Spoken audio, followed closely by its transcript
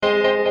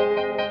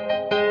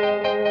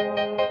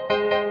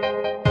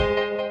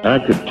I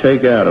could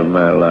take out of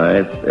my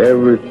life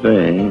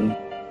everything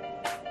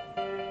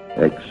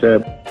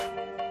except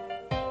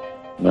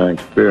my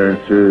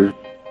experiences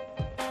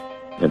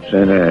at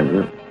St.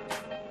 Andrews,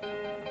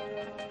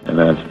 and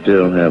I'd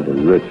still have a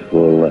rich,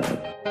 full life.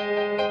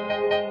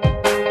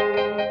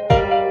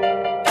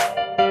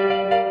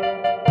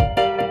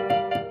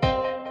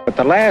 But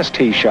the last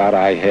tee shot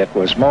I hit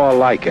was more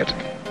like it.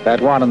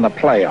 That one in the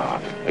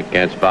playoff.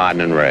 Against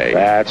Barton and Ray.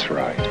 That's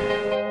right.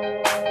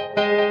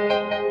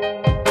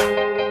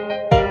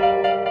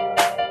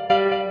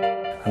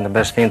 And the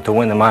best thing to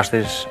win the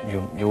Masters,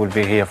 you will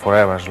be here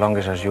forever as long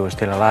as you are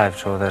still alive.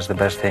 So that's the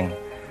best thing.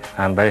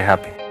 I'm very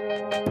happy.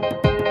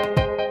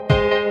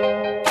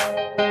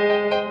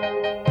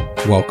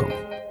 Welcome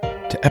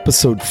to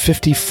episode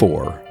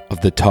 54 of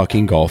the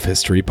Talking Golf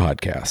History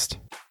Podcast.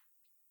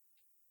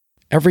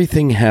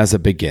 Everything has a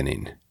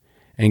beginning,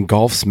 and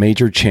golf's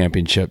major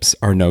championships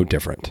are no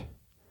different.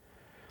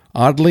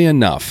 Oddly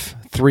enough,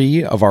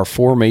 3 of our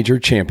 4 major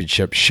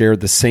championships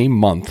shared the same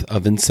month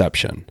of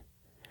inception.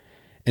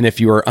 And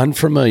if you are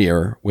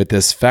unfamiliar with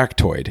this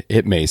factoid,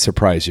 it may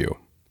surprise you.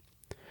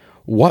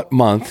 What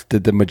month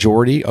did the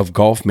majority of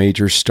golf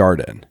majors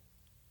start in?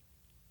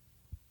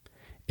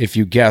 If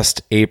you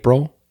guessed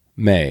April,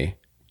 May,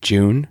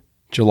 June,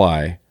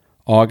 July,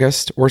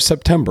 August, or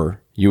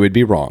September, you would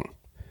be wrong.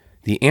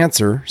 The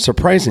answer,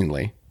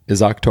 surprisingly,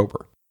 is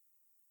October.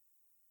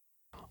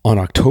 On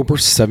October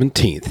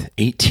 17th,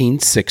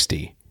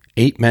 1860,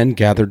 8 men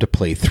gathered to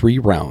play 3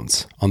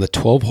 rounds on the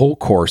 12-hole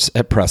course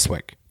at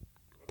Prestwick.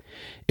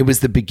 It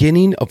was the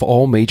beginning of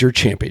all major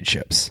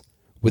championships,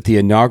 with the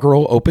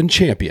inaugural Open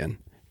champion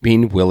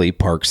being Willie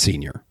Park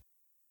Sr.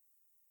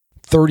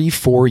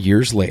 34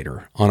 years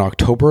later, on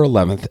October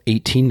 11th,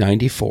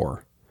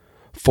 1894,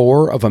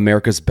 4 of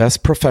America's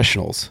best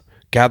professionals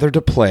gathered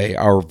to play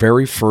our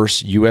very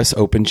first U.S.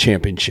 Open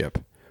Championship,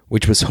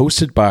 which was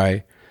hosted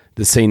by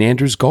the St.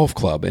 Andrews Golf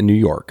Club in New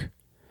York.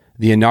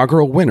 The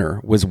inaugural winner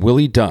was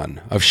Willie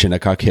Dunn of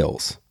Shinnecock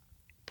Hills.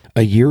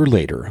 A year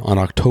later, on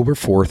October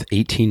 4th,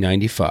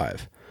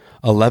 1895,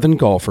 11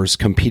 golfers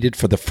competed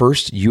for the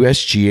first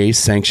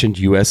USGA-sanctioned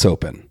U.S.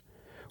 Open,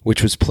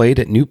 which was played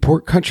at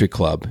Newport Country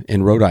Club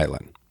in Rhode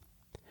Island.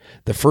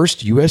 The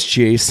first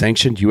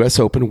USGA-sanctioned U.S.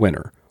 Open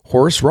winner,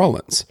 Horace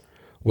Rawlins,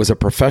 was a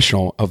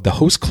professional of the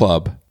host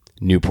club,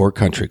 Newport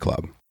Country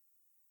Club.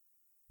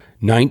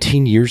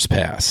 19 years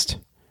passed,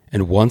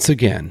 and once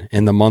again,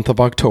 in the month of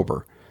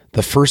October,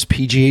 the first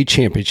PGA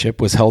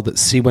Championship was held at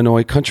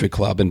Sewanoi Country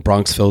Club in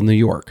Bronxville, New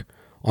York,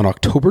 on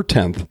October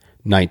 10th,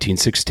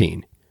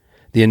 1916.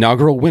 The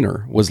inaugural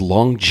winner was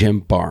Long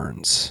Jim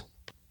Barnes.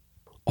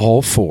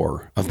 All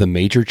 4 of the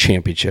major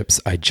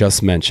championships I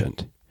just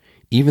mentioned,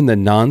 even the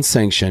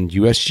non-sanctioned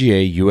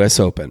USGA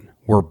U.S. Open,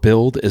 were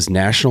billed as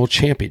national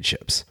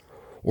championships,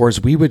 or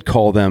as we would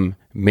call them,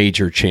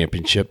 major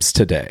championships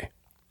today.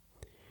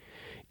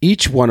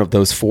 Each one of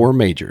those 4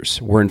 majors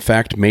were in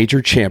fact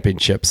major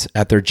championships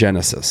at their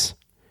genesis,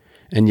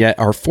 and yet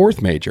our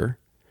 4th major,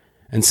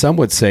 and some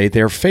would say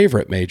their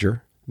favorite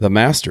major, the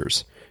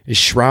Masters, is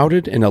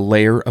shrouded in a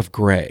layer of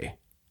gray.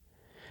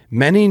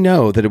 Many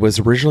know that it was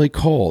originally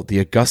called the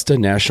Augusta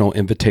National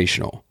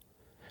Invitational,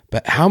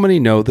 but how many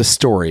know the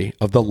story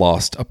of the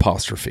lost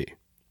apostrophe?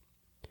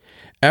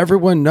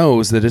 Everyone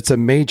knows that it's a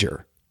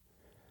major,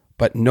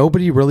 but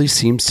nobody really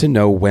seems to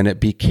know when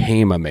it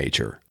became a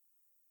major.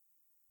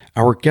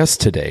 Our guest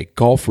today,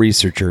 golf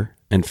researcher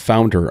and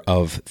founder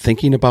of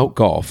Thinking About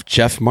Golf,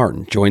 Jeff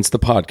Martin, joins the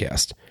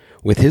podcast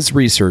with his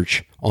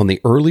research on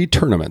the early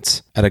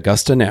tournaments at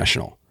Augusta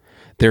National,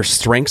 their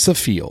strengths of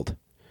field,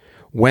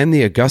 when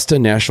the Augusta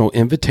National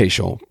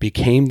Invitational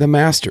became the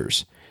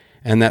Masters,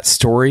 and that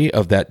story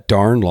of that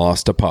darn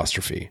lost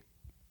apostrophe.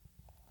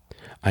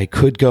 I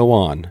could go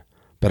on,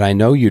 but I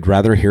know you'd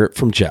rather hear it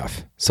from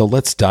Jeff, so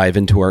let's dive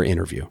into our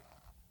interview.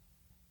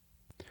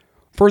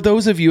 For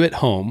those of you at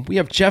home, we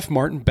have Jeff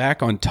Martin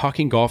back on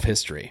Talking Golf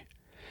History.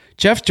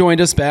 Jeff joined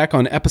us back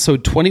on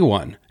episode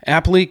 21,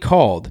 aptly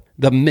called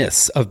The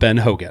Myths of Ben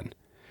Hogan.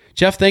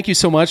 Jeff, thank you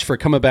so much for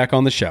coming back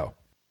on the show.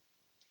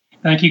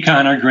 Thank you,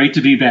 Connor. Great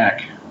to be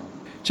back.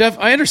 Jeff,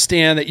 I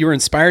understand that you were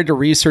inspired to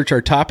research our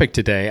topic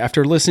today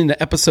after listening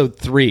to episode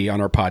 3 on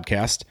our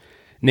podcast,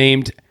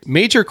 named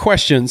Major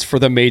Questions for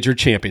the Major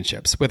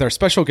Championships, with our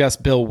special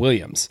guest, Bill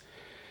Williams.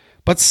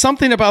 But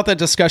something about that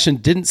discussion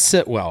didn't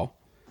sit well,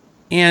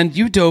 and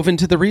you dove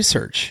into the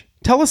research.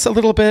 Tell us a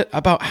little bit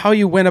about how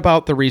you went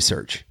about the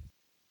research.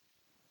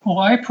 Well,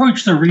 I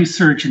approached the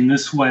research in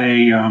this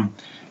way,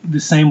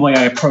 the same way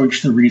I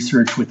approached the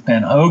research with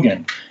Ben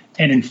Hogan.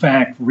 And in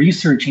fact,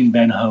 researching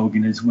Ben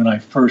Hogan is when I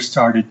first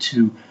started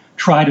to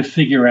try to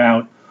figure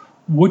out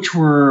which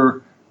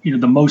were,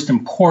 the most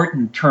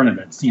important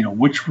tournaments,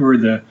 which were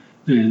the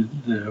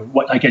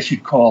what I guess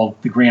you'd call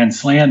the Grand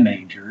Slam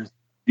majors,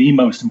 the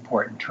most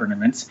important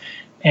tournaments,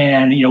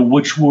 and,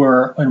 which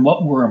were and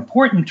what were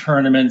important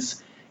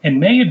tournaments and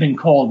may have been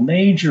called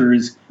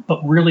majors,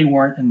 but really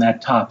weren't in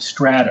that top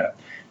strata.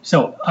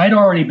 So I'd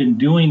already been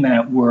doing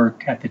that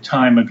work at the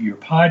time of your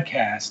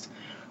podcast.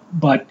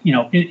 But,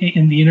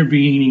 in the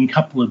intervening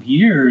couple of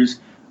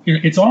years,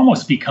 it's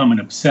almost become an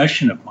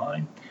obsession of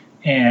mine.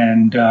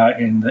 And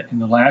in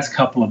the last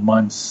couple of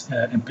months,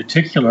 in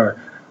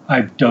particular,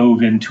 I've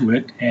dove into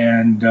it.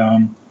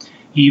 And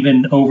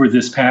even over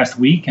this past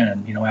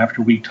weekend,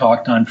 after we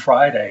talked on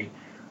Friday,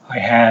 I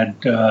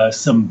had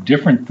some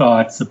different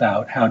thoughts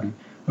about how to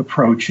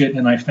approach it,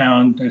 and I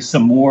found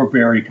some more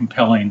very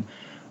compelling,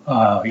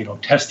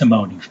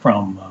 testimony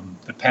from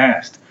the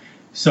past.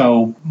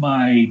 So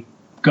my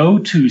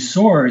go-to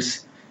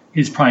source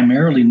is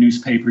primarily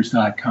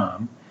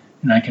newspapers.com,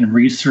 and I can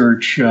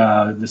research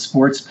the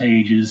sports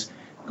pages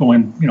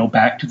going,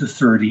 back to the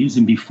 30s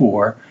and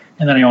before.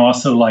 And then I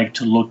also like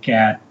to look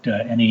at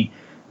any,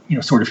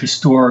 sort of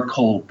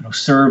historical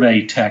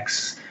survey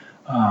texts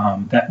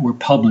that were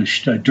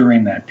published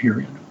during that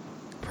period.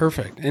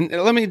 Perfect. And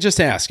let me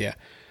just ask you,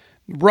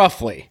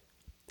 roughly,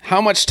 how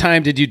much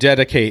time did you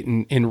dedicate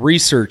in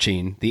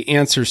researching the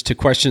answers to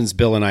questions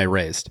Bill and I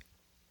raised?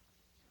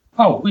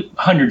 Oh,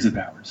 hundreds of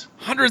hours.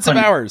 Hundreds of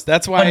hours.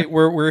 That's why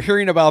we're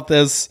hearing about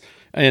this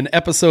in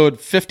episode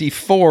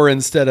 54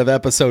 instead of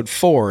episode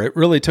 4. It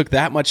really took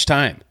that much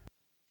time.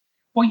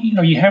 Well,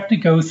 you have to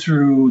go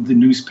through the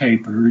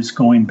newspapers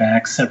going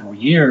back several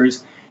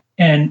years.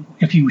 And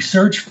if you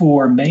search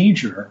for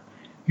major,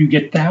 you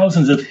get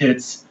thousands of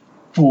hits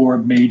for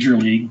Major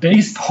League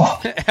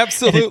Baseball.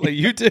 Absolutely,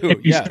 you do.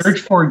 If you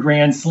search for a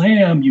Grand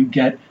Slam, you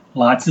get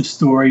lots of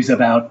stories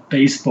about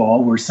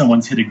baseball where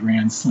someone's hit a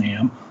Grand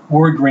Slam,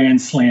 or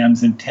Grand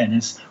Slams in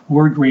tennis,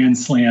 or Grand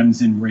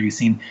Slams in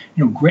racing.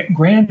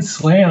 Grand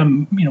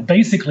Slam,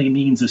 basically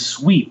means a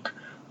sweep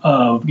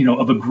of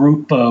a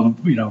group of,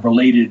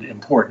 related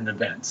important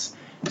events.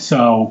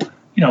 So,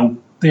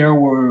 there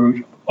were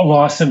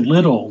Lawson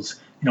Little's,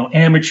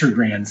 amateur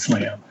Grand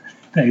Slam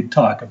they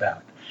talk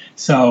about.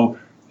 So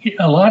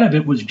a lot of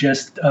it was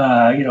just,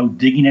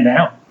 digging it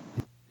out.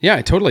 Yeah,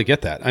 I totally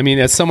get that. I mean,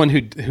 as someone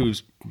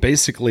who's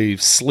basically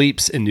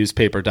sleeps in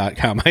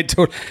newspaper.com,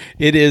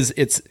 it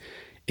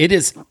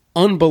is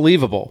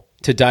unbelievable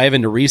to dive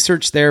into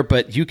research there,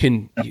 but you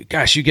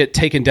get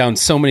taken down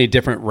so many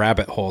different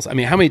rabbit holes. I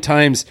mean, how many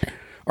times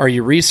are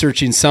you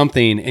researching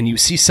something and you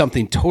see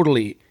something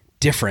totally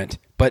different,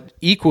 but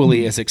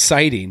equally as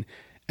exciting,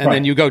 and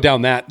then you go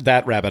down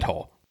that rabbit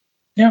hole?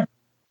 Yeah.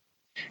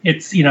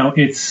 It's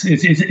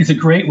a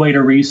great way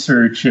to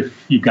research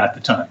if you've got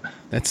the time.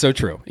 That's so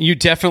true. You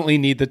definitely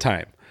need the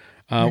time.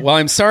 Well,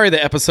 I'm sorry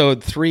that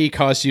episode 3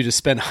 caused you to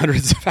spend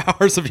hundreds of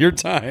hours of your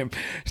time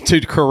to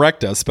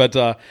correct us, but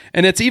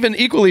and it's even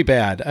equally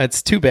bad.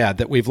 It's too bad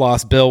that we've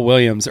lost Bill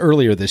Williams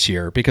earlier this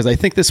year, because I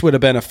think this would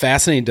have been a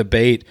fascinating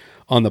debate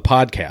on the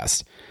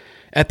podcast.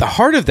 At the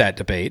heart of that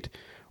debate,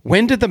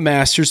 when did the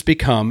Masters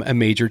become a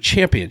major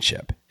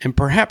championship? And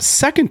perhaps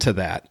second to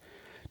that,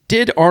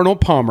 did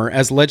Arnold Palmer,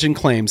 as legend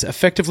claims,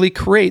 effectively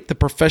create the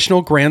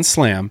professional Grand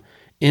Slam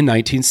in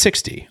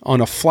 1960 on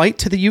a flight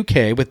to the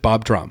UK with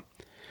Bob Drum?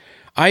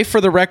 I,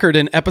 for the record,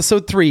 in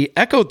episode 3,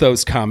 echoed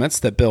those comments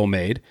that Bill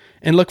made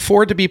and look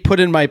forward to be put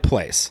in my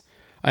place.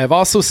 I have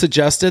also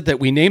suggested that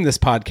we name this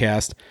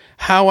podcast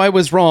How I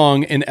Was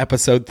Wrong in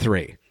episode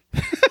 3.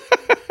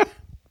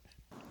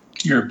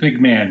 You're a big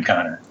man,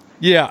 Connor.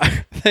 Yeah,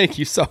 thank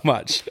you so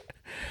much.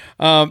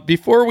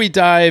 Before we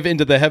dive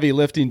into the heavy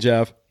lifting,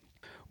 Jeff,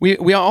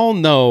 we all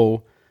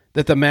know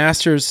that the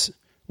Masters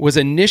was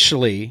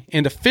initially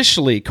and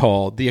officially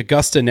called the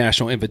Augusta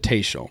National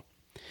Invitational.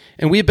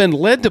 And we've been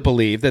led to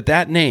believe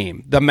that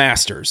name, the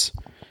Masters,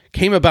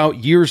 came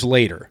about years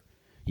later.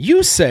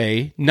 You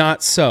say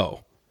not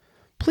so.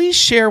 Please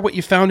share what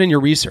you found in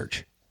your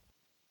research.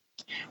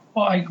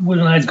 Well, when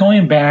I was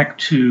going back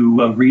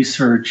to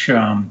research,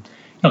 some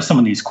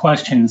of these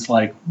questions,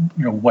 like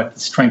what the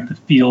strength of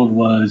field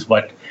was,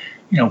 what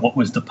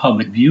was the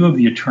public view of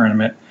the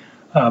tournament,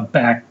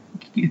 back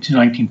to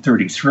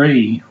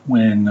 1933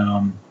 when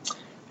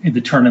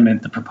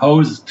the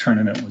proposed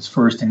tournament was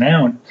first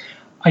announced.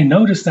 I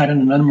noticed that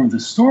in a number of the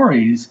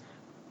stories,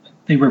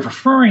 they were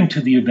referring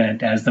to the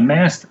event as the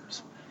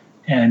Masters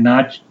and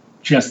not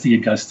just the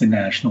Augusta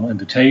National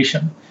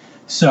Invitation.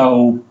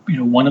 So,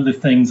 one of the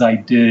things I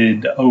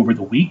did over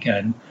the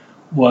weekend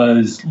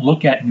was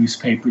look at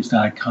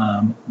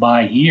newspapers.com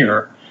by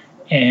year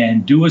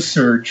and do a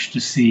search to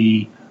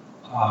see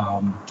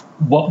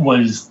what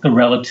was the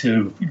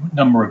relative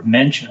number of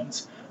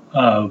mentions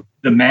of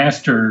the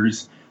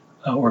Masters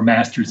or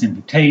Masters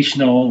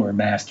Invitational or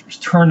Masters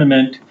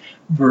Tournament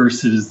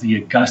versus the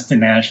Augusta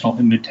National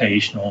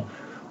Invitational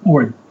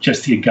or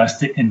just the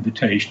Augusta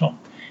Invitational.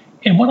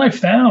 And what I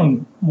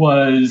found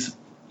was,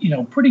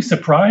 pretty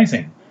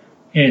surprising.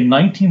 In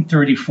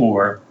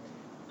 1934,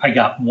 I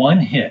got one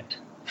hit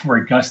for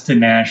Augusta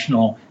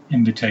National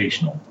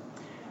Invitational.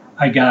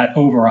 I got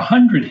over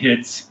 100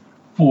 hits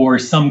for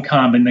some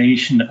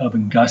combination of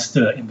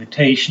Augusta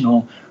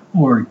Invitational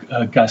or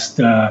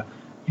Augusta,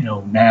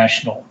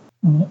 National.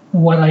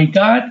 What I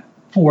got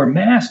for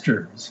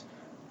Masters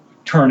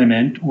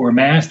Tournament or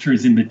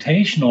Masters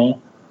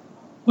Invitational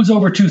was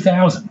over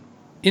 2,000.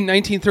 In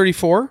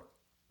 1934?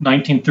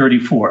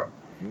 1934.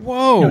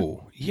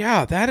 Whoa.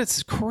 Yeah, that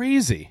is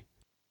crazy.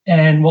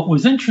 And what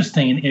was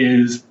interesting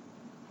is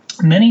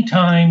many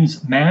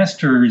times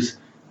Masters,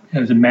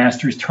 as a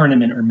Masters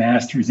tournament or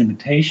Masters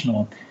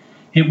Invitational,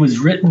 it was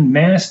written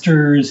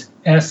Masters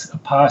S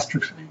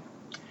apostrophe.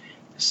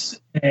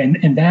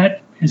 And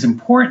that is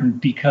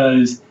important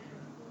because,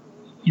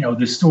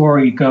 the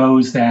story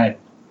goes that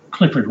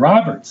Clifford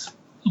Roberts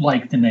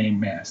liked the name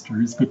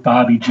Masters, but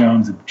Bobby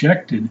Jones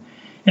objected.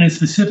 And his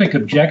specific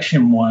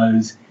objection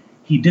was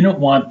he didn't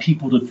want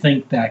people to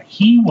think that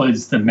he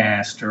was the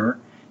master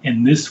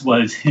and this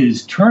was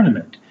his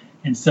tournament.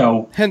 And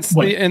so, that's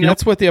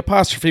what the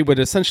apostrophe would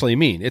essentially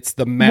mean. It's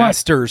the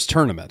Masters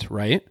tournament,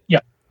 right? Yeah.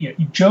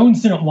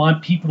 Jones didn't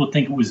want people to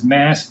think it was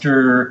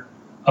Master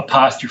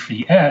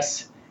apostrophe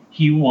S.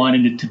 He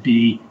wanted it to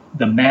be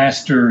the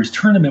Masters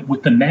tournament,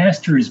 with the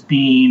Masters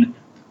being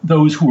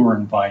those who were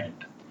invited.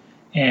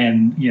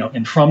 And,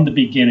 and from the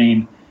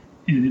beginning,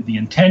 the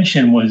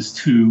intention was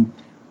to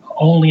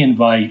only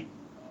invite,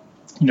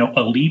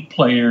 elite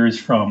players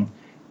from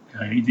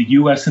the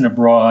U.S. and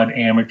abroad,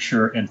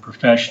 amateur and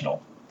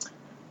professional.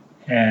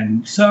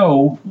 And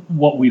so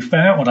what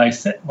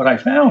I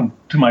found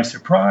to my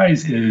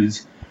surprise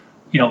is,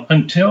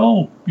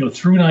 until,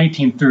 through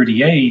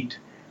 1938,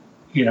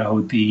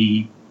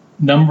 the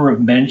number of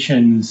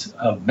mentions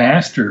of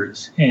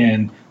Masters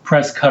in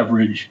press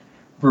coverage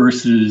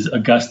versus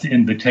Augusta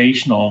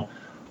Invitational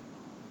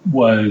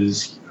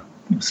was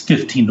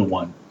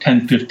 15-1,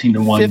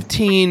 10-15-1.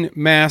 15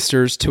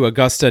 Masters to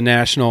Augusta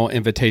National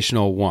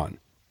Invitational 1.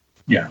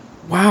 Yeah.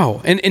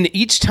 Wow. And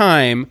each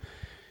time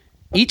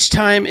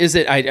is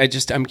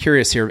it, I'm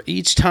curious here,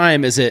 each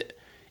time is it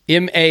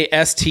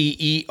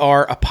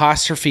Master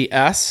apostrophe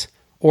S,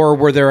 or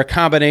were there a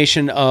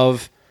combination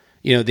of,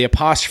 the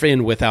apostrophe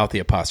and without the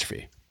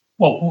apostrophe?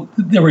 Well,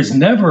 there was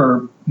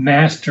never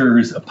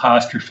Masters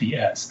apostrophe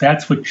S.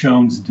 That's what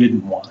Jones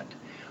didn't want.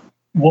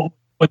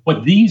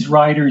 What these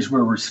writers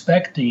were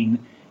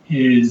respecting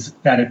is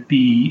that it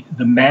be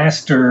the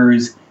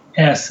Masters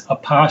S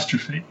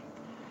apostrophe.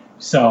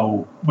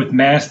 So with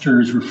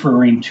Masters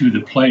referring to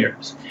the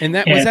players. And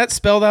was that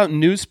spelled out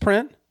in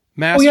newsprint?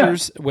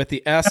 Masters with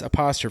the S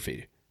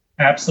apostrophe.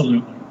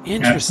 Absolutely.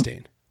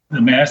 Interesting. The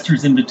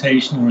Masters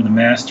Invitational or the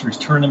Masters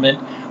Tournament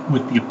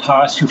with the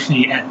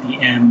apostrophe at the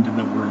end of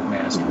the word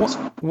Masters.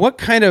 What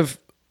kind of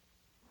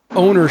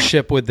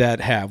ownership would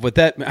that have? Would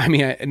that,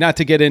 not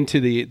to get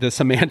into the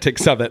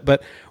semantics of it,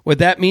 but would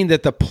that mean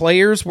that the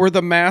players were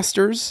the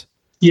Masters?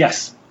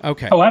 Yes.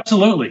 Okay. Oh,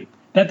 absolutely.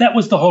 That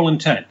was the whole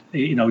intent,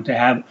 to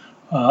have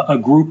a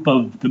group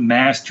of the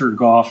master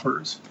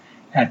golfers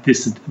at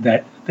this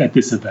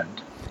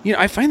event.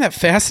 I find that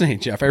fascinating,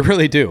 Jeff. I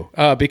really do,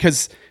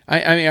 because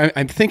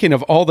I'm thinking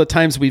of all the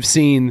times we've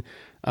seen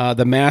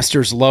the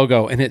Masters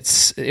logo, and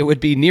it would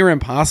be near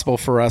impossible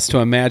for us to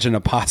imagine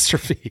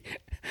apostrophe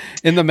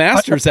in the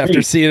Masters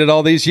after seeing it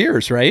all these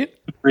years, right?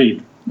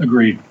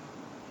 Agreed.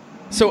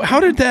 So how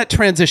did that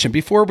transition,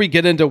 before we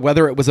get into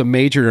whether it was a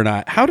major or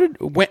not,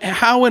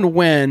 how and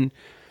when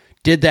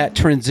did that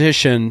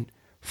transition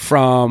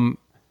from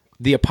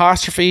the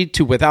apostrophe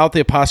to without the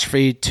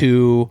apostrophe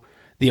to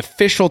the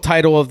official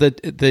title of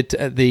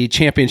the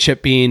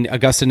championship being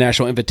Augusta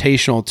National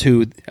Invitational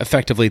to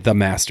effectively the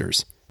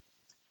Masters?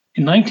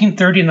 In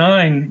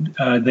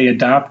 1939, they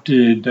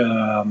adopted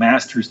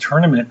Masters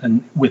Tournament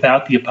and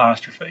without the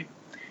apostrophe.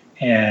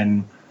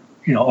 And,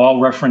 all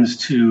reference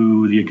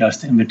to the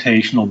Augusta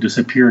Invitational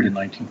disappeared in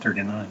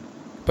 1939.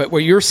 But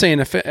what you're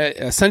saying,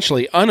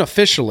 essentially,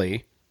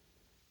 unofficially,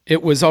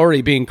 it was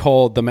already being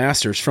called the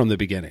Masters from the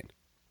beginning.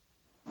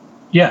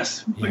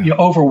 Yes,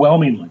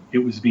 overwhelmingly, it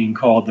was being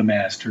called the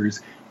Masters.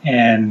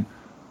 And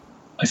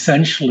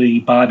essentially,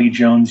 Bobby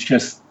Jones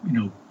just,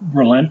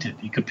 relented.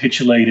 He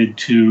capitulated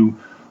to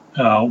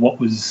what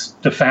was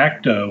de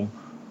facto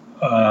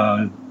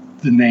the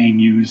name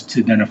used to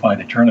identify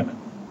the tournament.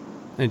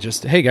 And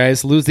just, hey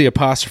guys, lose the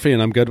apostrophe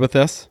and I'm good with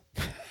this.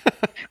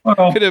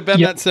 Well, could have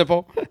been that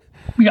simple.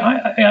 Yeah,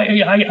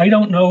 I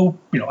don't know.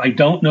 I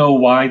don't know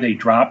why they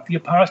dropped the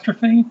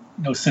apostrophe.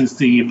 Since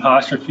the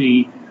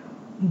apostrophe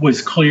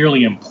was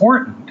clearly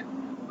important,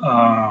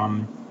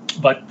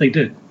 but they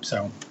did.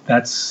 So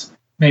that's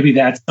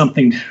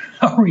something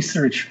I'll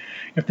research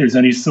if there's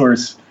any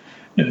source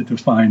to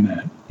find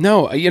that.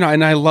 No,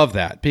 and I love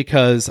that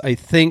because I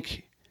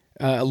think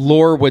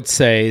lore would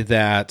say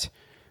that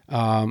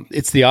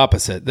it's the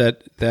opposite,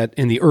 that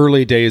in the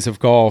early days of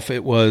golf,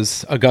 it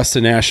was Augusta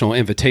National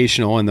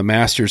Invitational and the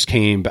Masters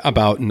came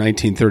about in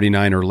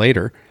 1939 or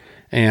later.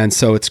 And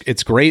so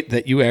it's great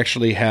that you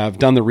actually have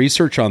done the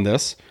research on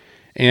this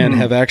and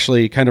have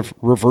actually kind of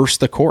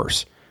reversed the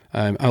course.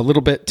 I'm a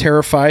little bit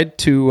terrified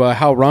to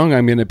how wrong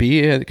I'm going to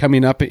be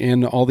coming up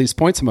in all these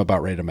points I'm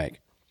about ready to make.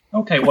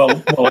 Okay, well,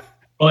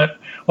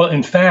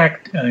 in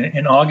fact,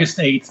 in August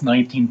 8th,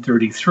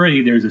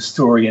 1933, there's a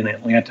story in the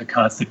Atlanta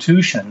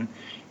Constitution,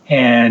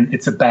 and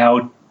it's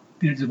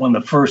one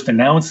of the first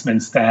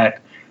announcements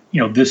that,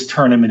 this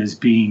tournament is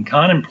being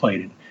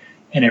contemplated.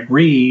 And it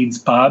reads,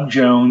 Bob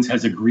Jones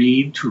has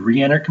agreed to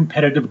re-enter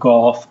competitive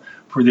golf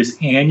for this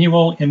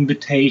annual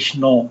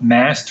invitational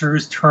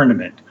Masters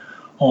tournament,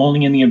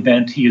 only in the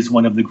event he is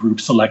one of the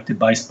group selected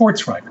by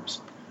sports writers.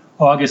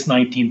 August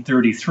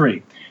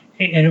 1933.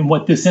 And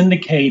what this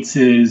indicates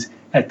is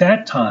at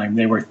that time,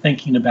 they were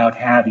thinking about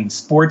having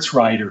sports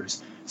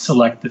writers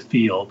select the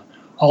field.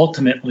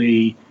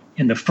 Ultimately,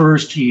 in the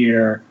first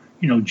year,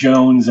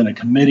 Jones and a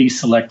committee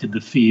selected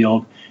the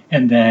field,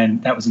 and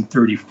then that was in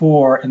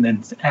 34. And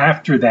then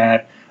after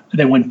that,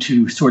 they went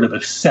to sort of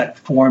a set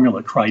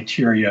formula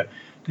criteria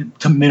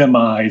to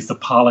minimize the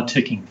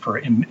politicking for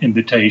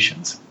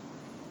invitations.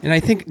 And I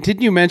think,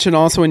 didn't you mention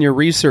also in your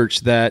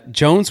research that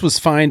Jones was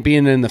fine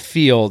being in the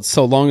field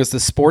so long as the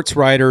sports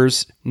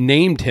writers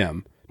named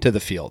him to the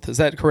field? Is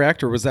that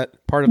correct, or was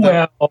that part of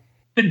that? Well,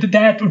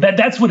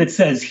 that's what it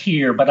says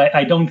here, but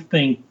I don't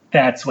think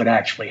that's what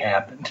actually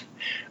happened.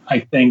 I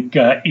think,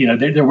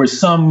 there was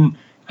some,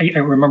 I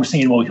remember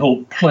saying, well,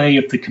 he'll play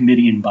if the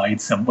committee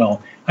invites him.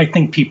 Well, I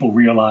think people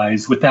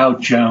realized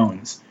without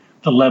Jones,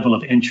 the level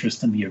of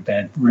interest in the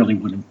event really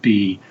wouldn't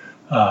be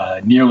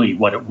nearly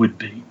what it would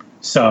be.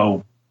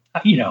 So,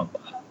 I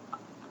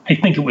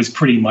think it was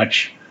pretty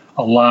much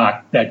a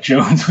lock that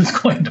Jones was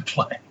going to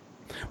play.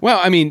 Well,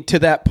 I mean, to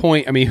that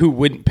point, who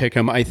wouldn't pick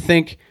him? I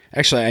think,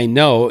 actually, I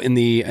know in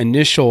the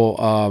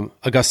initial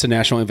Augusta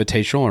National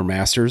Invitational or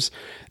Masters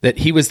that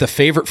he was the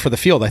favorite for the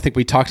field. I think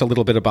we talked a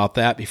little bit about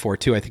that before,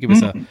 too. I think it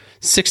was a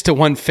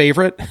 6-1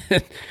 favorite.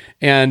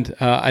 And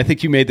I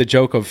think you made the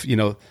joke of,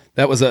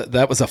 that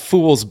was a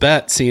fool's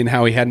bet, seeing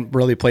how he hadn't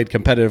really played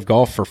competitive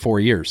golf for 4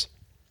 years.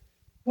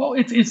 Well,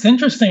 it's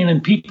interesting,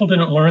 and people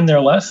didn't learn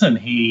their lesson.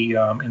 He,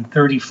 in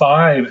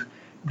 35,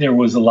 there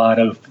was a lot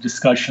of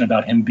discussion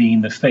about him being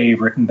the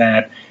favorite, and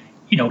that,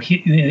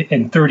 he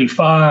in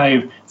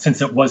 35,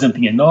 since it wasn't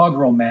the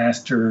inaugural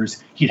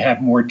Masters, he'd have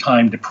more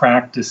time to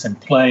practice and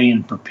play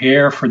and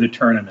prepare for the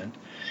tournament.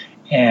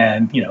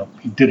 And,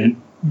 he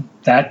didn't,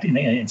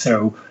 and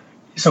so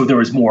there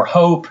was more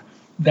hope.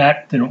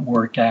 That didn't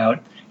work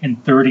out. In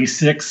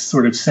 36,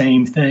 sort of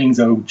same things.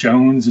 Oh,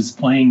 Jones is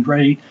playing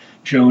great.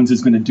 Jones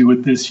is going to do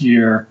it this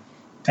year.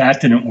 That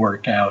didn't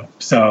work out.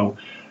 So,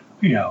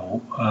 the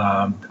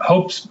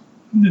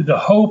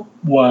hope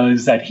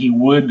was that he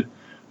would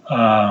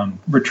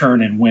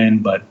return and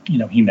win, but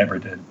he never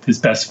did. His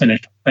best finish,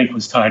 I think,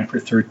 was tied for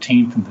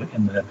 13th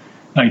in the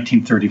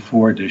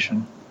 1934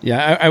 edition.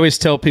 Yeah, I always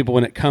tell people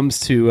when it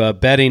comes to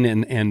betting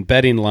and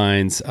betting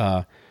lines,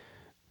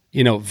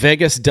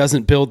 Vegas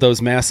doesn't build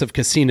those massive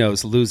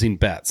casinos losing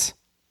bets.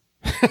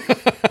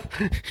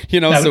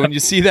 So when you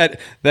see that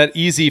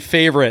easy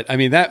favorite,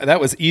 that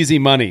was easy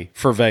money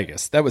for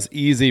Vegas. That was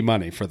easy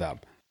money for them.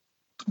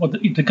 Well,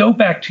 to go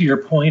back to your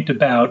point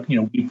about,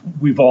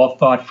 we've all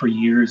thought for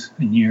years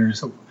and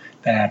years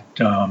that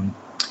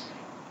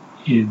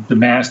the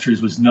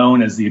Masters was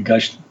known as the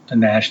Augusta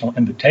National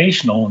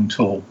Invitational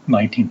until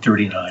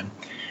 1939.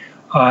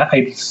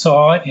 I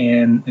saw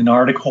in an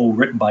article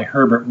written by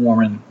Herbert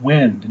Warren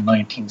Wind in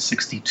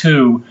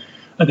 1962.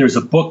 There's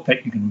a book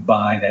that you can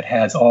buy that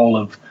has all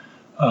of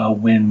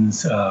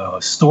Wind's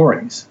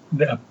stories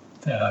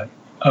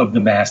of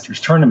the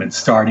Masters tournament,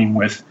 starting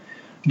with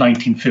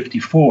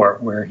 1954,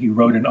 where he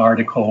wrote an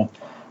article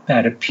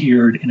that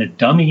appeared in a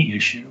dummy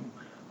issue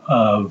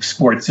of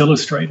Sports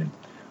Illustrated.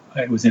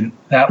 That was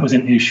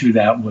an issue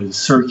that was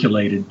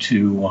circulated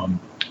to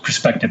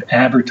prospective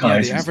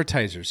advertisers. Yeah, the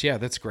advertisers. Yeah,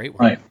 that's a great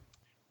one. Right.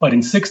 But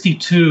in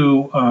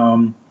 62,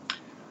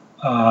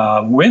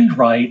 Wind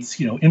writes,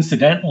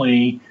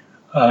 incidentally,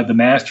 the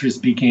Masters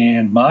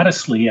began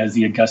modestly as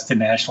the Augusta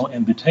National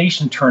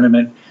Invitation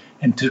Tournament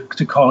and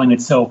to calling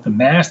itself the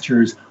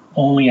Masters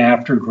only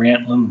after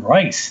Grantland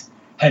Rice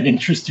had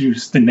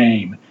introduced the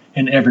name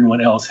and everyone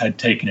else had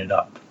taken it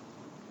up.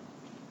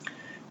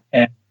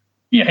 And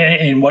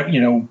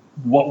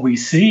what we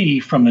see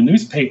from the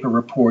newspaper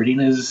reporting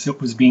is it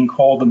was being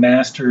called the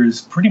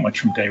Masters pretty much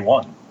from day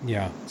one.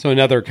 Yeah. So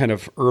another kind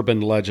of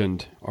urban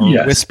legend or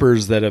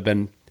whispers that have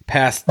been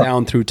passed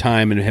down through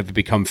time and have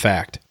become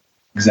fact.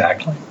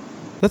 Exactly.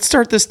 Let's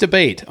start this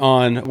debate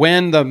on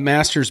when the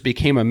Masters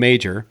became a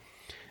major,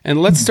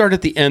 and let's start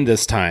at the end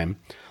this time.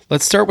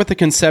 Let's start with the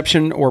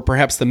conception, or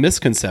perhaps the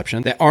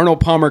misconception, that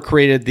Arnold Palmer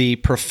created the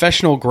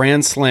professional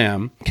Grand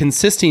Slam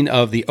consisting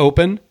of the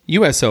Open,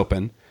 U.S.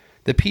 Open,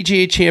 the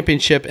PGA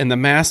Championship, and the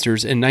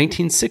Masters in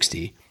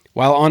 1960,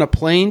 while on a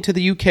plane to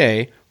the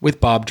UK with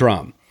Bob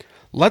Drum.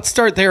 Let's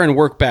start there and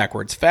work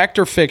backwards. Fact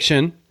or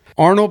fiction,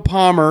 Arnold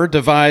Palmer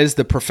devised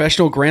the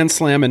professional Grand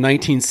Slam in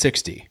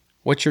 1960.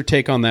 What's your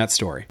take on that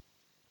story?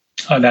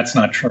 That's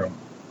not true.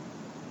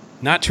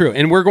 Not true.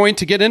 And we're going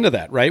to get into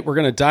that, right? We're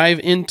going to dive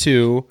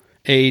into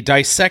a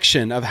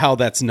dissection of how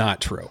that's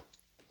not true.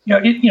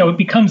 It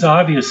becomes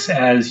obvious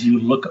as you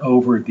look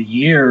over the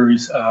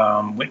years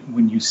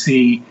when you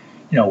see,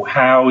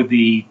 how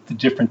the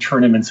different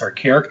tournaments are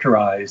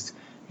characterized,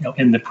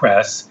 in the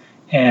press,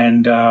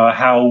 and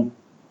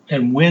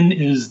when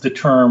is the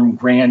term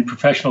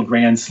professional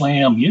Grand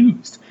Slam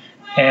used.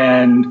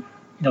 And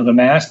the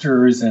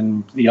Masters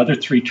and the other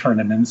three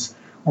tournaments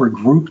were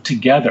grouped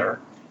together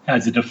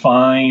as a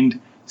defined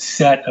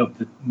set of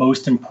the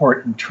most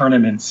important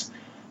tournaments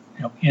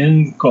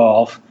in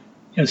golf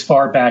as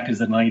far back as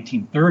the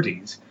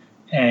 1930s.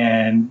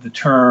 And the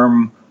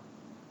term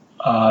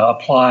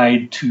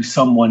applied to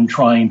someone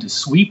trying to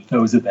sweep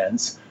those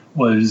events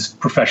was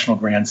professional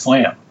Grand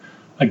Slam.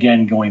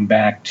 Again, going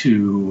back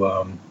to,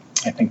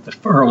 I think the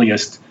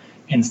earliest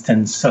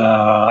instance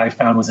I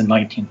found was in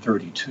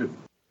 1932.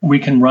 We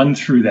can run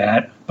through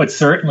that, but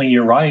certainly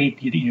you're right.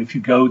 If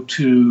you go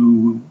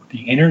to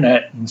the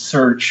internet and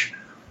search,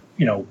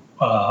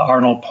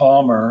 Arnold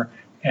Palmer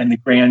and the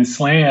Grand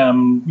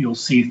Slam, you'll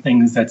see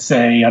things that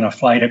say on a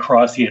flight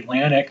across the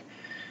Atlantic,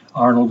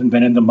 Arnold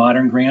invented the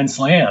modern Grand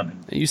Slam.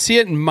 You see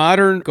it in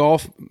modern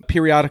golf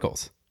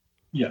periodicals.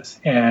 Yes,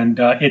 and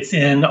it's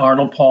in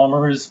Arnold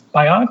Palmer's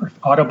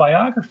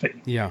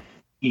autobiography. Yeah.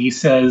 He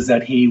says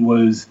that he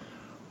was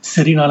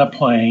sitting on a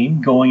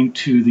plane going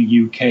to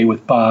the UK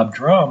with Bob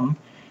Drum,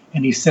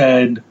 and he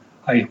said,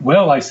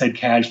 I said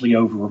casually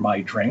over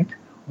my drink,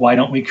 why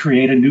don't we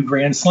create a new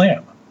Grand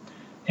Slam?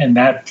 And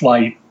that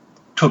flight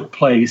took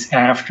place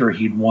after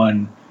he'd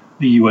won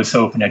the U.S.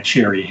 Open at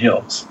Cherry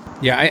Hills.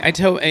 Yeah,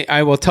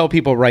 I will tell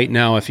people right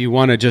now, if you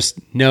want to just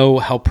know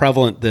how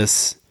prevalent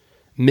this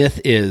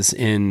myth is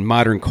in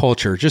modern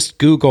culture, just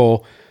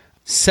Google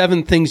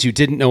 7 things you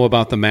didn't know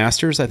about the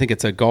Masters. I think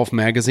it's a Golf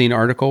Magazine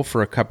article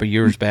for a couple of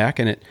years back,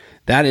 and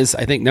that is,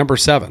 I think, number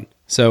 7.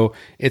 So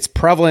it's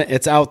prevalent,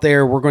 it's out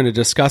there, we're going to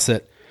discuss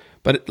it.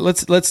 But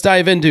let's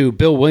dive into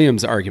Bill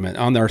Williams' argument.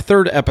 On our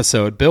 3rd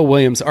episode, Bill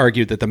Williams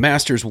argued that the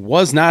Masters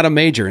was not a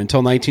major until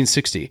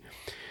 1960.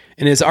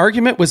 And his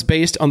argument was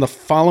based on the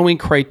following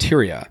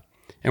criteria.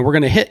 And we're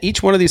going to hit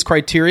each one of these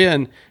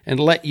criteria and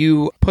let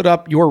you put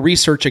up your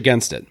research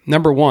against it.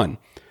 Number 1,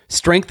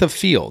 strength of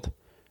field.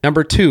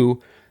 Number 2,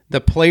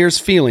 the players'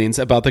 feelings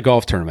about the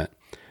golf tournament.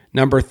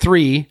 Number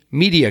 3,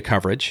 media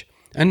coverage.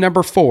 And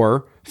number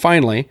 4,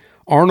 finally,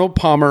 Arnold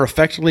Palmer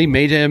effectively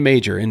made it a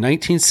major in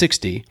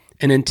 1960.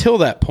 And until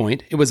that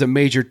point, it was a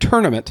major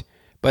tournament,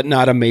 but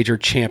not a major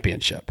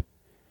championship.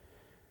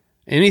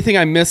 Anything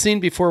I'm missing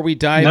before we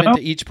dive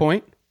into each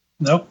point?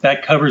 Nope,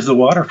 that covers the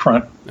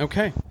waterfront.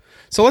 Okay.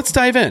 So let's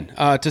dive in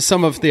to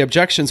some of the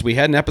objections we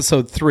had in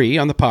episode 3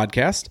 on the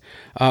podcast.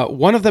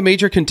 One of the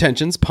major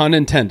contentions, pun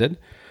intended,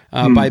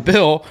 by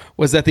Bill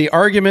was that the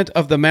argument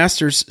of the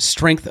Masters'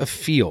 strength of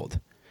field.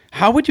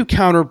 How would you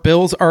counter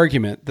Bill's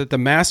argument that the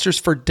Masters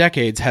for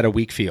decades had a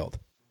weak field?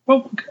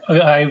 Well,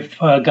 I've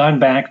gone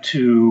back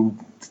to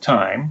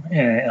time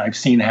and I've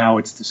seen how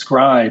it's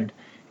described.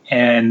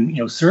 And,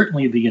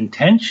 certainly the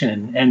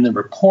intention and the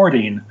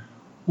reporting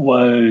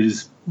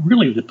was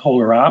really the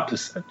polar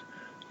opposite.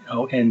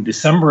 In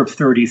December of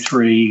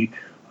 33,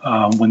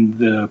 when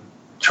the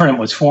tournament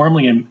was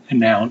formally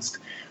announced,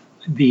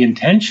 the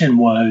intention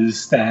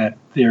was that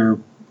there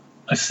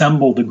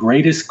assembled the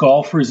greatest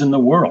golfers in the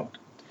world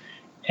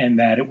and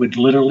that it would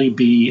literally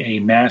be a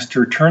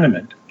master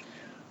tournament.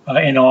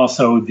 And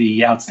also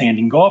the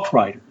outstanding golf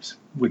writers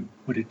would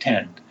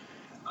attend.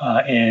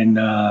 And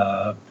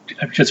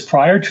just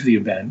prior to the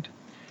event,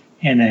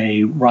 in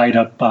a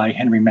write-up by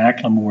Henry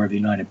McLemore of the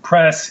United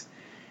Press,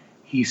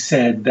 he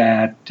said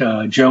that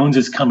Jones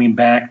is coming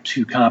back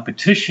to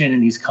competition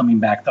and he's coming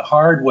back the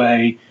hard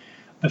way.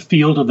 The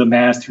field of the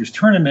Masters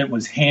tournament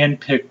was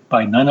handpicked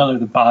by none other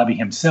than Bobby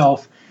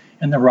himself,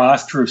 and the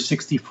roster of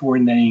 64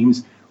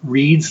 names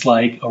reads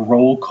like a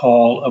roll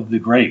call of the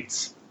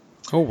greats.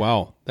 Oh,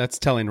 wow. That's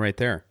telling right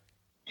there.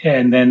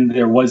 And then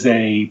there was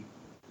a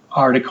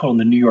article in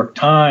the New York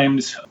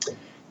Times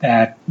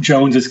that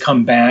Jones has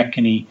come back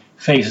and he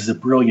faces a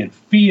brilliant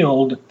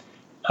field.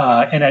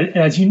 And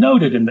as you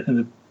noted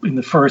in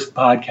the first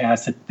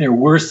podcast, that there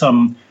were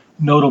some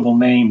notable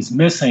names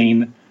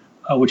missing,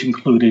 which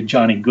included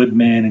Johnny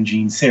Goodman and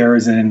Gene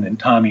Sarazen and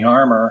Tommy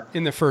Armour.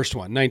 In the first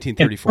one,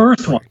 1934. In the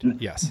first one,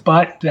 yes.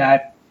 But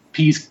that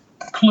piece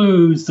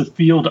concludes the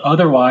field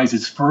otherwise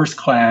is first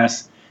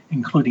class,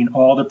 including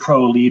all the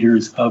pro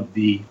leaders of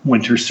the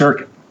winter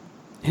circuit.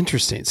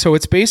 Interesting. So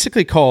it's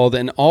basically called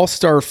an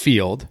all-star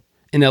field,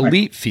 an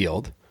elite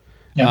field.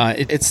 Yeah.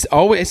 It's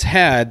always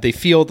had the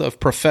field of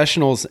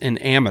professionals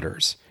and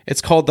amateurs.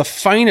 It's called the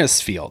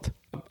finest field.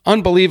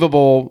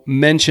 Unbelievable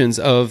mentions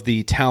of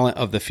the talent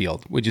of the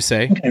field, would you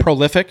say? Okay.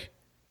 Prolific?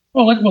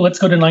 Well, let's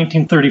go to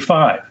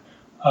 1935.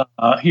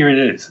 Here it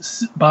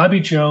is. Bobby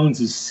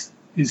Jones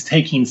is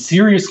taking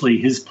seriously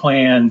his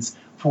plans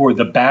for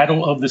the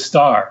Battle of the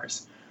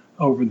Stars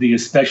over the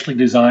especially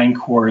designed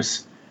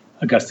course,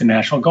 Augusta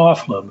National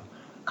Golf Club.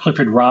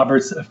 Clifford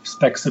Roberts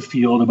expects a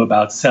field of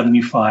about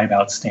 75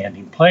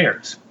 outstanding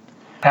players.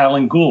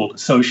 Alan Gould,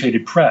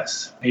 Associated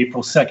Press,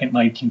 April 2nd,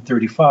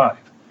 1935.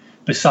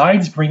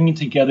 Besides bringing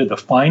together the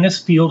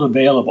finest field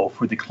available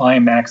for the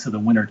climax of the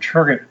winter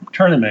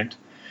tournament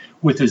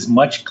with as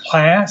much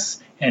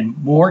class and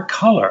more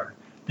color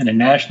than a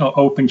National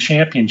Open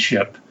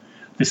Championship,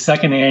 the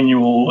second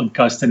annual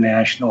Augusta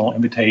National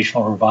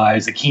Invitational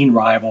revives a keen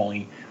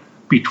rivalry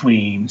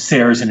between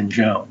Sarazen and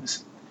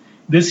Jones.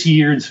 This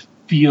year's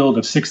field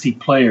of 60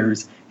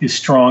 players is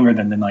stronger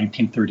than the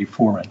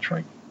 1934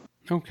 entry.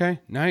 Okay,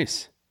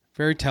 nice.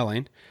 Very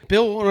telling.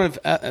 Bill, one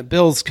of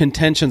Bill's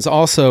contentions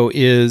also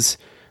is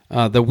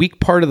the weak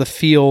part of the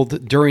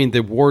field during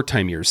the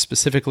wartime years,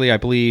 specifically, I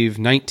believe,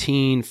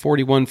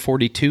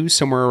 1941-42,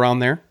 somewhere around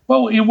there.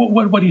 Well,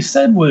 what he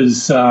said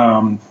was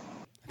I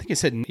think he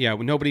said,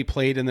 nobody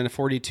played in the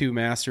 42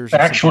 Masters.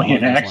 Actually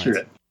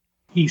inaccurate.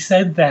 He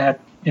said that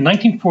in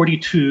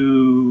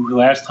 1942, the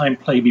last time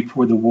played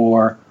before the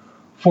war,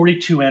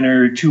 42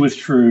 entered, 2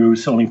 withdrew,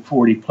 so only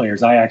 40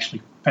 players. I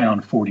actually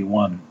found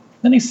 41.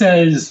 Then he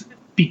says,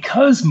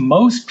 because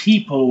most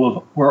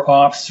people were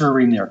off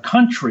serving their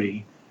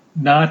country,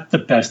 not the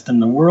best in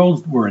the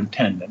world were in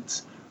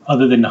attendance,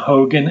 other than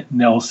Hogan,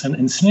 Nelson,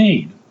 and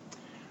Snead.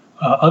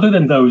 Other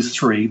than those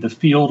three, the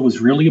field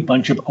was really a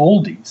bunch of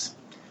oldies.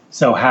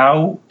 So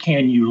how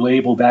can you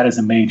label that as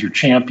a major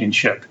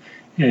championship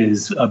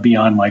is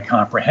beyond my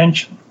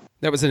comprehension.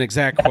 That was an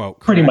exact quote.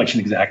 Pretty much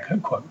an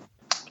exact quote.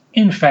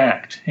 In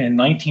fact, in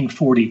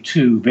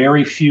 1942,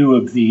 very few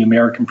of the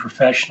American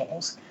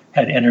professionals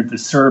had entered the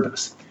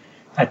service.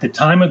 At the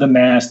time of the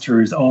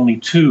Masters, only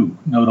 2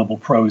 notable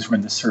pros were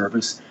in the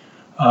service.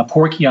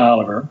 Porky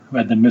Oliver, who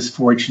had the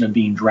misfortune of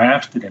being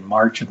drafted in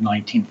March of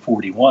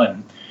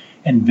 1941,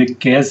 and Vic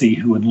Ghezzi,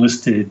 who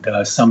enlisted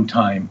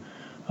sometime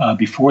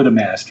before the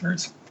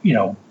Masters.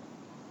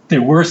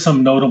 There were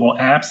some notable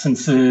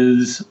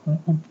absences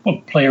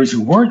of players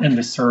who weren't in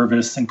the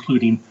service,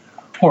 including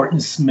Horton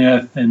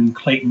Smith and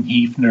Clayton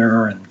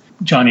Hefner and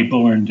Johnny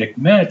Buller and Dick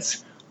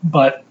Metz.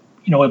 But,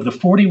 of the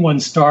 41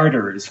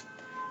 starters,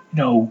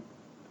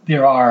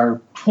 there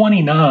are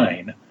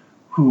 29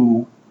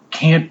 who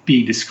can't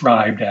be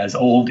described as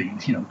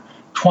oldies.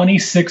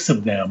 26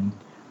 of them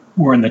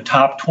were in the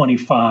top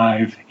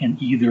 25 in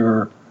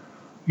either,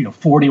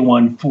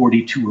 41,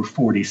 42, or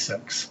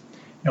 46.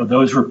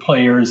 Those were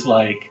players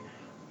like,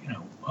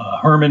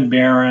 Herman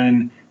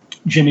Barron,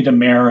 Jimmy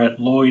DeMeritt,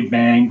 Lloyd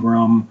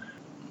Mangrum,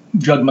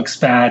 Jug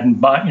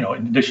McSpadden,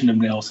 in addition to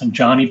Nelson,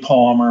 Johnny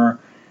Palmer,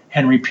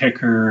 Henry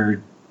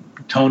Pickard,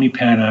 Tony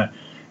Penna.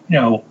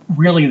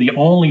 Really the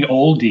only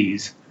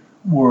oldies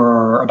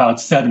were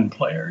about 7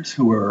 players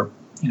who were,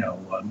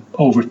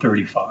 over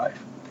 35.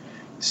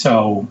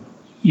 So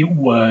it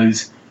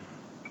was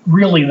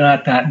really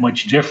not that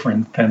much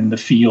different than the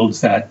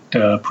fields that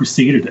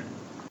preceded it.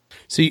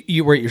 So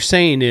what you're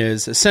saying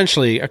is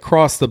essentially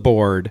across the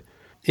board,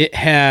 it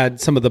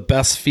had some of the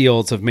best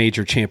fields of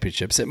major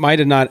championships. It might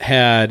have not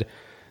had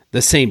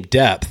the same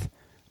depth,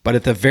 but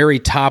at the very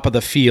top of the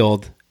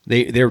field,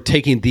 they're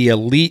taking the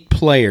elite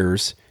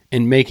players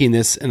and making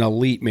this an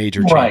elite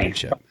major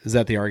championship. Is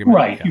that the argument?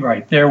 Right, yeah.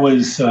 Right. There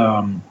was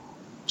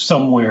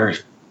somewhere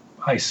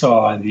I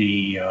saw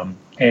the,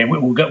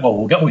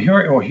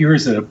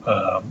 here's a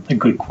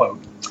good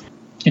quote.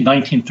 In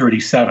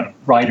 1937, a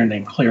writer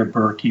named Claire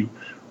Burke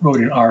wrote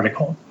an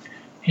article,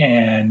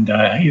 and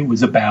it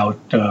was about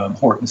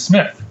Horton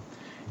Smith.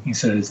 He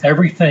says,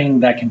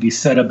 everything that can be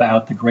said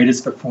about the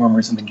greatest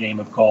performers in the game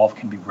of golf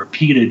can be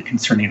repeated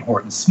concerning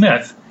Horton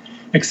Smith,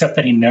 except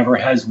that he never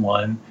has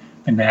won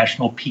the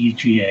National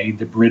PGA,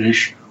 the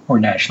British, or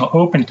National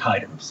Open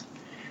titles.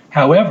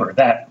 However,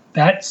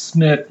 that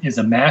Smith is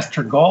a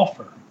master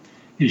golfer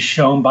is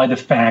shown by the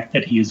fact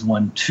that he has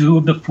won 2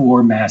 of the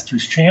 4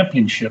 Masters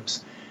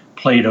championships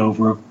played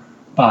over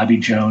Bobby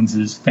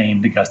Jones's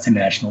famed Augusta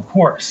National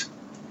course.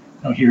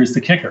 Now, here's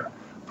the kicker.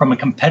 From a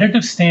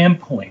competitive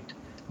standpoint,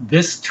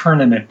 this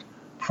tournament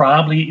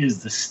probably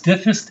is the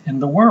stiffest in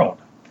the world.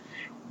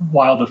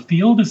 While the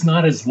field is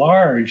not as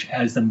large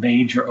as the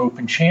major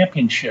Open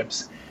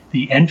championships,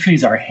 the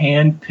entries are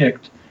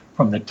hand-picked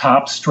from the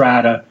top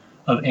strata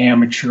of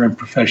amateur and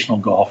professional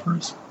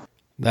golfers.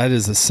 That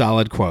is a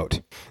solid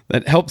quote.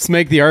 That helps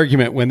make the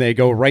argument when they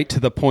go right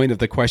to the point of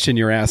the question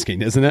you're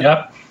asking, isn't it?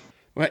 Yep.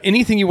 Well,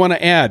 anything you want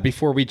to add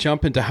before we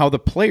jump into how the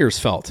players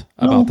felt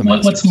about the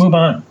Masters? Let's move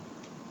on.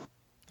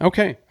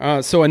 Okay.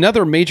 So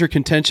another major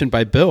contention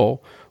by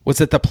Bill was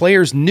that the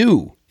players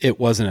knew it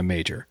wasn't a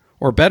major.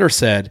 Or better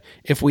said,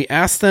 if we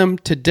asked them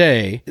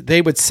today,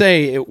 they would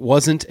say it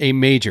wasn't a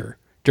major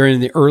during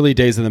the early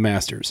days of the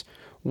Masters.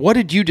 What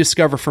did you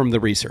discover from the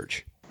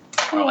research?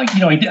 Well, I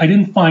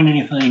didn't find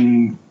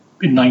anything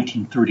in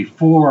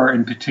 1934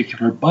 in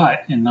particular,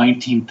 but in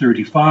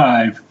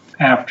 1935,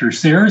 after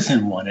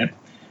Sarazen won it,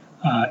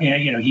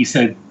 he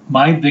said,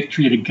 my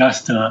victory at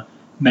Augusta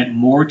meant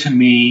more to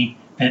me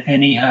than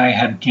any I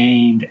have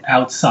gained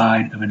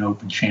outside of an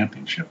Open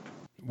championship.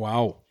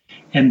 Wow.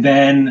 And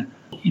then,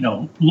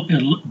 a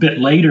bit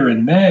later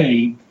in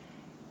May,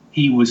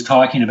 he was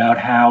talking about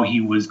how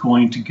he was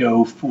going to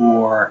go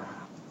for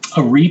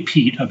a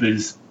repeat of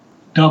his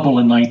double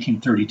in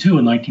 1932.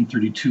 In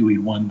 1932, he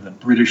won the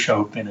British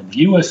Open and the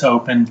U.S.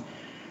 Open,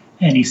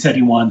 and he said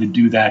he wanted to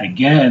do that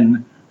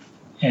again.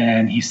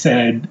 And he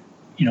said,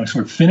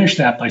 sort of finished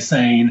that by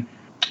saying,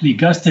 the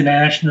Augusta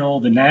National,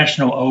 the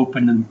National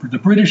Open, and the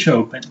British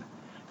Open,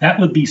 that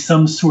would be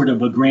some sort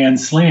of a Grand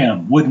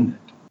Slam, wouldn't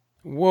it?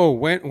 Whoa,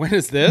 when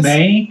is this?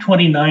 May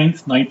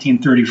 29th,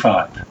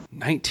 1935.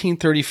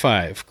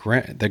 1935.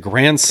 The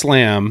Grand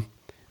Slam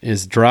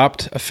is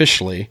dropped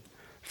officially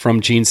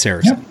from Gene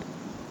Sarazen.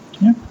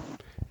 Yep.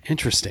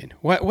 Interesting.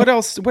 What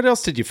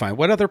else did you find?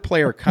 What other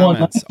player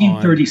comments in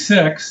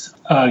 1936,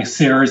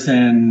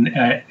 Sarazen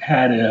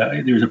had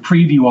there was a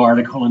preview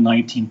article in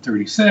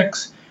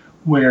 1936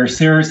 where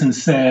Saracen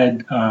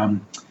said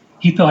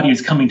he thought he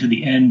was coming to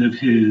the end of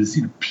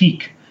his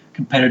peak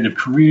competitive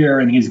career,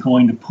 and he's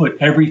going to put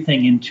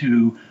everything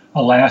into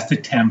a last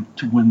attempt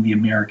to win the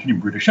American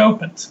and British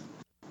Opens.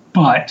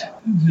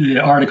 But the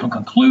article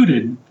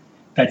concluded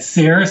that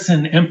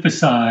Saracen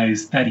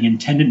emphasized that he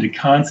intended to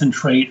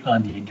concentrate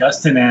on the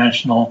Augusta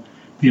National,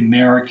 the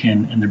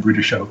American, and the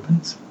British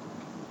Opens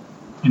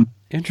in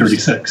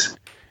 1936.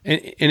 And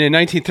in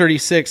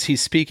 1936,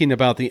 he's speaking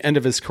about the end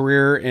of his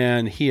career,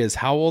 and he is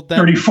how old then?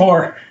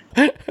 34.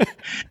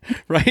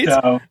 Right?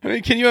 So, I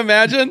mean, can you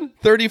imagine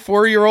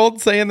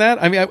 34-year-old saying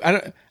that? I mean, I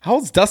don't, how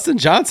old's Dustin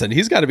Johnson?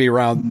 He's got to be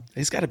around,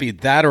 he's got to be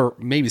that or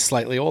maybe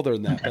slightly older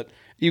than that. Okay. But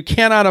you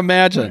cannot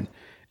imagine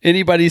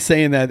anybody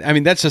saying that. I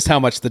mean, that's just how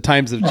much the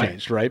times have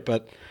changed, right?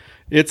 But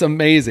it's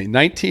amazing.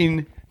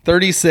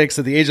 1936,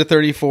 at the age of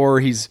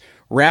 34, he's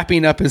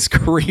wrapping up his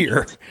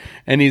career,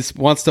 and he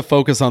wants to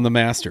focus on the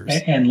Masters.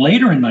 And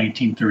later in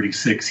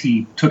 1936,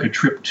 he took a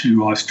trip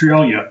to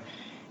Australia,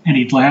 and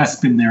he'd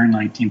last been there in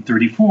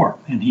 1934.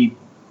 And he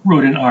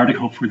wrote an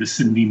article for the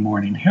Sydney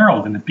Morning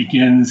Herald, and it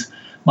begins,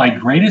 "My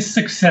greatest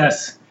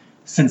success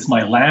since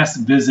my last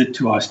visit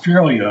to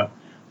Australia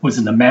was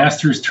in the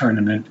Masters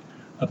tournament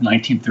of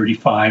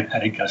 1935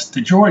 at Augusta,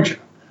 Georgia.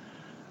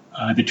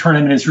 The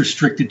tournament is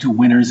restricted to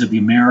winners of the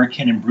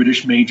American and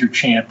British major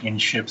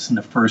championships and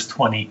the first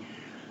 20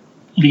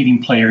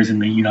 leading players in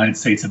the United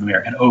States of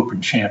America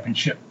Open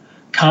Championship.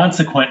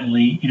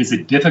 Consequently, it is a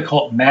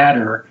difficult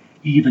matter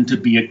even to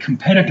be a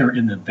competitor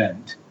in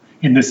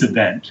this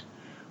event,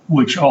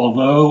 which,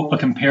 although a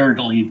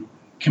comparatively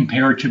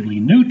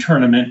new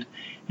tournament,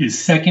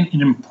 is second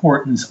in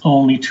importance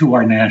only to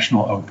our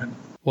National Open."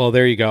 Well,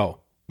 there you go.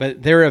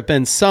 But there have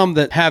been some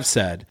that have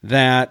said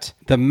that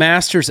the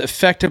Masters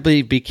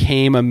effectively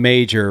became a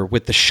major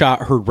with the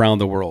shot heard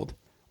round the world,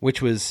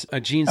 which was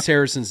Gene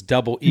Saracen's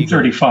double eagle.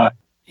 35.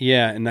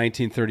 Yeah, in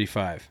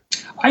 1935.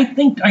 I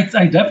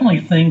definitely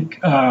think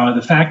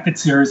the fact that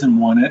Saracen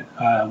won it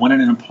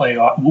in a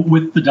playoff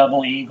with the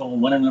double eagle,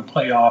 won it in a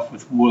playoff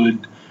with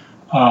Wood,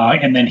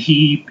 and then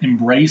he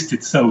embraced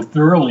it so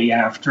thoroughly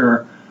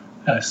after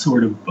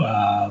sort of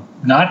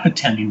not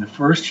attending the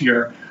first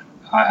year.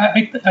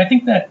 I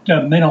think that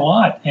meant a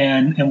lot,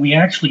 and we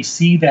actually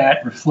see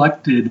that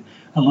reflected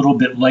a little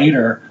bit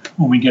later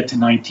when we get to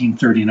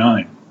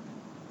 1939.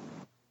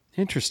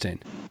 Interesting.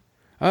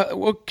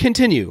 Well,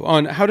 continue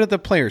on. How did the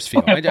players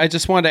feel? Okay. I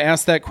just wanted to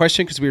ask that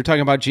question because we were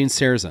talking about Gene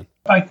Sarazen.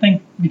 I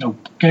think,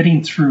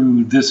 getting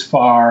through this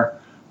far,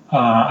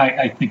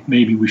 I think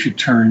maybe we should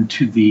turn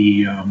to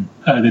the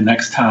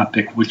next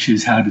topic, which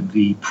is how did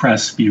the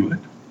press view it?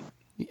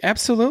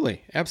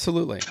 Absolutely.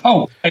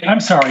 Oh, I'm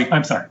sorry.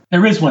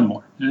 There is one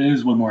more.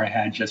 I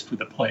had just for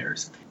the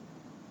players.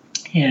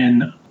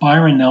 In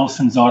Byron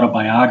Nelson's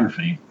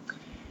autobiography,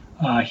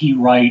 he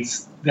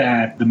writes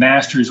that the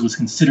Masters was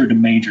considered a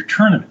major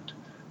tournament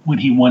when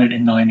he won it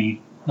in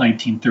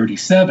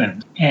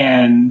 1937,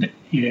 and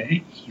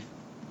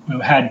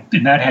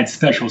that had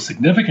special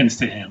significance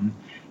to him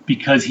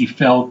because he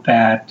felt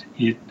that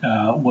it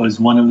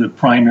was one of the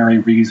primary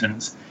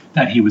reasons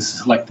that he was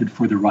selected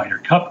for the Ryder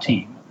Cup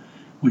team,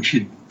 which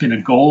had been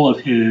a goal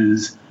of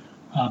his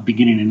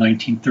beginning in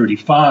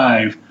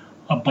 1935,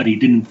 but he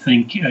didn't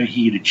think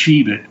he'd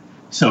achieve it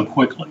so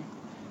quickly.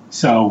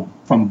 So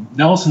from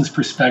Nelson's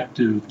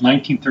perspective,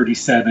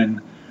 1937,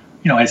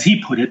 as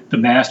he put it, the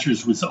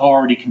Masters was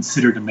already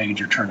considered a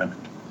major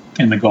tournament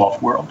in the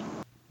golf world.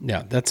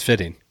 Yeah, that's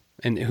fitting.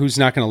 And who's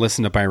not going to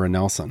listen to Byron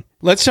Nelson?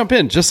 Let's jump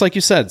in, just like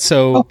you said.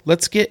 So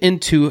let's get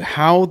into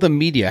how did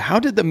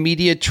the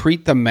media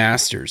treat the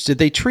Masters? Did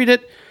they treat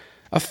it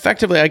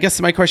effectively? I guess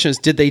my question is,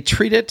 did they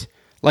treat it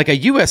like a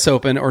U.S.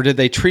 Open or did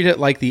they treat it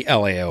like the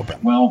L.A. Open?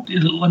 Well,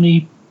 let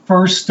me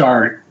first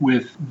start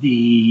with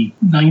the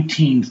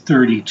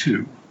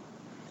 1932.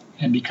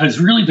 And because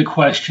really the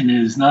question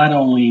is not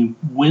only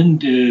when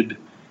did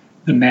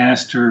the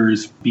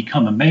Masters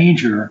become a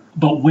major,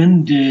 but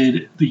when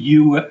did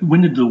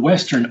the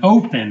Western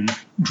Open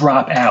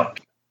drop out?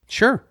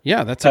 Sure.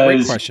 Yeah, that's a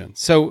great question.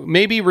 So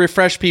maybe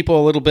refresh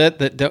people a little bit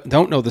that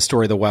don't know the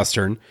story of the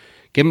Western.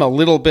 Give them a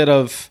little bit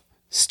of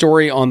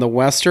story on the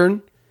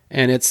Western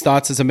and its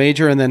thoughts as a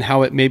major, and then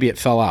how it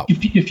fell out.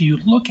 If you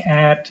look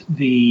at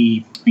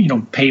the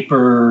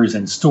papers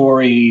and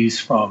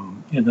stories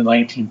from in the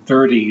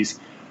 1930s,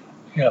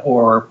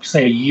 or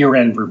say a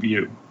year-end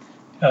review.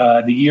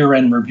 The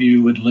year-end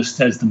review would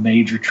list as the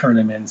major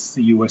tournaments,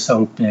 the U.S.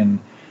 Open,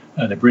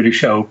 the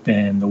British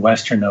Open, the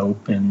Western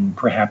Open,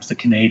 perhaps the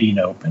Canadian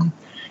Open.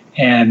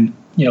 And,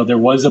 there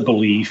was a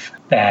belief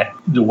that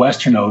the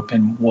Western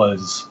Open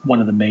was one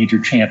of the major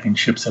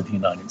championships of the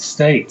United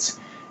States.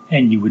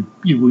 And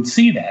you would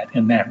see that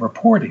in that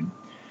reporting.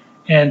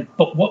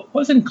 But what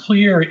wasn't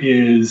clear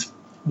is,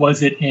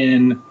 was it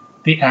in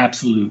the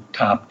absolute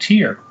top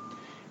tier?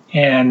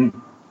 And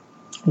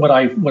what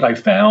I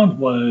found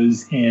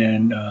was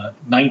in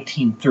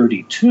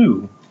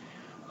 1932,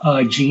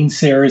 Gene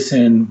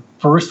Sarazen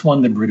first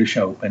won the British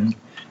Open.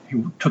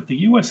 He took the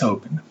U.S.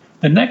 Open.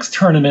 The next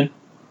tournament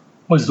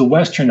was the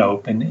Western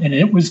Open, and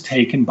it was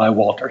taken by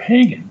Walter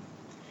Hagen.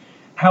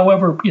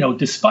 However,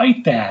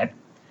 despite that,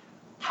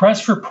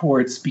 press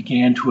reports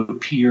began to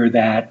appear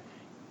that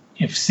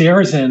if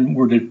Sarazen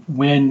were to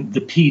win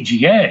the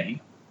PGA,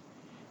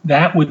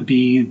 that would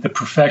be the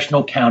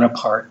professional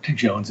counterpart to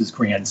Jones's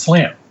Grand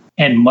Slam.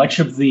 And much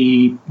of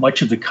the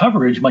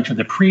coverage, much of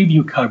the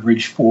preview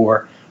coverage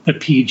for the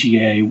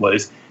PGA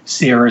was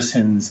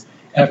Sarazen's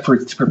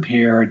efforts to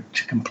prepare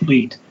to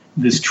complete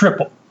this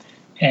triple.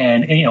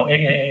 And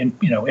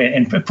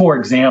for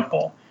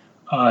example,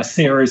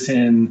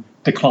 Sarazen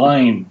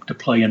declined to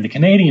play in the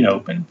Canadian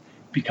Open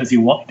because he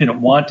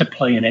didn't want to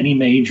play in any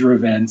major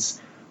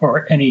events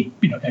or any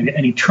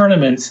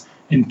tournaments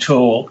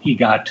until he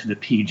got to the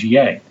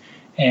PGA.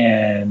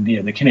 And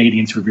the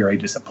Canadians were very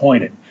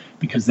disappointed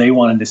because they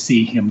wanted to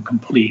see him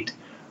complete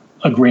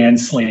a Grand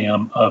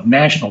Slam of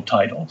national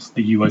titles,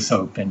 the U.S.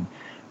 Open,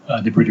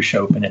 the British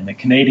Open, and the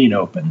Canadian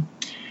Open.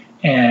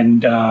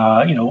 And,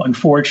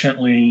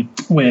 unfortunately,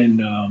 when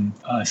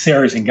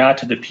Sarazen got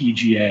to the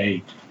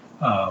PGA,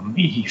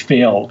 he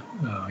failed.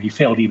 He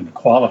failed even to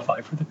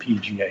qualify for the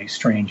PGA,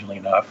 strangely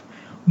enough.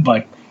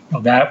 But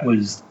that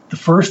was the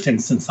first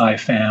instance I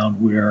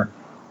found where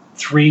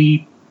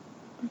 3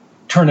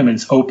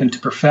 tournaments open to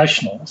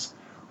professionals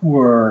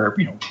were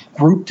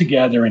grouped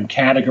together and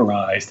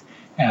categorized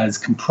as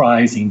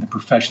comprising the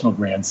professional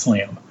Grand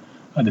Slam,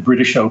 the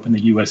British Open,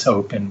 the U.S.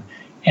 Open,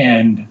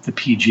 and the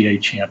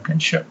PGA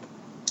Championship.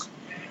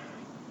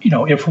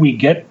 If we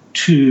get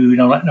to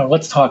now,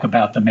 let's talk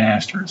about the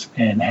Masters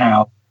and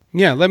how.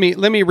 Yeah, let me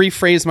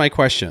rephrase my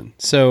question.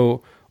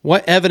 So,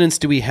 what evidence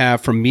do we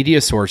have from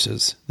media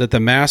sources that the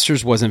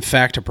Masters was in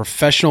fact a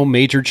professional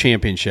major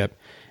championship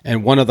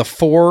and one of the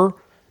 4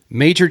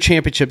 major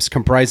championships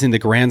comprising the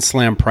Grand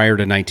Slam prior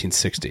to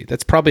 1960?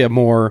 That's probably a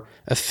more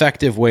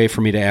effective way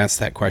for me to ask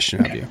that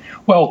question of you.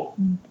 Well,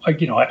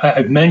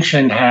 I've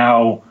mentioned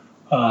how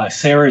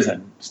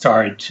Sarazen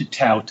started to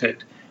tout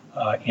it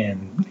in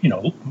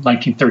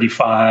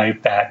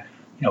 1935 that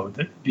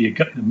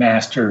the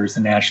Masters, the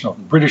National,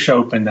 the British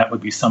Open, that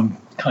would be some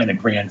kind of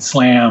Grand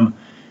Slam.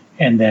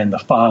 And then the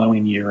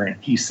following year,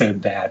 he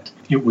said that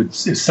it was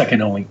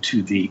second only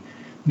to the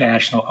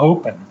National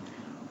Open.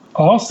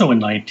 Also in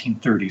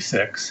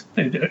 1936,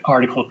 the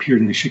article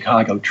appeared in the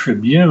Chicago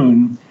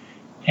Tribune,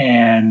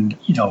 and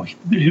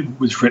it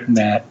was written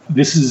that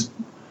this is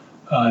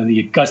the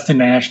Augusta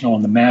National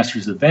and the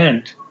Masters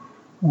event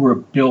were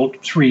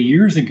built 3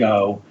 years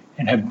ago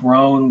and have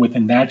grown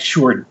within that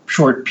short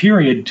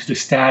period to the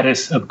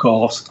status of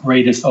golf's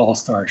greatest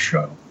all-star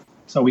show.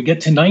 So we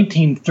get to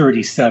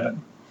 1937,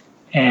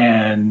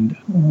 and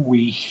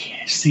we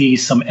see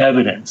some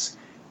evidence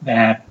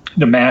that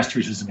the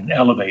Masters has been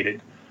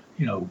elevated,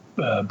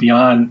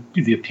 beyond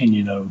the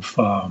opinion of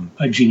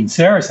Gene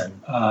Sarazen,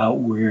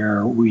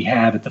 where we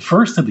have at the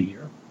first of the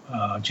year,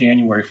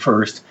 January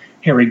 1st,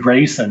 Harry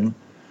Grayson,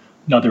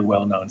 another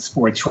well-known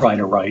sports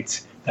writer,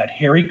 writes that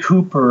Harry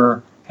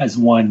Cooper has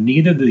won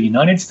neither the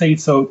United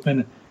States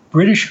Open,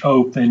 British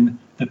Open,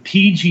 the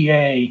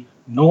PGA,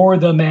 nor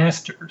the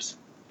Masters.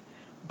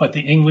 But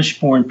the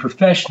English-born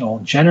professional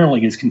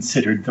generally is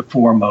considered the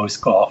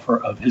foremost golfer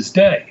of his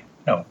day.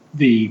 Now,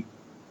 the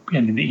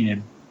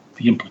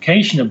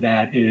implication of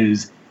that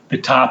is the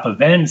top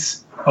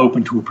events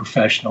open to a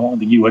professional,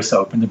 the U.S.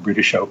 Open, the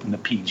British Open, the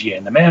PGA,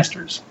 and the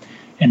Masters.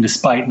 And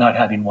despite not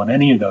having won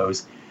any of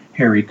those,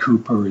 Harry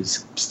Cooper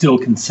is still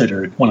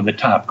considered one of the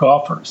top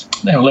golfers.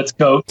 Now let's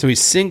go. So he's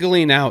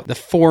singling out the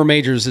 4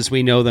 majors as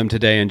we know them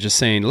today and just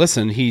saying,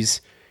 listen, he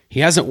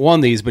hasn't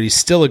won these, but he's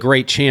still a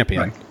great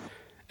champion. Right.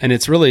 And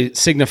it's really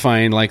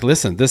signifying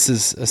listen, this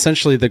is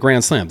essentially the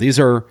Grand Slam. These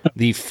are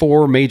the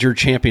 4 major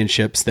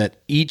championships that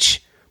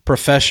each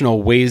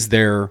professional weighs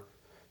their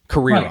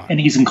career on. And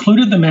he's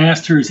included the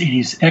Masters and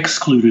he's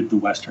excluded the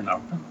Western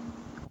Open.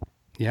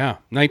 Yeah,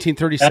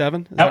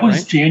 1937? That was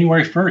right?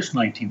 January 1st,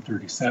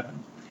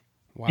 1937.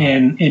 Wow.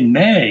 And in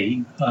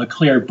May,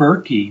 Claire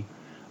Berkey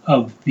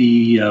of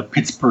the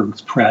Pittsburgh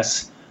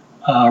Press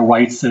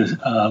writes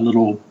a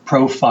little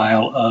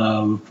profile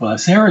of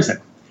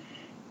Sarazen.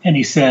 And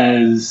he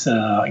says,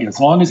 as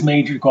long as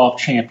major golf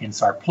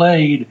champions are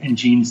played and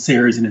Gene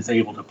Sarazen is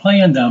able to play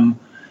in them,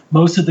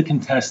 most of the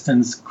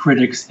contestants,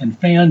 critics, and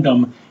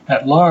fandom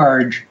at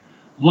large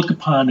look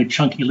upon the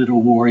chunky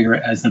little warrior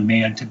as the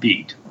man to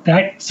beat.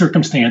 That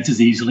circumstance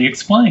is easily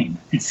explained.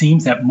 It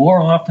seems that more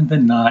often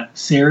than not,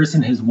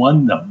 Sarazen has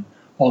won them,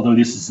 although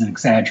this is an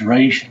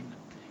exaggeration.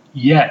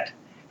 Yet,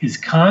 his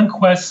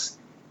conquests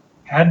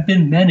have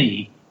been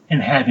many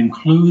and have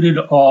included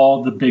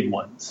all the big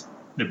ones: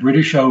 the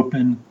British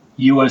Open,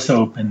 U.S.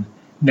 Open,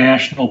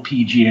 National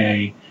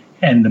PGA,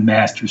 and the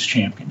Masters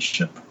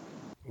Championship.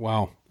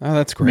 Wow. Oh,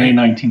 that's great. May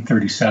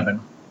 1937.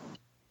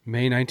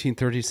 May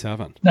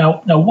 1937.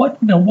 Now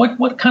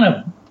what kind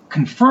of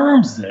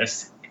confirms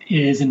this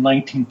is in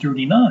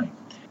 1939.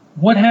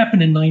 What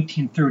happened in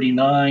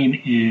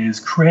 1939 is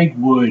Craig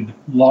Wood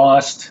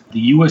lost the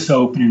U.S.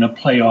 Open in a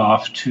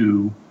playoff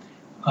to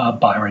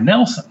Byron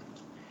Nelson.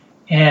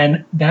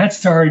 And that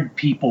started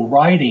people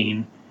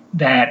writing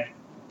that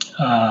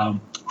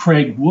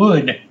Craig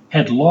Wood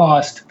had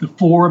lost the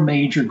 4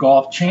 major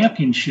golf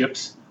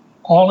championships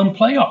all in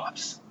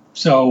playoffs.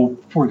 So,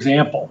 for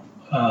example,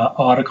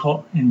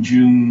 article in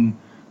June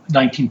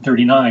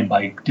 1939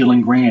 by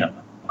Dylan Graham.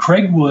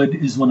 Craig Wood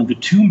is one of the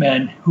 2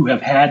 men who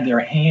have had their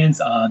hands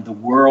on the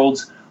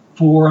world's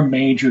 4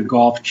 major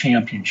golf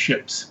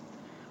championships.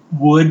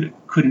 Wood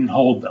couldn't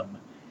hold them.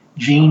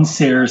 Gene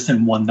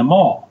Sarazen won them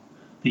all.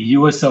 The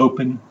U.S.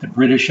 Open, the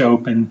British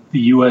Open,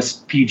 the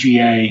U.S.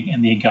 PGA,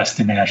 and the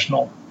Augusta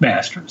National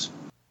Masters.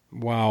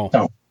 Wow.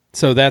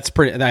 So that's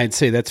pretty, I'd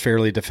say that's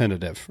fairly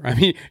definitive. I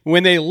mean,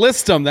 when they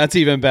list them, that's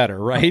even better,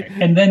 right?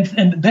 Okay.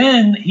 And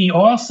then he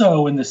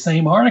also, in the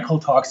same article,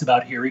 talks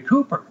about Harry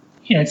Cooper.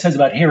 It says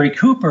about Harry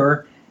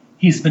Cooper,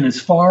 he's been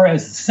as far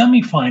as the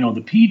semifinal of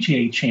the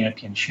PGA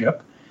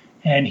Championship,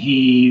 and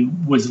he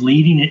was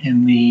leading it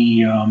in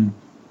the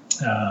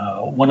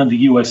one of the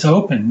U.S.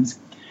 Opens,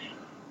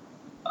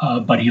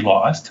 but he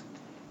lost.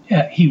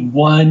 He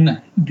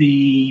won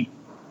the,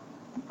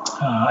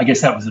 I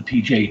guess that was the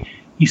PGA.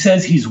 He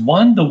says he's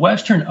won the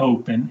Western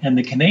Open and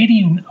the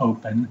Canadian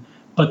Open,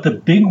 but the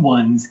big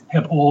ones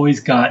have always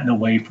gotten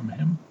away from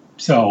him.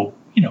 So,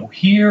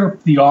 here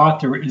the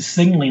author is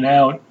singling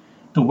out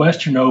the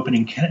Western Open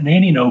and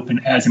Canadian Open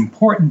as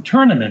important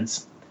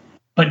tournaments,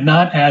 but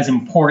not as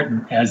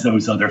important as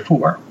those other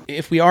 4.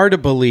 If we are to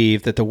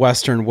believe that the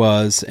Western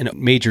was a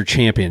major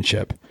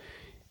championship,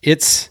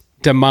 its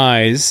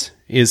demise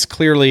is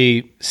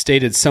clearly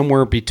stated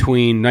somewhere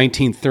between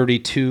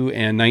 1932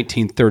 and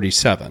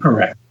 1937.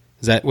 Correct.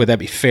 Would that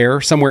be fair?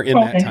 Somewhere in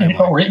that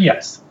timeline?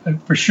 Yes,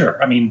 for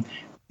sure. I mean,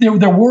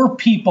 there were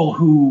people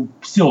who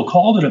still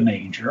called it a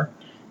major,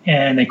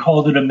 and they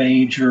called it a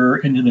major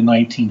into the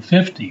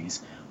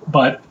 1950s.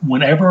 But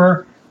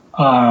whenever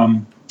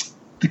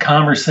the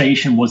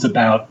conversation was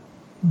about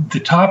the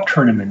top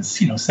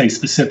tournaments, say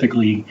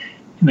specifically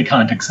in the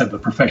context of a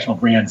professional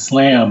Grand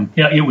Slam,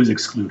 it was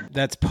excluded.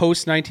 That's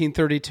post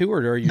 1932, or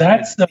are you?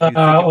 That's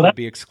would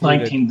be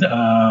excluded?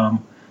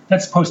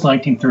 That's post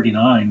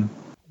 1939.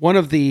 One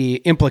of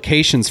the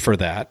implications for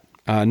that,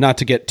 not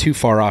to get too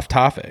far off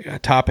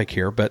topic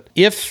here, but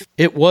if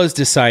it was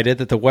decided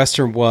that the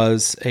Western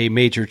was a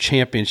major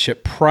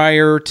championship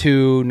prior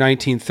to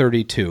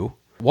 1932,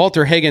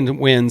 Walter Hagen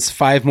wins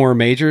 5 more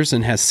majors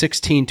and has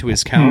 16 to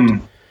his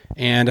count,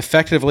 and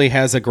effectively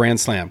has a Grand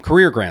Slam,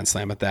 career Grand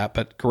Slam at that,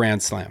 but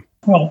Grand Slam.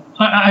 Well,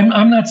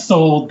 I'm not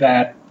sold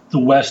that the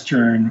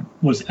Western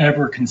was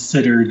ever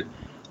considered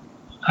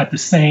at the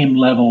same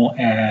level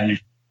as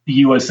the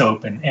U.S.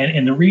 Open.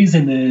 And the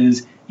reason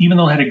is, even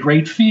though it had a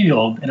great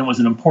field and it was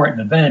an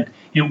important event,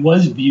 it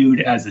was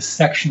viewed as a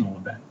sectional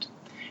event.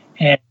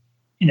 And,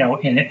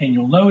 and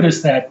you'll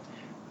notice that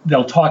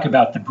they'll talk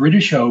about the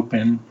British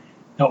Open,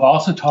 they'll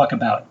also talk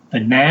about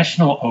the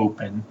National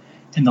Open,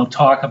 and they'll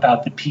talk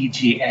about the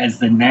PGA as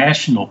the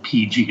National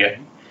PGA,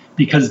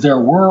 because there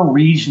were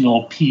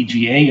regional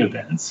PGA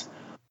events.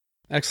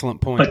 Excellent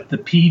point. But the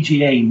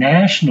PGA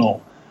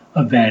National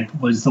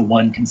event was the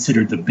one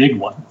considered the big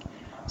one.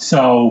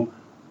 So,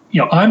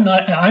 I'm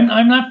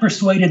not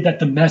persuaded that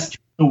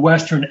the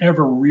Western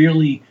ever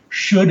really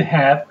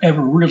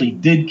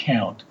did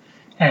count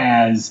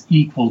as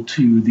equal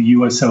to the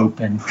U.S.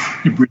 Open.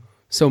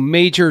 So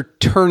major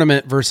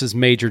tournament versus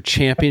major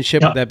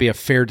championship, would that be a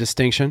fair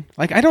distinction?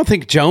 Like, I don't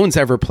think Jones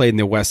ever played in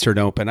the Western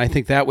Open. I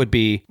think that would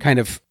be kind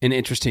of an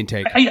interesting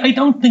take. I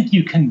don't think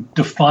you can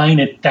define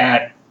it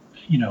that,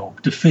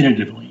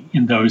 definitively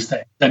in those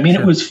days. I mean,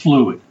 Sure. It was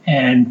fluid,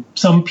 and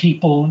some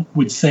people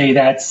would say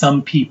that,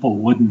 some people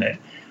wouldn't.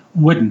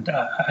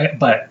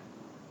 But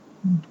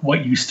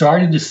what you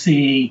started to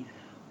see,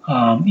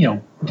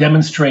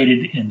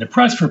 demonstrated in the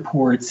press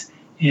reports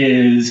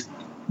is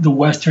the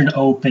Western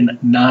Open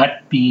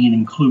not being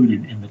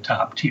included in the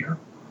top tier.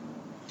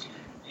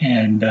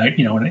 And,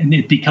 and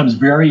it becomes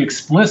very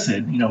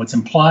explicit. It's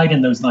implied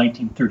in those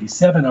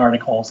 1937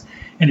 articles,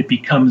 and it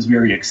becomes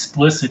very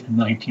explicit in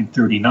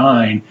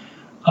 1939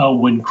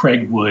 when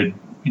Craig Wood,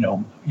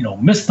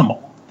 missed them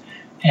all.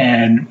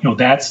 And,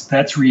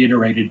 that's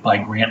reiterated by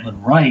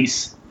Grantland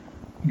Rice,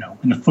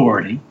 an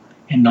authority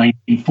in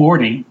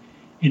 1940.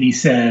 And he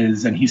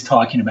says, and he's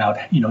talking about,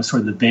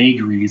 sort of the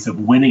vagaries of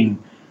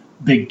winning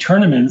big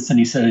tournaments. And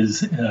he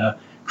says,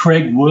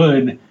 Craig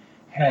Wood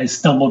has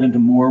stumbled into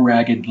more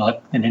ragged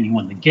luck than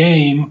anyone in the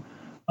game.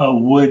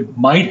 Wood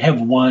might have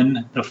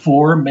won the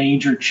 4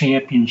 major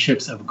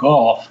championships of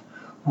golf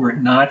were it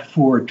not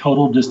for a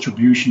total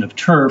distribution of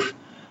turf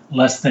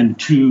less than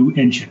 2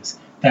 inches.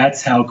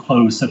 That's how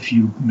close a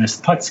few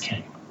missed putts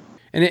came.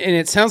 And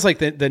it sounds like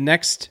the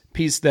next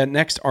piece, that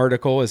next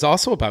article, is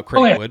also about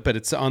Craig Wood, but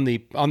it's on the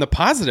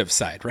positive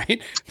side,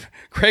 right?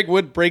 Craig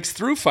Wood breaks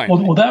through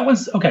finally. Well, that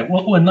was okay.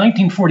 Well, in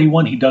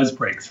 1941, he does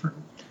break through,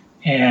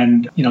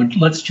 and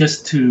let's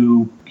just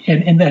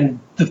and then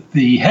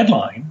the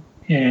headline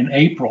in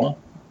April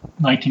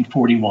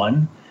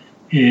 1941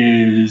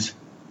 is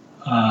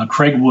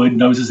Craig Wood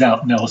noses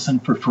out Nelson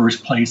for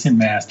first place in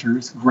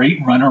Masters.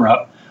 Great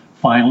runner-up,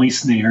 finally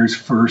snares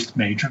first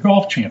major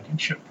golf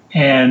championship.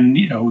 And,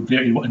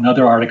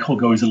 another article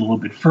goes a little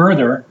bit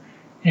further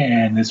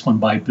and this one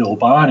by Bill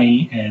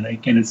Bonney. And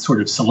again, it's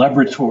sort of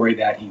celebratory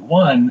that he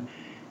won.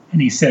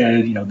 And he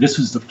said, this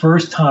was the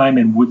first time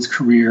in Wood's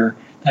career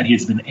that he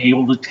has been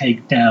able to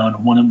take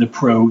down one of the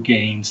pro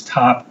game's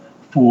top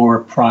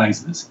 4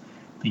 prizes,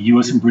 the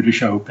U.S. and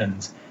British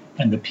Opens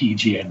and the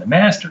PGA and the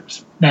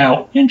Masters.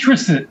 Now,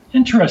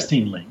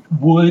 interestingly,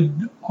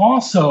 Wood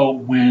also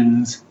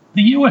wins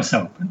the U.S.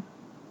 Open.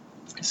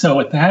 So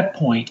at that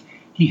point,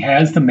 he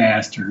has the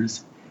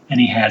Masters and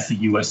he has the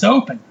U.S.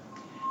 Open.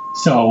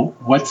 So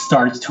what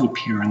starts to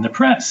appear in the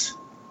press?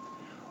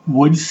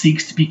 Wood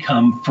seeks to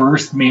become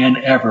first man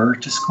ever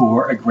to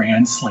score a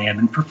Grand Slam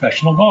in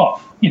professional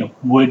golf.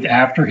 Wood,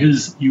 after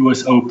his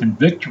U.S. Open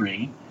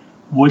victory,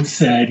 Wood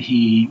said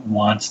he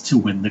wants to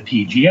win the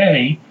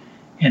PGA,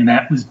 and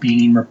that was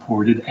being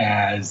reported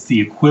as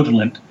the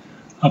equivalent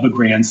of a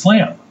Grand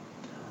Slam.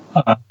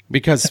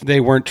 Because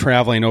they weren't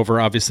traveling over,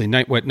 obviously,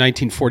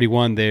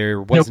 1941,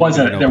 there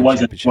wasn't a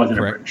British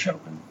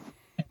Open.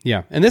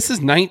 Yeah, and this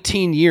is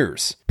 19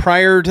 years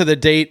prior to the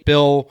date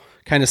Bill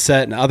kind of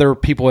set and other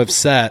people have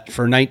set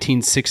for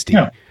 1960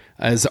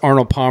 as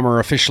Arnold Palmer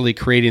officially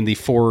creating the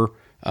 4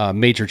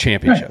 major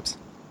championships.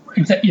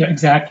 Right. Yeah,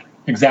 exactly.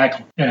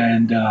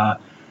 And,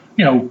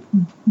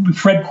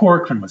 Fred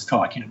Corcoran was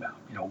talking about,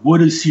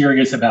 Wood is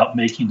serious about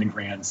making the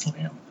Grand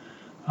Slam.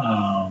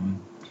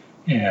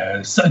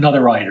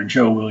 Another writer,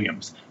 Joe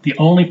Williams, the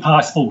only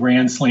possible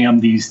Grand Slam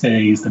these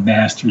days, the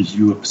Masters,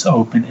 U.S.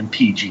 Open, and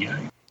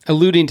PGA.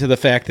 Alluding to the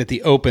fact that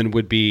the Open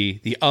would be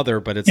the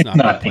other, but it's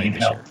not being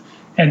held.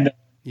 And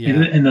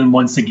then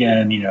once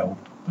again,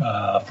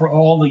 for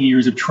all the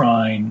years of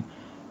trying,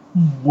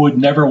 Wood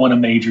never won a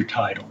major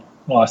title.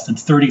 Lost in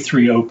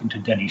 33 Open to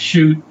Denny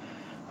Shute,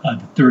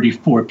 the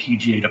 34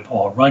 PGA to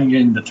Paul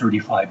Runyon, the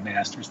 35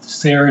 Masters to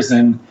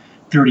Sarazen,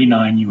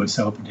 39 U.S.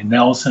 Open to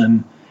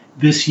Nelson.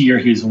 This year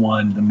he's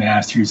won the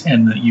Masters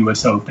and the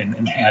U.S. Open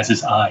and has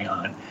his eye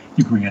on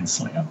the Grand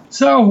Slam.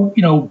 So,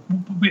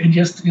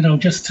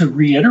 just to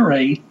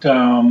reiterate,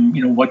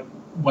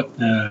 what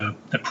the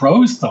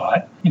pros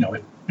thought,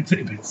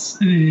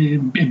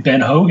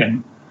 Ben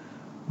Hogan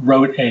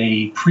wrote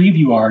a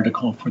preview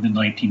article for the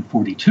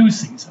 1942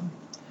 season.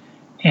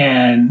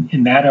 And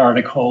in that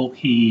article,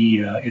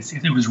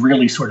 it was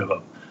really sort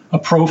of a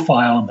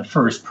profile in the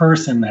first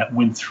person that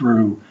went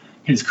through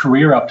his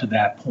career up to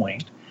that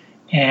point.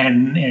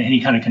 And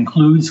he kind of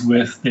concludes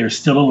with, there's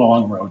still a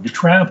long road to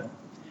travel.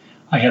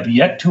 I have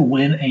yet to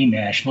win a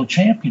national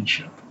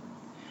championship.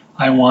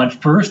 I want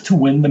first to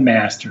win the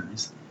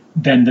Masters,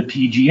 then the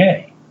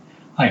PGA.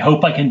 I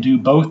hope I can do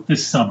both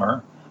this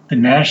summer. The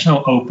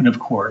National Open, of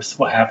course,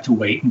 will have to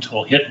wait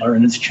until Hitler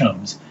and his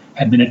chums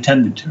have been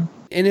attended to.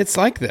 And it's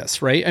like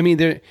this, right? I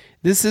mean,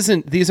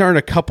 these aren't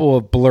a couple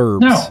of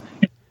blurbs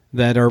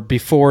that are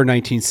before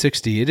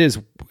 1960. It is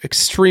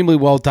extremely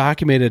well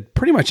documented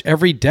pretty much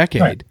every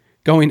decade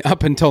going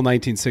up until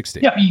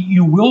 1960. Yeah,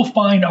 you will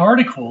find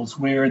articles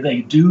where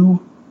they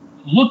do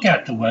look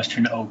at the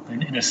Western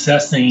Open in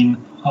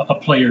assessing a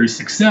player's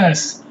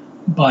success,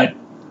 but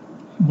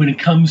when it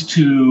comes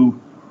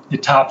to the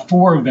top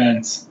 4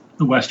 events,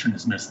 the Western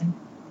is missing.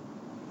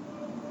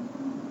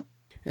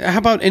 How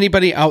about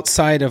anybody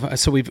outside of?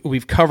 So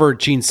we've covered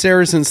Gene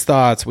Sarazen's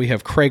thoughts. We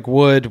have Craig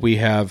Wood. We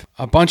have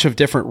a bunch of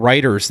different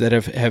writers that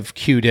have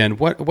cued in.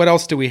 What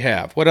else do we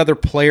have? What other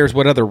players?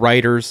 What other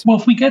writers? Well,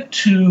 if we get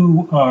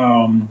to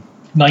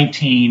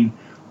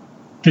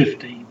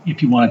 1950,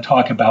 if you want to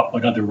talk about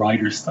what other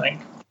writers think,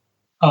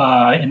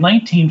 in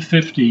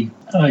 1950,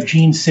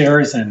 Gene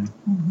Sarazen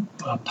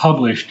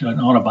published an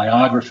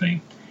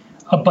autobiography,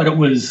 but it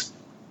was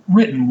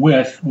written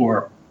with,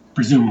 or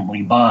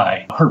presumably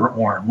by, Herbert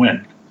Warren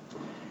Wind.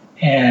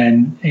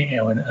 And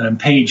on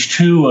page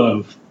 2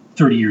 of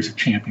 30 Years of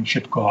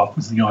Championship Golf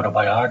was the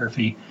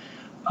autobiography.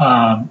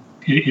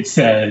 It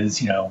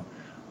says,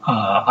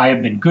 I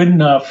have been good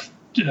enough,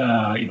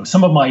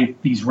 some of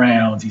these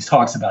rounds, he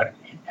talks about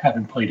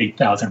having played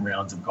 8,000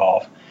 rounds of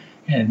golf.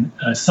 And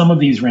some of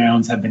these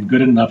rounds have been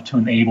good enough to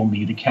enable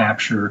me to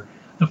capture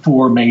the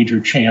 4 major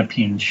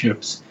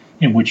championships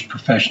in which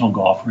professional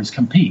golfers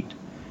compete.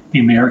 The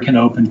American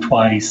Open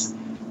twice,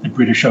 the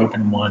British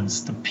Open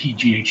once, the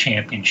PGA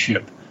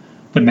Championship,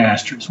 the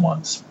Masters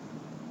once.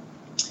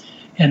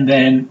 And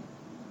then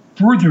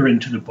further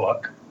into the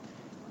book,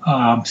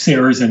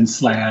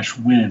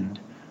 Sarazen/Wind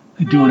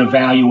do an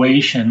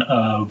evaluation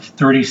of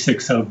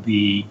 36 of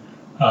the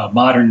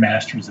modern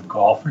masters of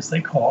golf, as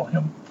they call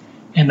him.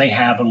 And they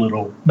have a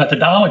little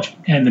methodology.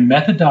 And the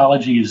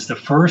methodology is the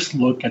first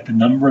look at the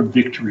number of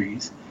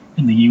victories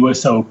in the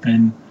U.S.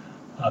 Open,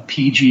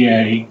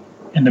 PGA,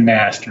 and the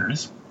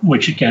Masters,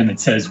 which again, it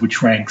says,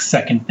 which ranks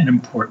second in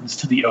importance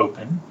to the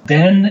Open.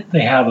 Then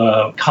they have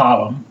a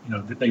column,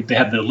 they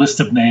have the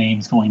list of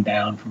names going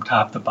down from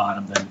top to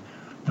bottom, then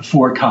the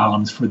 4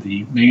 columns for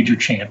the major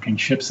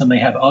championships, and they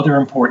have other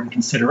important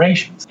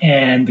considerations.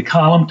 And the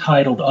column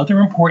titled Other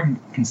Important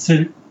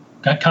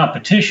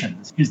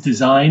Competitions is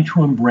designed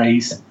to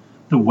embrace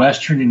the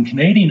Western and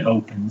Canadian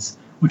Opens,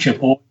 which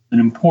have always been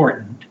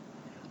important,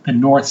 the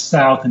North,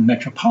 South, and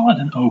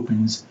Metropolitan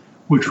Opens,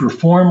 which were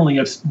formerly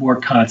of more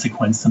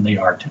consequence than they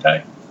are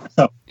today.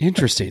 So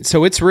interesting.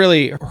 So it's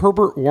really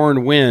Herbert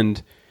Warren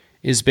Wind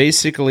is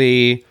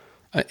basically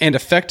and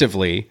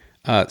effectively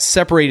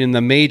separating the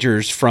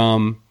majors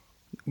from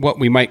what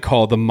we might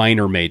call the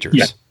minor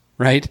majors,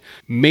 right?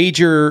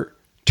 Major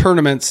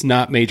tournaments,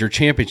 not major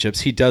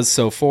championships. He does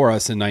so for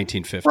us in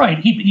 1950. Right.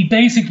 He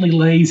basically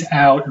lays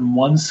out in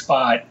one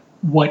spot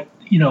what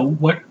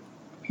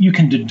you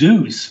can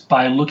deduce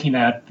by looking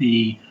at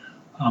the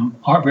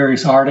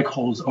various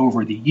articles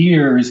over the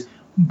years,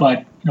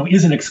 but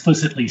isn't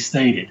explicitly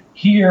stated.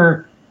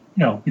 Here,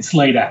 it's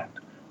laid out.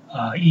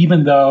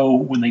 Even though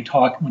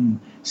when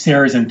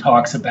Sarazen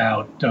talks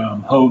about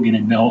Hogan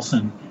and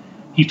Nelson,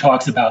 he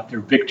talks about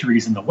their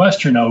victories in the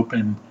Western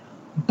Open,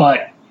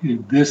 but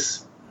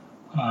this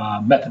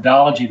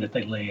methodology that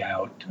they lay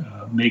out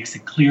makes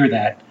it clear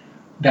that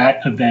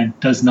that event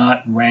does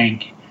not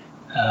rank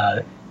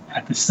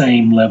at the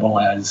same level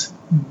as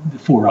the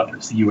four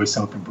others, the U.S.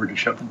 Open,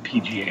 British Open,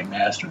 PGA, and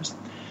Masters.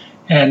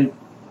 And,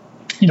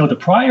 the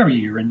prior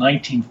year in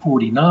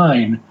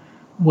 1949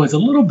 was a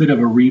little bit of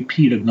a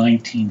repeat of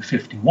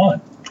 1951,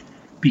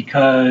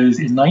 because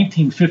in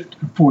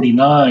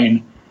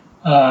 1949,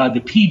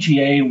 the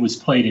PGA was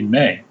played in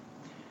May,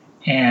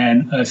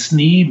 and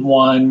Snead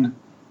won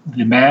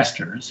the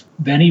Masters,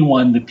 then he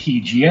won the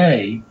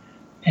PGA,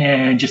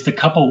 and just a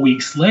couple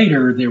weeks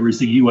later, there was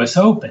the U.S.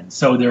 Open.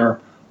 So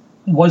there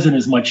wasn't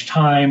as much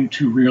time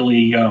to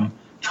really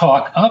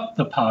talk up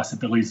the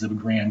possibilities of a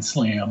Grand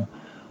Slam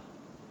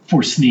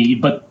for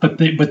Snead, but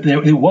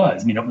there it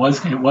was. I mean, it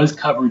was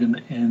covered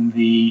in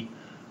the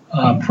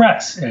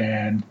press,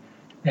 and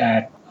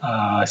that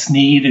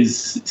Snead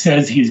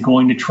says he's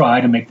going to try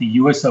to make the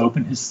U.S.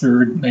 Open his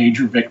third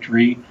major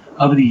victory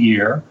of the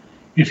year.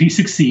 If he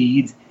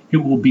succeeds, it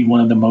will be one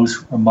of the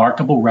most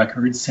remarkable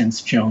records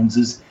since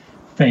Jones's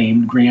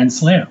famed Grand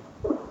Slam.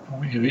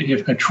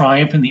 If a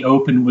triumph in the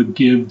Open would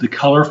give the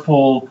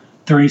colorful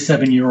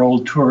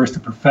 37-year-old tourist a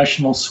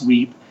professional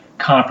sweep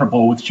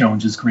comparable with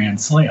Jones's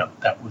Grand Slam.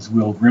 That was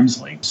Will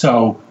Grimsley.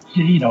 So,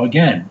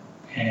 again,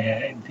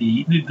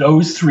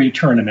 those three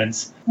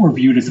tournaments were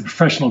viewed as a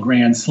professional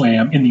Grand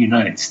Slam in the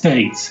United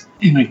States.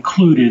 It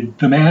included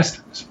the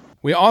Masters.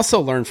 We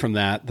also learned from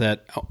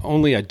that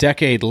only a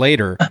decade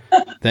later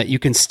that you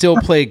can still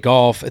play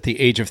golf at the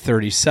age of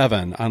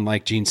 37,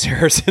 unlike Gene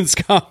Sarazen's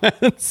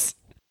comments.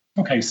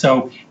 Okay,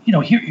 so,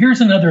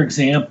 here's another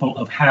example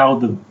of how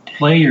the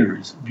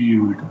players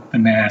viewed the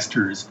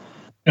Masters,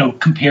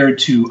 compared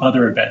to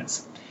other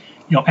events.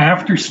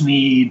 After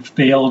Snead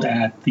failed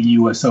at the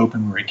U.S.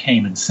 Open, where he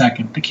came in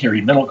second to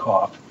Kerry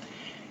Middlecoff,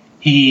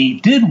 he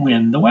did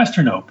win the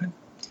Western Open.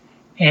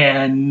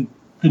 And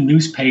the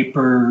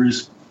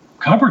newspapers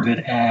covered it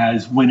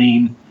as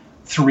winning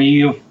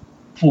 3 of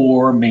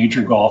 4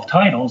 major golf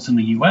titles in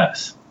the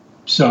U.S.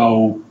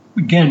 So,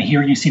 again,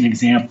 here you see an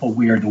example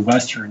where the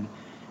Western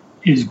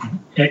is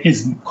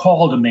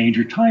called a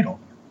major title.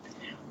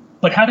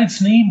 But how did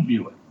Snead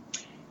view it?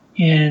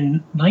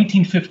 In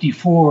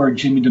 1954,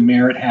 Jimmy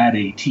DeMerit had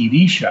a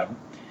TV show,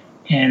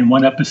 and in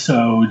one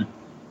episode,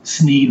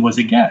 Snead was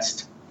a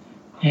guest.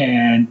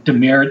 And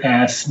DeMerit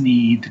asked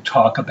Snead to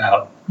talk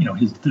about,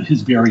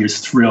 his various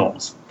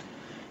thrills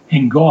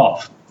in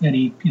golf. And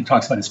he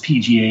talks about his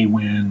PGA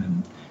win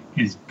and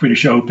his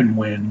British Open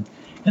win.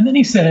 And then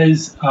he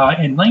says,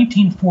 in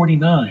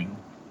 1949,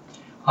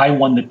 I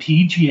won the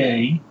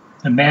PGA,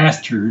 the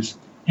Masters,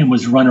 and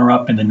was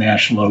runner-up in the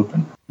National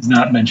Open. He's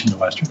not mentioned the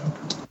Western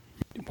Open.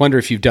 Wonder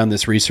if you've done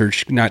this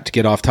research, not to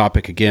get off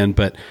topic again,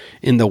 but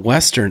in the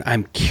Western,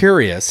 I'm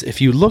curious,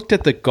 if you looked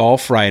at the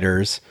golf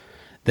writers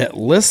that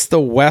list the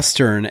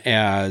Western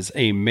as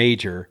a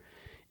major,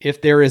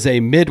 if there is a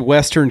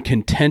Midwestern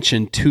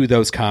contention to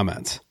those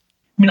comments.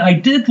 I mean, I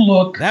did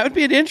look. That would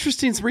be an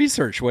interesting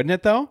research, wouldn't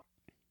it, though?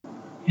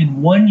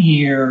 In one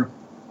year,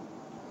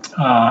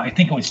 I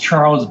think it was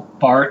Charles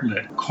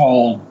Bartlett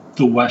called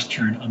the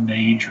Western a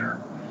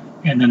major.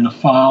 And then the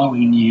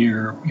following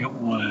year, it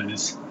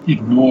was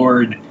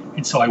ignored.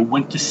 And so I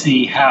went to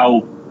see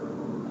how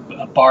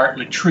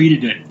Bartlett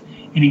treated it,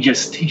 and he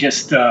just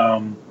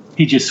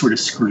sort of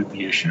screwed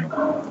the issue.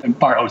 And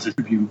Bartlett was a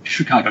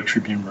Chicago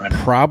Tribune writer.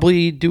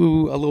 Probably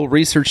do a little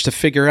research to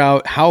figure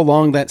out how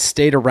long that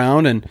stayed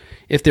around, and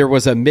if there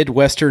was a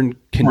Midwestern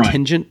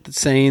contingent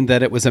saying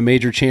that it was a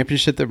major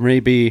championship, there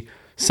may be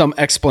some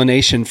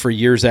explanation for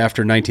years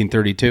after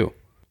 1932.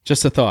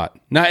 Just a thought.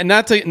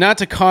 Not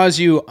to cause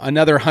you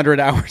another 100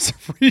 hours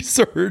of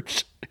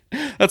research.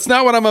 That's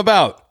not what I'm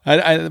about.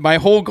 My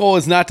whole goal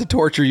is not to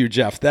torture you,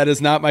 Jeff. That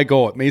is not my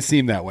goal. It may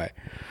seem that way.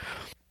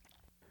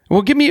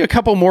 Well, give me a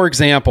couple more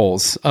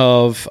examples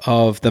of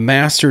the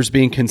Masters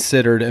being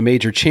considered a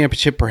major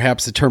championship,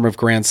 perhaps the term of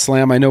Grand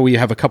Slam. I know we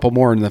have a couple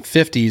more in the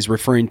 50s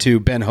referring to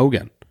Ben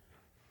Hogan.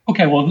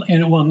 Okay, well,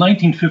 in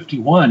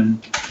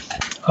 1951,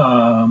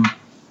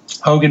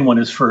 Hogan won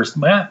his first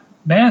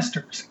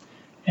Masters.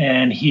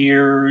 And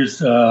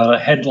here's a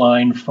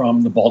headline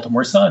from the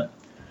Baltimore Sun.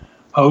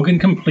 Hogan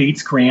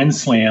completes Grand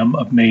Slam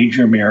of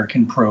major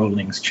American Pro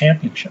Links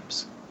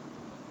championships.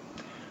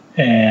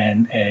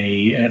 and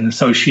an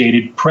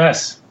Associated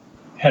Press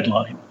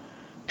headline: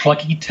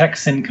 "Plucky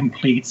Texan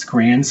completes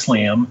Grand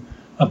Slam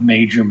of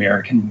major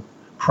American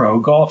pro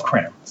golf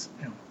crowns."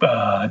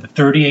 The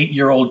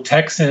 38-year-old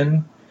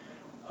Texan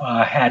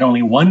had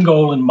only one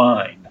goal in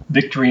mind: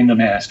 victory in the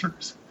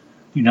Masters.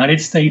 The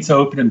United States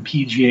Open and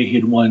PGA he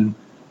had won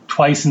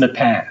twice in the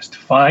past.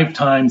 5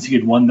 times he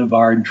had won the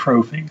Vard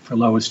Trophy for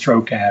lowest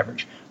stroke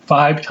average.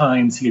 5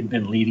 times he had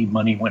been leading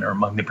money winner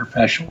among the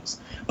professionals,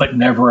 but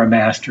never a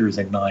Masters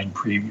in 9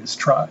 previous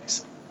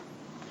tries.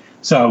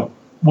 So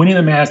winning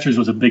the Masters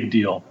was a big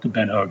deal to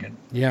Ben Hogan.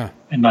 Yeah.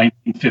 In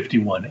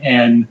 1951,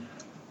 and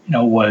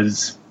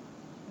was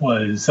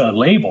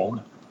labeled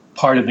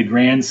part of the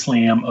Grand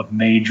Slam of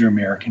major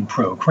American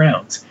pro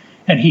crowns.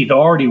 And he'd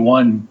already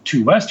won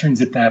 2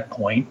 Westerns at that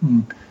point,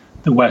 and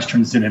the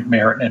Westerns didn't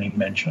merit any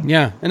mention.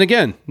 Yeah, and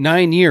again,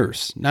 9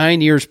 years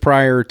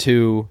prior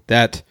to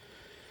that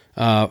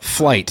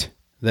flight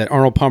that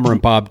Arnold Palmer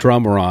and Bob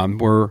Drum were on,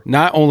 were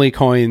not only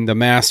calling the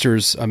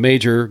Masters a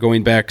major,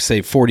 going back,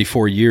 say,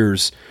 44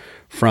 years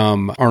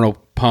from Arnold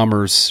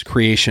Palmer's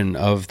creation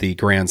of the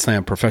Grand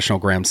Slam, professional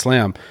Grand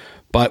Slam,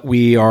 but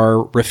we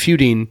are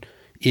refuting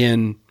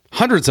in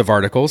hundreds of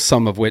articles,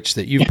 some of which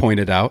that you've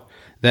pointed out,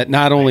 that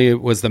not only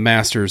was the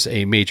Masters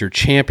a major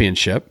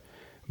championship,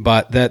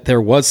 but that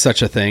there was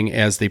such a thing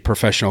as the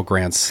professional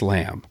Grand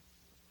Slam.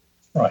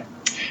 Right.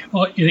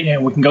 Well, yeah,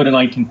 we can go to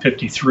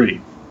 1953,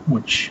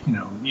 which,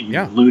 you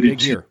alluded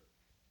to. Year.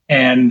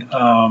 And,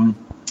 of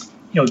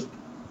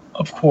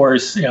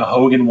course,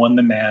 Hogan won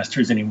the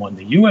Masters and he won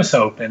the U.S.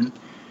 Open.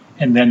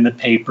 And then the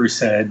paper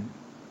said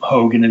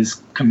Hogan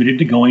is committed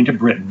to going to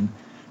Britain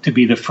to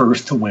be the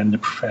first to win the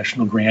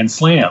professional Grand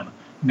Slam,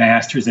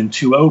 Masters and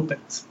 2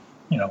 Opens.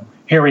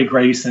 Harry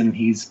Grayson,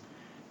 he's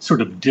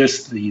sort of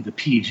dissed the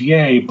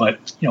PGA,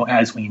 but,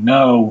 as we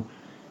know,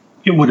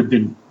 it would have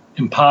been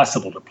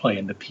impossible to play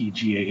in the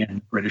PGA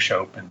and British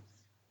Open.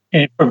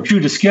 And due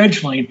to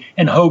scheduling,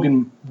 and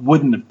Hogan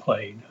wouldn't have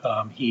played.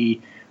 The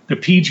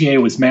PGA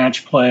was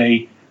match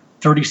play,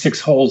 36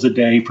 holes a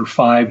day for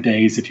 5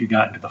 days if you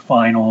got into the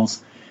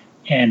finals.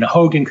 And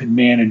Hogan could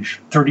manage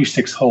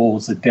 36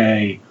 holes a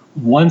day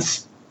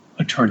once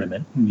a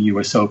tournament in the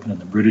U.S. Open and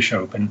the British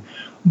Open,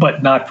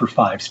 but not for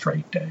 5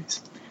 straight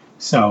days.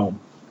 So,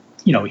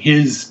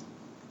 his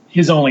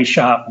only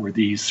shot were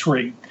these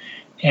 3.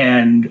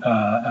 And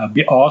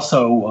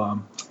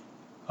also,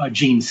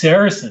 Gene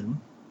Sarazen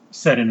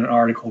said in an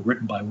article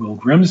written by Will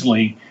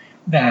Grimsley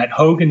that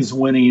Hogan's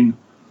winning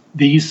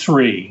these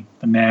 3,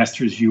 the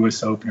Masters,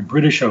 U.S. Open, and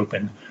British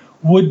Open,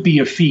 would be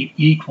a feat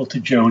equal to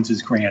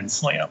Jones's Grand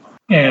Slam.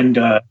 And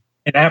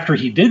after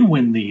he did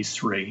win these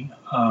 3,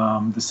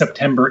 the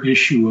September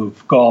issue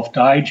of Golf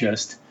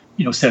Digest,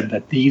 said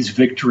that these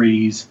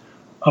victories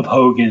of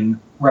Hogan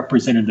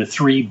represented the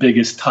 3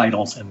 biggest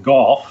titles in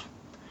golf.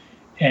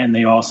 And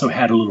they also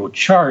had a little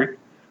chart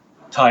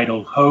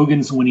titled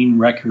Hogan's Winning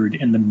Record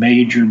in the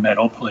Major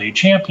Medal Play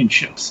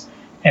Championships,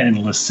 and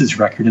enlists his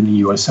record in the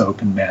U.S.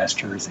 Open,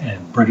 Masters,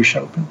 and British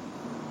Open.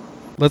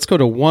 Let's go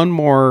to one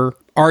more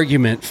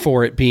argument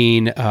for it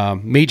being a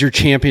major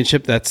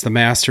championship. That's the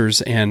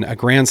Masters and a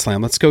Grand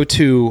Slam. Let's go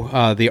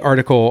to the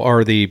article,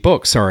 or the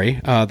book,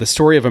 The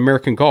Story of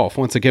American Golf.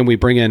 Once again, we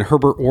bring in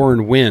Herbert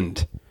Warren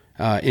Wind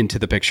into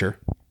the picture.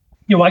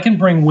 I can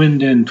bring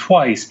Wind in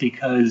twice,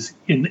 because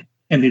in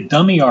the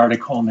dummy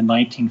article in the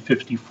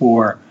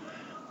 1954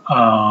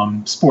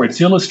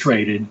 Sports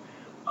Illustrated,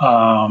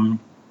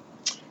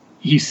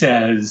 he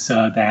says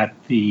that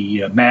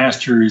the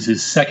Masters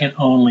is second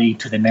only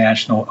to the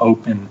National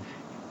Open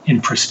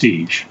in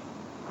prestige.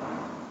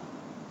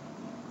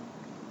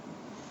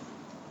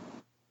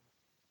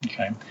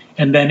 Okay.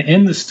 And then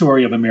in the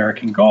Story of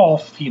American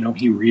Golf,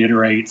 he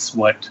reiterates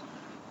what,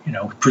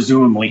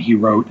 presumably he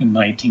wrote in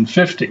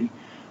 1950.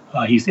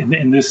 He's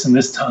in this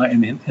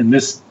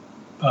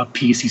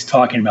piece, he's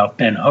talking about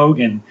Ben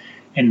Hogan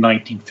in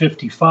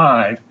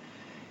 1955.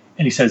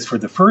 And he says, for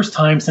the first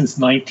time since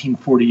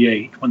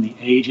 1948, when the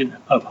age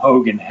of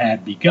Hogan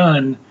had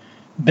begun,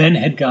 Ben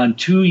had gone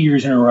 2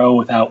 years in a row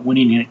without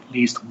winning at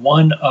least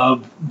one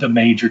of the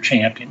major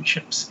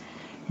championships,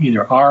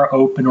 either our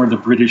Open or the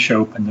British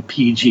Open, the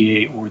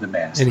PGA or the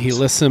Masters. And he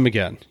lists them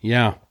again.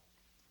 Yeah.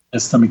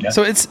 Lists them again.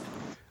 So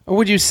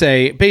would you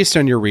say, based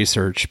on your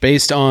research,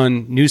 based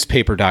on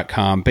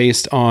newspaper.com,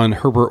 based on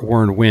Herbert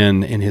Warren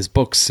Wind and his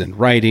books and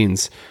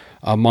writings,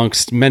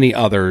 amongst many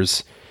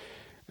others,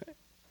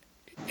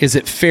 is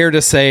it fair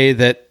to say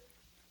that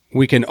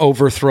we can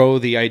overthrow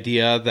the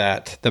idea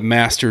that the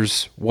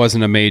Masters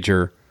wasn't a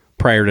major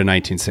prior to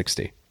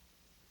 1960?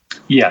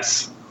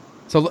 Yes.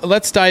 So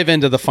let's dive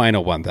into the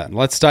final one then.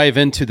 Let's dive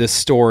into this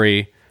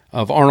story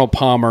of Arnold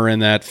Palmer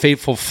and that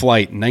fateful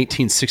flight in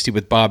 1960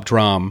 with Bob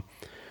Drum,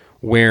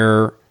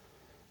 where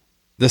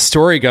the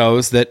story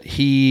goes that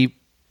he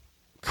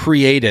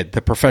created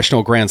the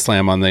professional Grand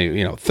Slam on the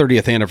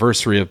 30th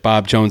anniversary of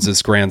Bob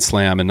Jones's Grand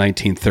Slam in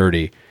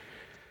 1930.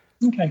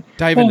 Okay.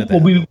 Dive into that a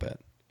little bit.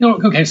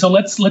 Okay, so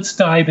let's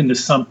dive into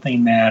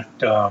something that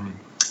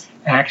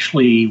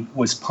actually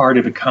was part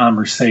of a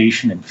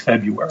conversation in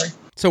February.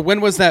 So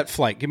when was that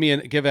flight?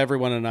 Give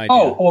everyone an idea.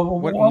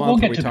 What month we'll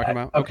get are we to talking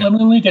that. about? Okay.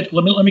 Let me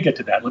get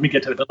to that.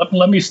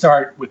 Let me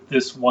start with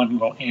this one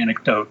little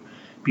anecdote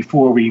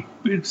before we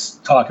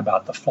talk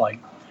about the flight.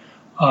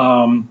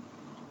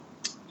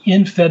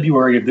 In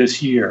February of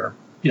this year,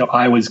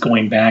 I was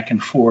going back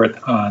and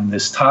forth on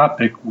this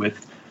topic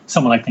with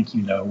someone I think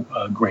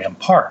Graham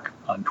Park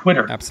on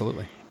Twitter.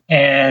 Absolutely.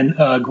 And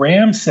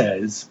Graham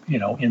says,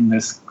 in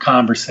this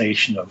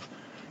conversation of,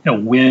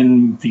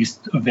 when these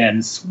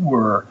events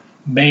were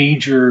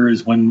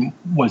majors, when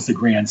was the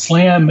Grand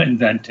Slam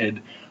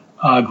invented,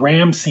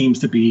 Graham seems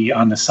to be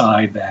on the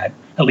side that,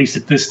 at least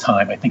at this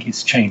time, I think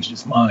he's changed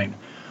his mind,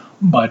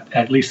 but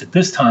at least at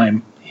this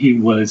time, he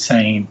was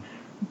saying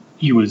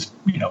he was,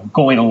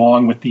 going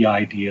along with the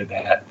idea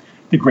that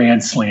the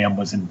Grand Slam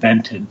was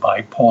invented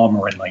by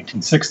Palmer in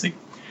 1960.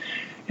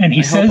 And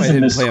he says I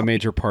didn't play a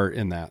major part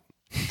in that.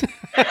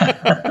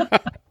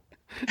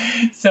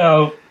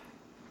 So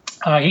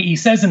he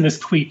says in this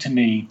tweet to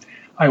me,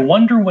 I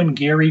wonder when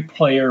Gary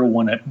Player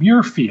won at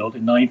Muirfield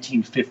in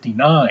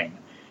 1959,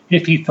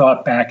 if he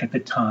thought back at the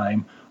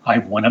time,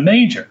 I've won a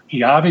major.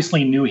 He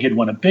obviously knew he had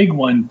won a big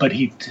one, but do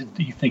you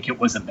think it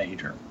was a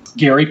major?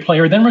 Gary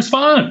Player then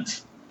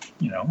responds,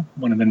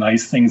 one of the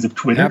nice things of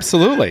Twitter.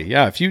 Absolutely.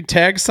 Yeah. If you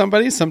tag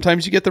somebody,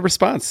 sometimes you get the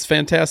response. It's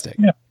fantastic.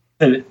 Yeah.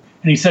 And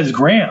he says,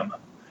 Graham,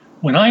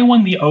 when I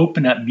won the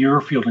Open at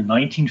Muirfield in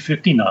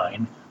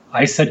 1959,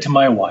 I said to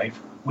my wife,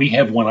 we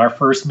have won our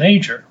first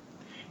major,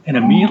 and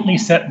immediately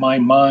set my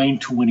mind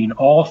to winning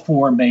all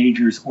 4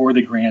 majors or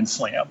the Grand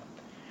Slam.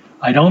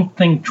 I don't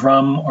think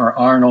Drum or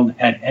Arnold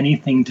had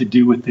anything to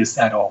do with this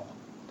at all.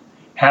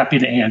 Happy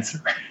to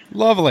answer.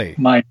 Lovely.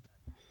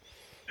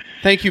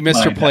 Thank you,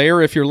 Mr.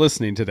 Player, if you're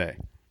listening today.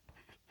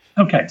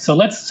 Okay, so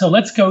let's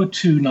go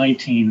to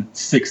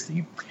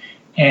 1960,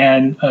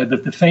 and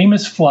the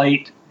famous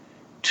flight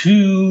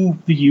to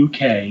the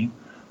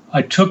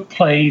UK took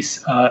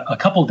place a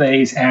couple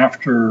days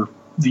after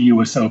the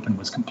U.S. Open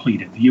was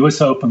completed. The U.S.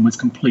 Open was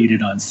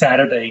completed on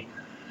Saturday,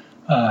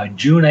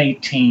 June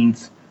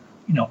 18th.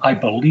 I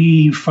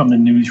believe from the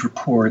news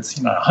reports,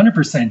 not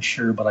 100%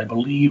 sure, but I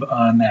believe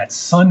on that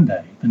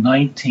Sunday, the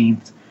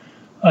 19th,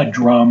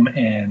 Drum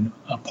and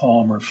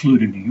Palmer flew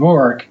to New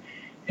York,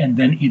 and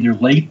then either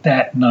late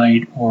that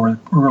night or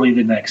early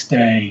the next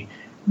day,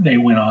 they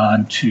went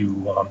on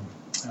to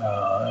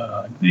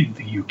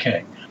the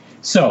UK.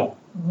 So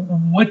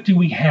what do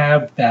we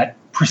have that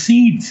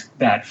precedes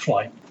that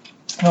flight?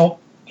 Well,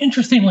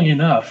 interestingly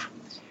enough,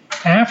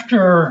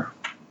 after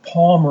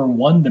Palmer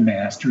won the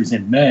Masters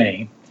in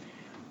May,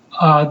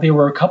 there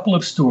were a couple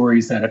of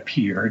stories that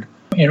appeared,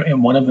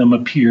 and one of them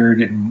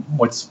appeared in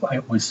what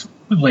was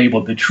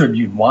labeled the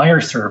Tribune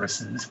Wire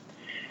Services,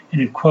 and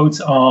it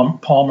quotes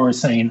Palmer as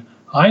saying,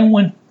 I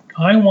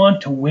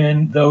want to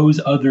win those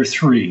other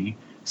 3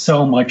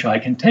 so much I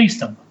can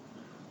taste them,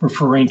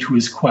 referring to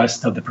his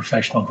quest of the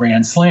professional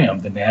Grand Slam,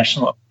 the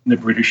National Open, the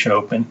British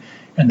Open,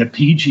 and the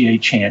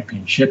PGA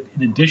Championship,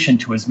 in addition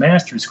to his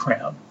Masters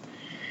crown.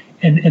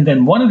 And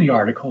then one of the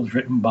articles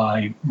written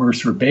by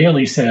Mercer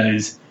Bailey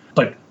says,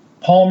 but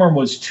Palmer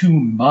was too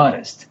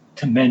modest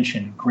to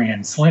mention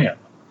Grand Slam.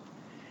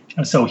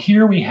 So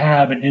here we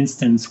have an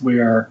instance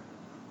where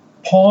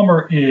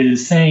Palmer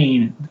is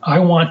saying, I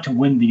want to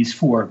win these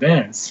 4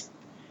 events,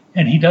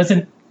 and he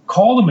doesn't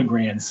call them a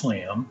Grand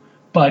Slam,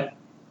 but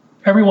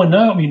everyone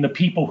knows, the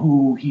people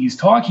who he's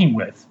talking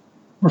with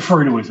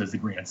refer to it as the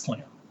Grand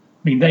Slam.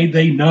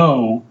 They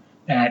know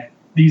that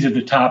these are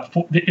the top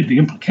 4. The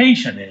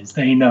implication is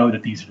they know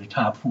that these are the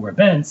top 4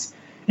 events,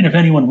 and if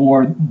anyone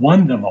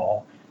won them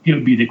all, it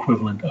would be the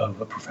equivalent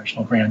of a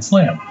professional Grand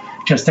Slam,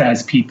 just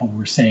as people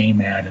were saying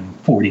that in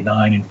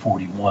 49 and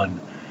 41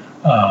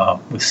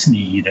 with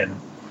Snead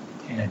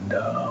and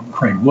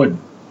Craig Wood.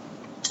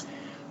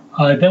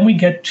 Then we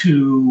get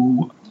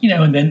to,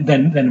 and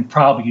then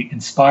probably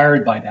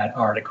inspired by that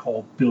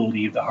article, Bill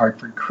Lee of the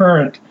Hartford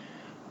Courant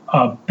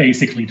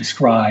basically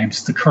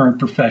describes the current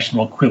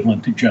professional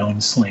equivalent to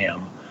Jones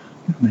Slam,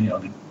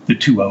 the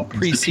 2 Opens,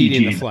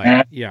 preceding the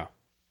flight. Yeah.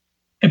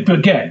 But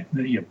again,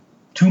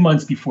 2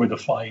 months before the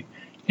flight.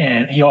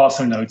 And he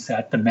also notes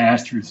that the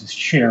Masters is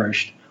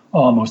cherished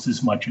almost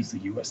as much as the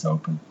U.S.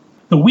 Open.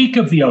 The week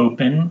of the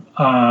Open,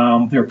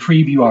 there are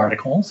preview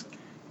articles.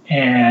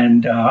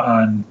 And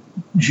on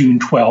June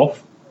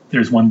 12th,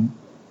 there's one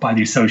by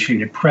the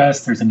Associated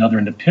Press. There's another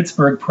in the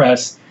Pittsburgh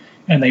Press.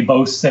 And they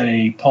both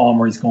say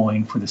Palmer is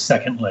going for the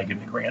second leg of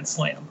the Grand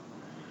Slam.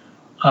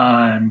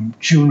 On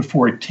June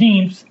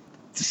 14th,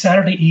 the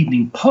Saturday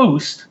Evening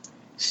Post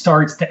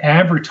starts to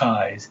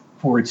advertise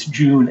for its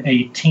June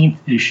 18th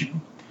issue.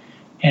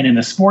 And in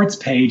the sports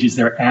pages,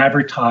 they're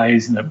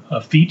advertising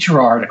a feature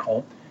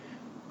article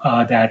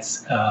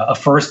that's a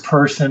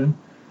first-person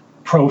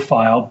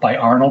profile by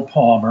Arnold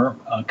Palmer,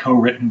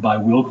 co-written by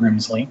Will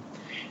Grimsley.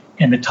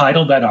 And the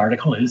title of that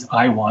article is,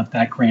 I Want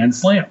That Grand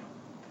Slam.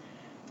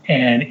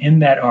 And in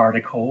that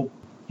article,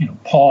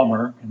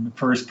 Palmer, in the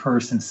first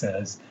person,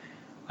 says,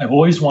 I've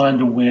always wanted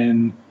to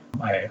win,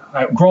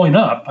 growing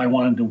up, I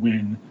wanted to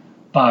win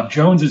Bob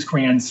Jones's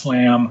Grand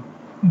Slam.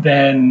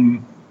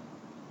 Then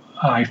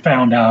I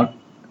found out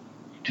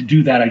to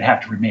do that, I'd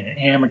have to remain an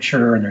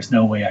amateur, and there's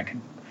no way I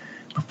could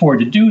afford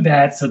to do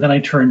that. So then I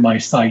turned my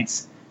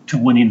sights to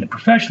winning the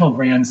professional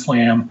Grand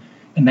Slam,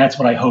 and that's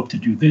what I hope to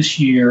do this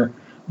year,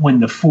 win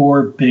the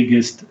 4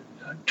 biggest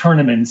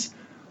tournaments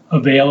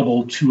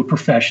available to a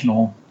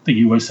professional, the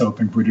US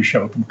Open, British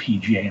Open,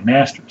 PGA, and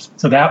Masters.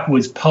 So that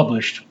was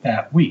published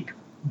that week.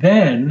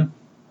 Then,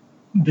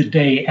 the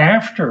day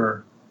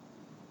after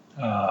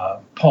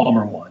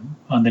Palmer won,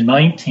 on the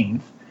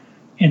 19th,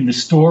 in the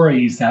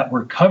stories that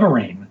were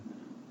covering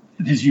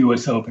his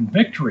US Open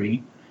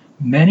victory,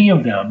 many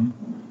of them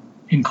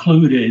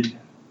included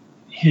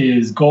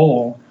his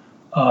goal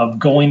of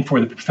going for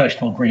the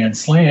professional Grand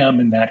Slam,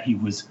 and that he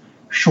was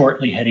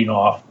shortly heading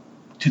off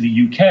to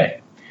the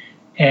UK.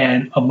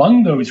 And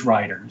among those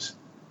writers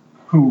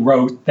who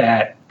wrote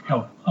that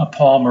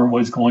Palmer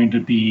was going to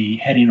be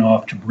heading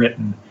off to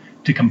Britain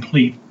to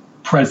complete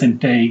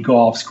present-day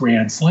golf's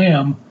Grand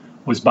Slam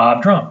was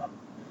Bob Drum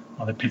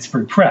on the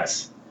Pittsburgh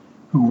Press,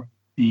 who wrote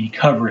the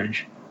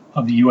coverage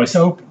of the U.S.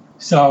 Open.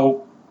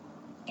 So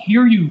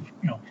here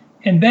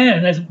and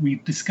then, as we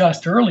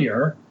discussed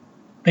earlier,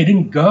 they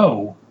didn't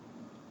get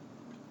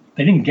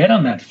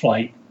on that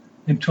flight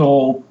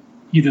until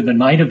either the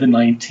night of the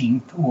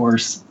 19th or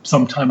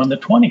sometime on the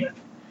 20th.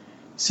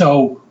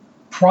 So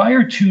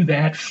prior to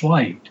that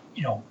flight,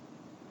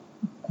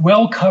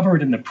 well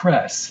covered in the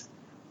press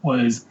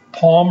was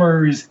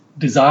Palmer's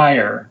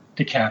desire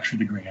to capture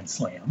the Grand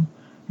Slam,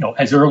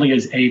 as early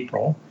as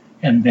April,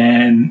 and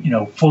then,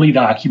 fully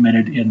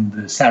documented in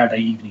the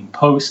Saturday Evening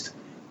Post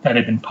that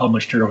had been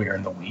published earlier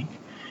in the week.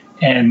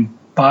 And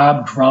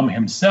Bob Drum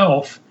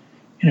himself,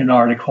 in an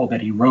article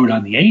that he wrote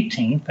on the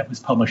 18th, that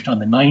was published on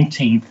the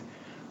 19th,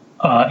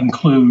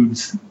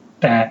 includes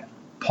that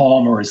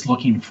Palmer is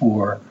looking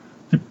for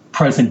the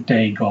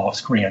present-day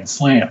golf's Grand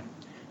Slam.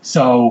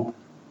 So,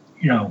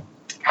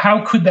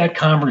 how could that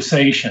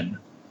conversation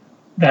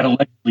that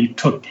allegedly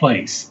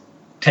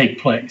take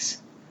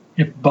place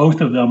if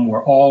both of them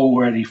were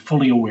already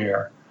fully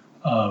aware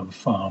of,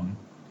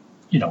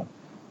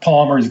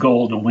 Palmer's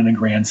goal to win a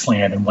Grand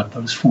Slam and what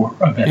those 4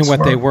 events were? And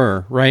what they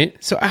were, right?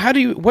 So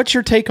what's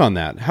your take on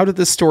that? How did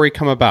this story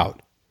come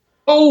about?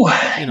 Oh,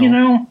 I don't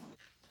know.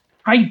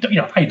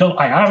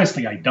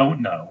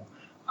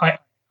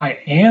 I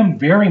am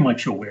very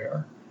much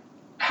aware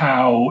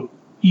how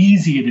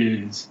easy it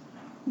is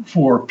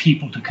for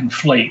people to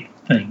conflate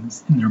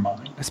things in their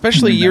mind.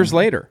 Especially years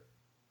later.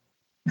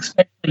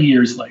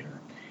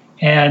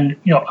 And,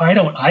 I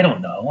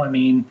don't know. I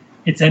mean,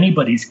 it's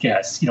anybody's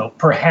guess.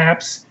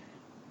 Perhaps,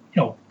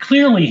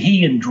 clearly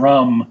he and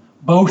Drum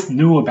both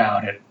knew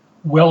about it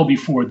well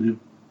before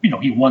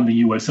he won the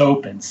US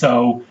Open.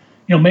 So,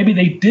 maybe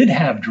they did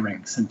have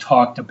drinks and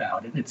talked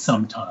about it at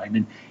some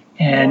time.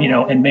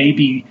 And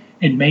maybe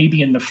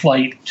in the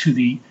flight to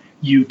the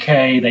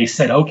UK, they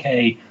said,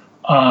 okay,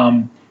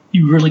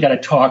 you really got to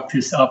talk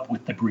this up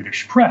with the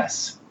British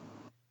press,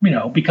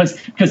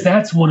 because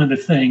that's one of the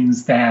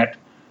things that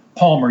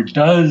Palmer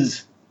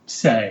does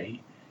say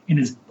in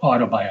his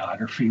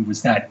autobiography,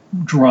 was that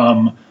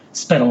Drum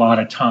spent a lot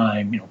of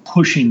time,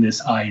 pushing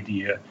this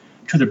idea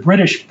to the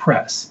British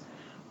press.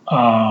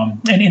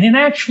 And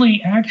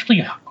actually,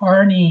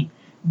 Arnie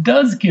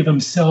does give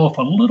himself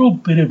a little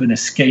bit of an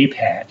escape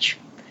hatch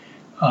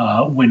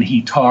when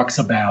he talks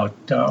about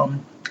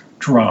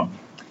Drum.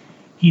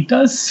 He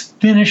does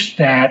finish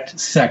that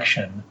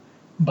section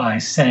by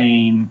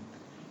saying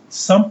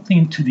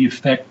something to the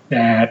effect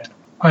that,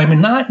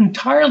 I'm not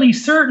entirely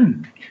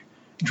certain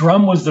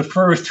Drum was the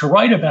first to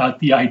write about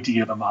the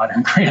idea of a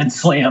modern Grand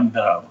Slam,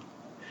 though.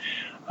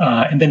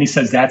 And then he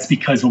says, that's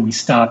because when we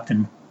stopped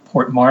in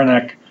Port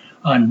Marnock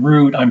en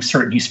route, I'm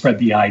certain he spread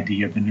the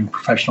idea of the new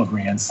professional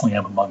Grand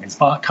Slam among his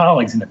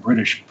colleagues in the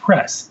British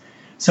press.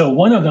 So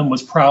one of them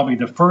was probably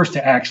the first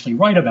to actually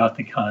write about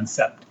the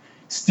concept.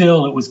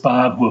 Still, it was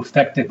Bob who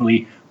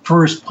effectively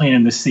first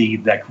planted the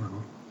seed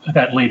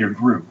that later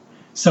grew.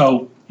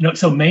 So,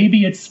 so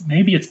maybe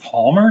it's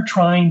Palmer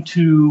trying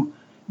to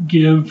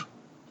give,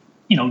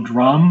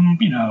 Drum,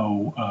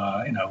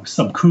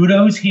 some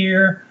kudos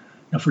here,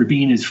 for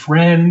being his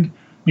friend.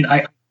 I mean,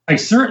 I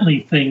certainly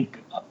think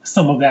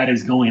some of that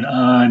is going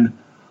on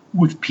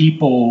with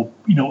people,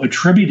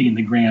 attributing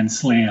the Grand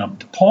Slam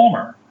to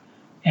Palmer,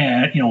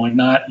 and and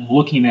not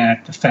looking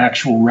at the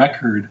factual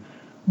record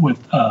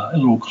with a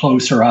little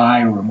closer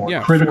eye or a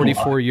more critical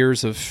 44 eye.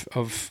 years of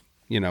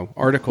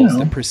articles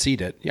that precede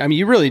it. I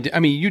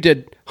mean, you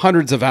did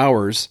hundreds of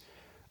hours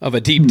of a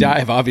deep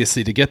dive,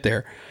 obviously, to get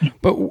there.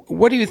 But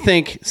what do you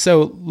think?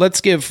 So let's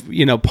give,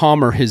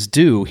 Palmer his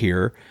due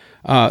here.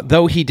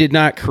 Though he did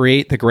not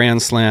create the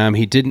Grand Slam,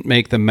 he didn't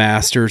make the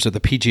Masters or the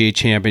PGA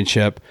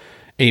Championship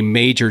a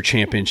major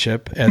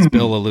championship, as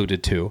Bill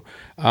alluded to.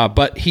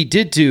 But he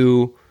did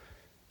do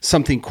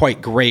something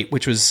quite great,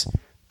 which was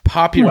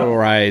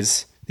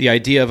popularize the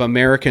idea of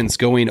Americans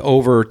going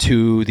over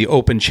to the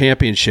Open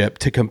Championship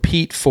to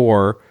compete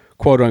for,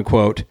 quote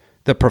unquote,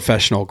 the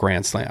professional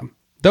Grand Slam.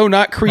 Though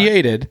not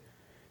created,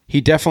 he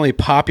definitely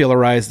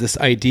popularized this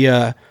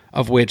idea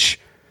of which,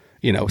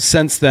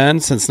 since then,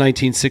 since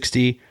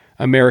 1960,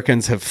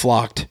 Americans have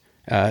flocked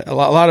a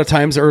lot of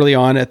times early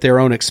on at their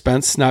own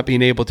expense, not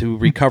being able to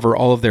recover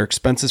all of their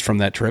expenses from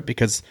that trip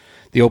because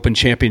the Open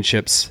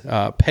Championships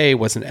pay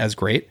wasn't as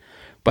great.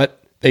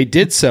 But they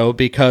did so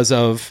because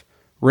of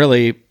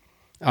really,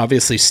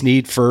 obviously,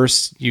 Snead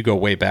first. You go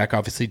way back,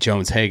 obviously,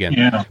 Jones-Hagan.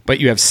 Yeah. But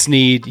you have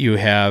Snead, you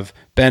have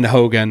Ben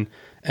Hogan,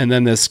 and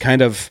then this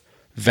kind of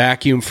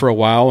vacuum for a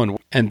while.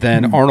 And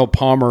then Arnold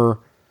Palmer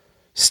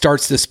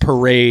starts this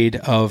parade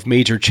of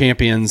major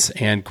champions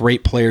and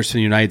great players from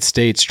the United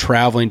States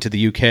traveling to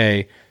the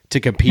UK to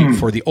compete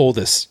for the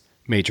oldest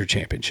major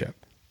championship.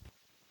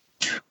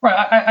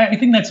 Right. I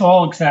think that's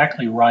all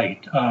exactly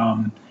right.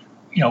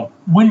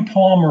 When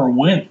Palmer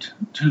went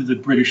to the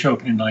British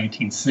Open in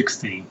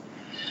 1960,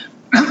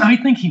 I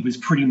think he was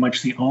pretty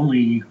much the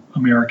only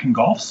American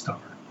golf star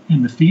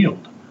in the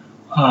field.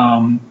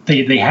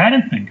 They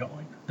hadn't been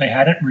going. They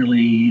hadn't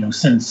really,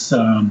 since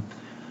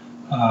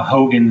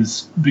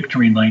Hogan's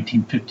victory in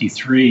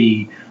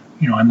 1953.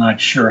 I'm not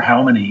sure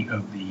how many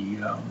of the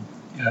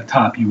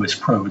top U.S.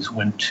 pros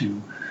went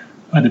to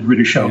the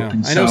British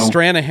Open. I know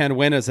Stranahan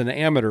went as an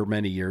amateur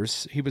many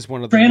years. He was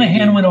one of the...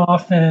 Stranahan went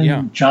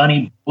often.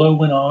 Johnny Blow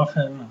went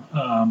often.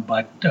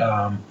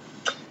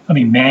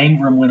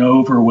 Mangrum went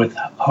over with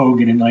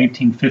Hogan in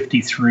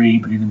 1953,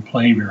 but he didn't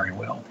play very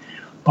well.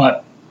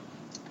 But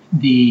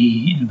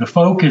the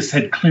focus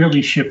had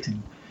clearly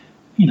shifted,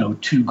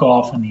 to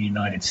golf in the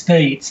United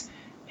States,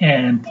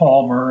 and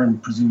Palmer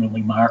and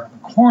presumably Mark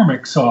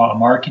McCormick saw a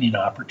marketing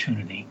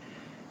opportunity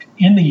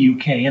in the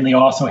UK, and they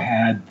also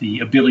had the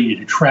ability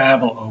to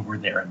travel over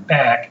there and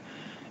back,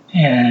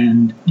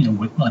 and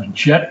on a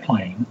jet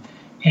plane,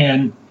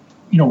 and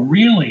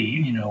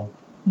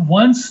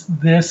once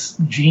this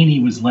genie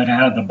was let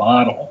out of the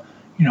bottle,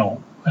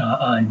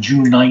 on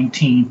June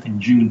 19th and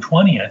June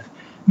 20th,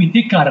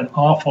 it got an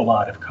awful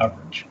lot of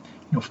coverage,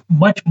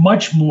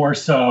 much more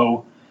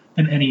so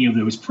than any of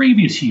those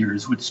previous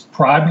years, which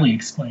probably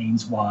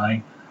explains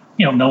why,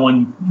 no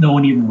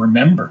one even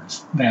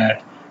remembers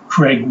that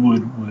Craig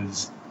Wood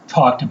was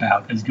talked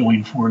about as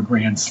going for a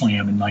Grand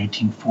Slam in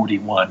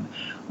 1941,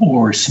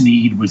 or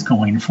Snead was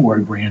going for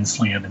a Grand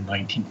Slam in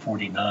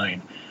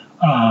 1949.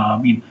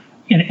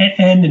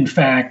 And in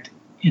fact,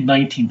 in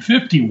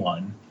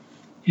 1951,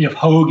 if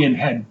Hogan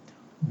had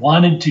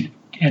wanted to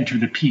enter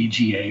the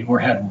PGA or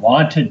had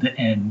wanted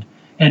to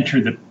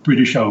enter the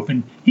British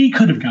Open, he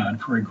could have gone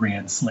for a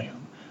Grand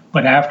Slam.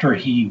 But after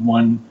he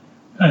won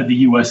the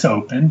U.S.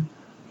 Open,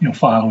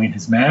 following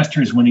his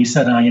Masters, when he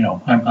said,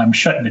 I'm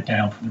shutting it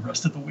down for the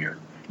rest of the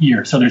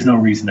year, so there's no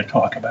reason to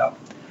talk about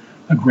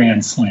a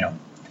Grand Slam.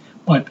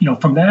 But,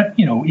 from that,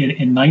 in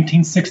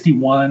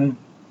 1961,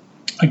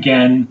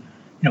 again,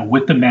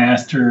 with the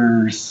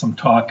Masters, some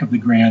talk of the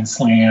Grand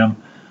Slam.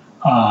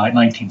 In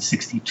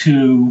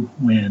 1962,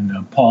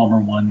 when Palmer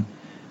won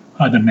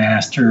the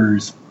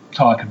Masters,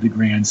 talk of the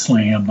Grand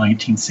Slam.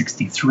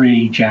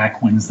 1963,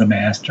 Jack wins the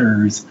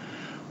Masters.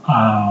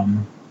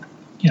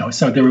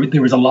 So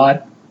there was a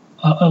lot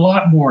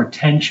more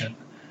attention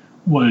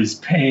was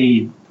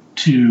paid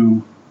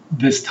to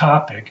this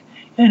topic,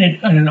 and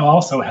it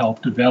also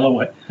helped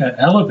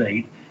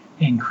elevate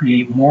and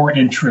create more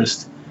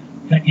interest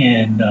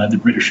in the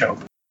British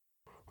Open.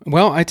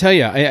 Well, I tell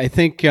you, I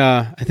think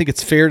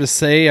it's fair to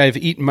say I've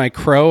eaten my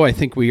crow. I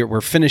think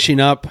we're finishing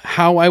up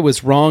How I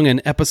Was Wrong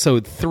in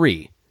episode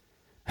 3.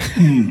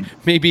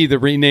 Maybe the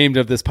renamed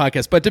of this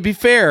podcast. But to be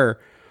fair,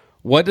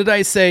 what did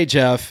I say,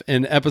 Jeff,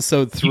 in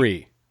episode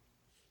 3?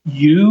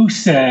 You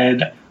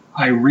said,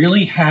 I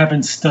really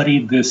haven't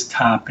studied this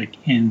topic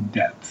in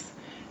depth.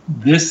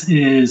 This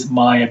is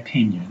my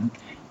opinion.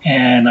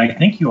 And I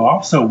think you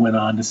also went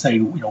on to say,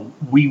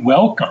 we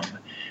welcome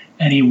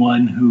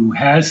anyone who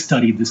has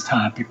studied this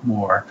topic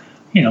more,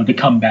 to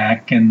come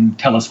back and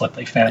tell us what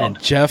they found.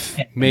 And Jeff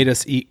made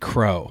us eat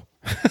crow.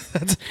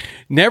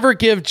 Never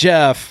give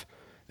Jeff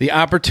the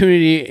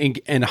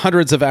opportunity and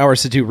hundreds of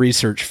hours to do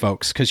research,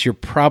 folks, because you're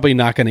probably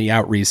not going to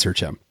out-research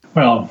him.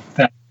 Well,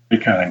 that's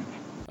pretty kind.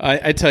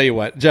 I tell you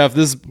what, Jeff,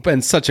 this has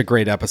been such a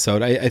great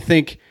episode. I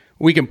think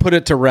we can put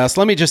it to rest.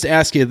 Let me just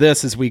ask you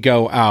this as we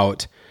go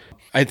out.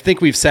 I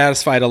think we've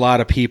satisfied a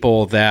lot of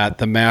people that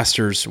the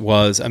Masters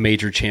was a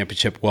major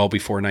championship well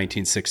before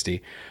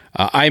 1960.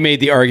 I made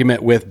the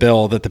argument with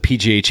Bill that the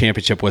PGA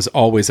Championship was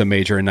always a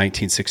major in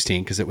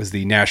 1916 because it was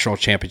the national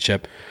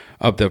championship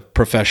of the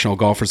Professional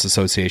Golfers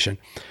Association.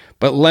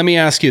 But let me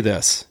ask you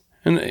this,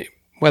 and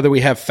whether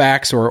we have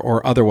facts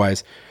or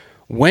otherwise,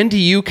 when do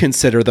you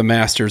consider the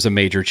Masters a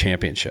major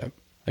championship?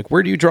 Like,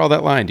 where do you draw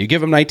that line? Do you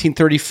give them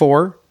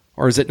 1934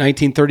 or is it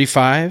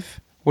 1935?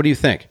 What do you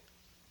think?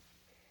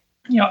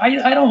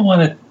 I don't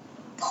want to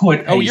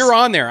put... Oh, you're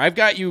on there. I've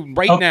got you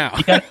right now.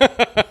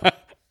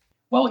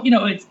 Well,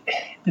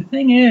 the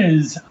thing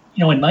is,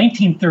 in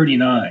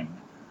 1939,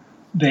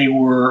 they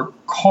were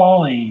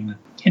calling,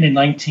 and in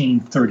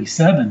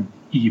 1937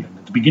 even,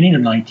 at the beginning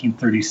of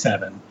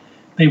 1937,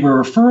 they were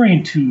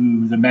referring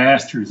to the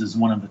Masters as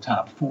one of the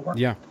top 4.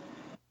 Yeah.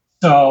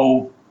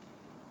 So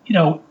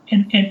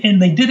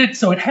and they did it,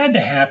 so it had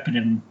to happen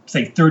in,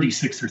 say,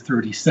 36 or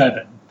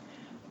 37,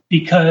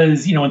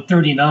 because, in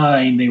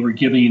 39, they were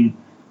giving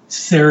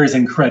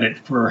Sarazen credit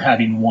for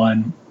having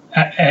won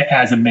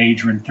as a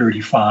major in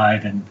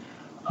 35, and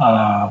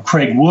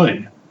Craig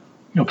Wood,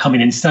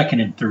 coming in second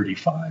in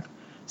 35.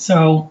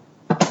 So,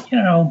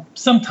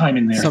 sometime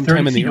in there.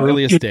 Sometime in the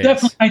earliest days.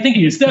 I think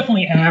it was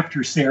definitely after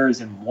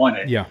Sarazen won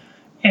it. Yeah.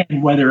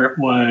 And whether it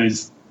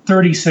was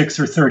 36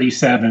 or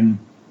 37,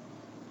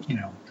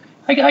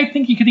 I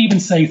think you could even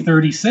say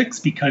 36,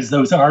 because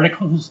those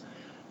articles,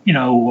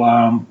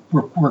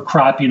 were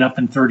cropping up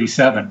in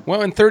 37.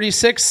 Well, in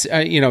 36,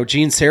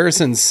 Gene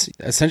Sarazen's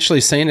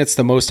essentially saying it's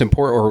the most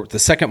important, or the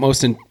second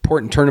most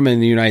important tournament in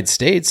the United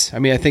States. I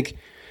mean, I think,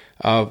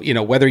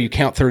 whether you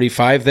count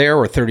 35 there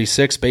or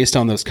 36 based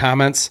on those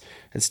comments,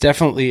 it's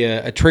definitely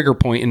a trigger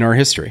point in our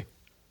history.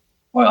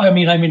 Well, I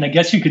mean, I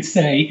guess you could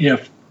say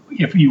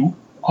if you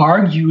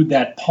argued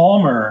that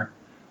Palmer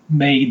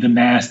made the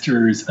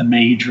Masters a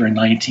major in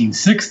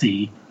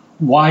 1960,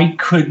 why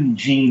couldn't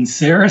Gene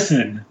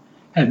Sarazen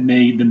have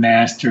made the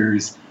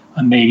Masters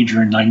a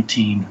major in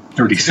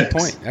 1936? Good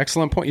point.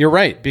 Excellent point. You're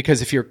right,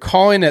 because if you're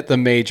calling it the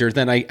major,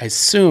 then I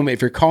assume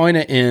if you're calling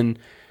it in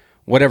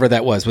whatever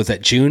that was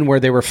that June where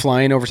they were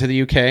flying over to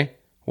the UK?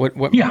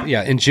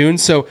 Yeah, in June.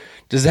 So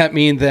does that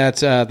mean that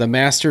the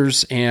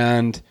Masters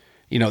and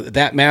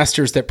that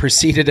Masters that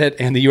preceded it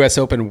and the U.S.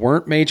 Open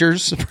weren't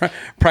majors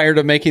prior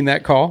to making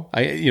that call?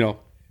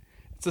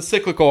 It's a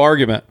cyclical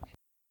argument.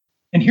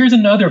 And here's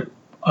another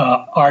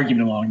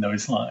argument along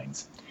those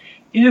lines.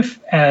 If,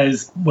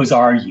 as was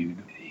argued,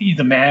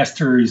 the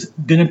Masters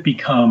didn't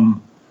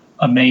become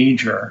a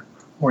major,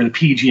 or the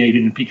PGA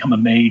didn't become a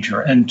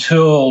major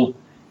until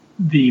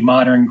the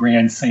modern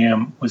Grand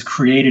Slam was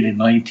created in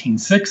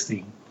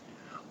 1960,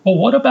 well,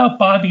 what about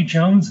Bobby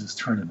Jones's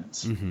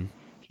tournaments? Mm-hmm.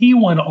 He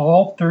won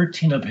all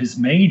 13 of his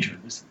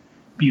majors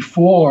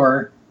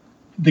before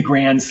the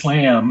Grand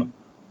Slam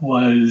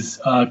was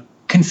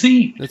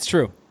conceived. That's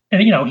true.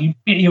 And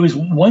he was,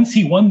 once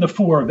he won the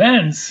 4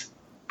 events,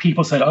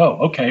 people said, "Oh,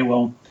 okay,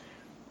 well,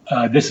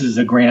 this is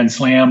a Grand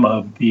Slam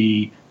of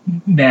the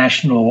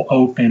National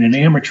Open and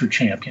Amateur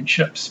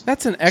Championships."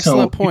 That's an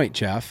excellent point,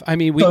 Jeff. I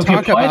mean, we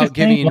talk about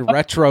giving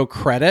retro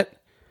credit.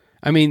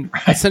 I mean,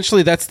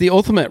 essentially, that's the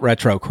ultimate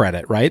retro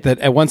credit, right?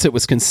 That once it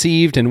was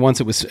conceived and once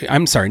it was,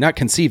 not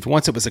conceived,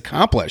 once it was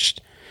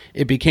accomplished,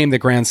 it became the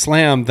Grand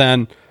Slam.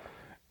 Then,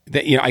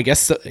 I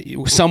guess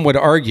some would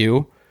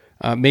argue,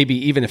 maybe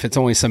even if it's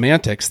only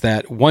semantics,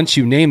 that once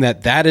you name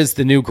that is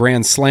the new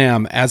Grand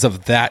Slam as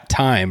of that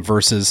time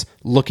versus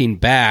looking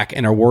back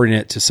and awarding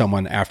it to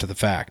someone after the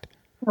fact.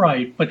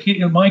 Right, but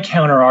my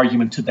counter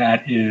argument to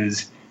that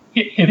is,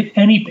 at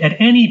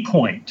any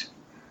point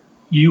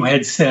you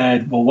had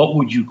said, well, what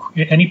would you,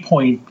 at any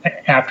point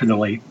after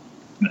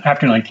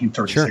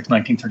 1936, sure.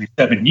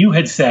 1937, you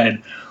had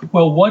said,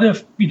 well, what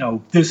if,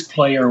 this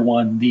player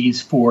won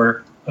these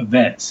 4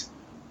 events?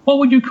 What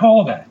would you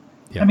call that?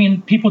 Yeah. I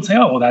mean, people would say,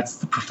 oh, well, that's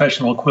the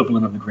professional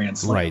equivalent of the Grand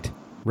Slam.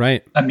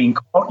 Right. I mean,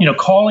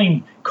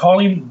 calling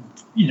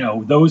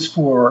those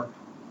 4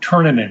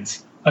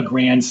 tournaments a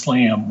Grand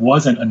Slam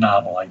wasn't a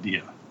novel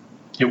idea.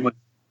 It was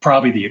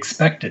probably the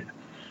expected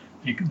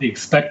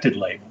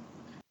label.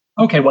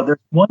 Okay, well, there's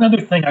one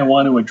other thing I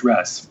want to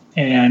address,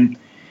 and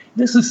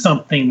this is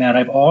something that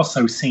I've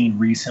also seen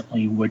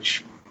recently,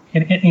 which,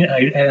 and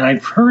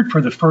I've heard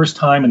for the first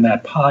time in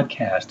that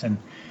podcast, and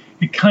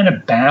it kind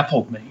of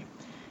baffled me.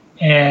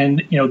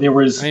 And there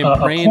was I am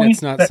praying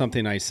it's not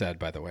something I said,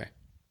 by the way.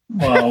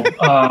 Well,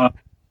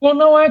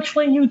 no,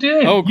 actually, you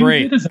did. Oh,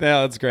 great!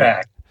 That's great.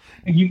 Fact.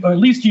 Or at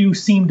least you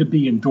seem to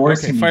be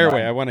endorsing. Okay, fire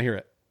away. I want to hear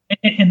it.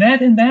 And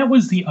that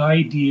was the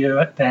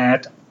idea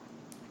that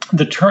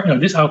the term.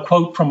 This I'll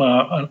quote from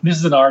this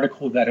is an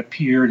article that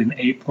appeared in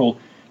April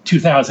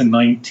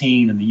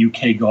 2019 in the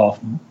UK Golf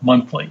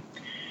Monthly,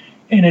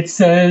 and it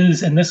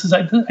says, and this is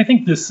I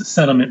think this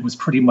sentiment was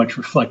pretty much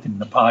reflected in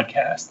the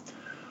podcast.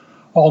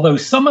 Although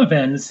some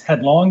events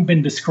had long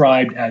been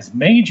described as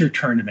major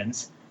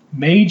tournaments,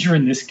 major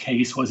in this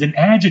case was an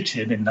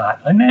adjective and not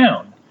a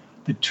noun.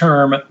 The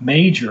term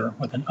major,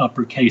 with an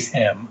uppercase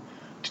M,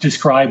 to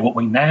describe what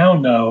we now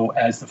know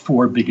as the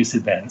 4 biggest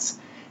events,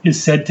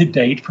 is said to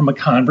date from a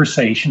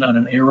conversation on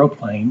an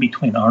aeroplane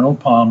between Arnold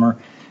Palmer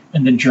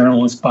and the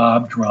journalist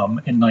Bob Drum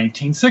in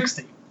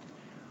 1960.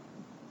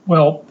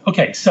 Well,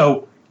 okay,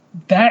 so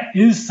that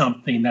is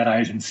something that I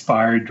was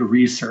inspired to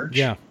research.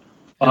 Yeah.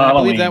 I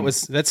believe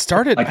that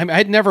started.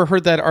 I'd never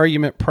heard that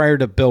argument prior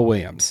to Bill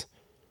Williams.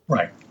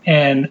 Right,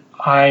 and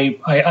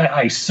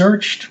I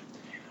searched.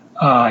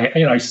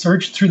 I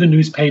searched through the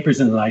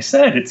newspapers, and as I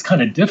said, it's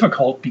kind of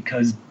difficult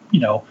because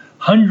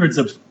hundreds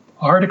of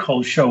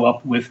articles show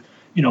up with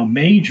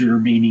major,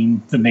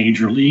 meaning the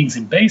major leagues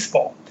in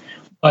baseball.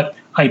 But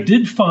I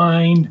did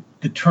find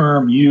the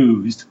term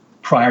used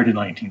prior to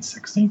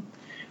 1960.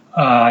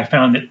 I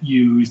found it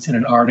used in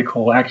an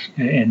article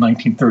in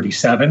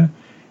 1937.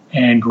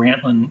 And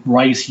Grantland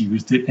Rice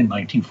used it in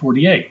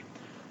 1948.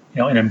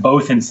 And in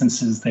both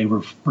instances, they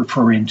were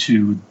referring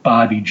to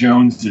Bobby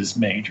Jones's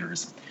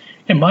majors.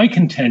 And my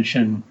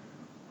contention,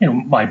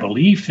 my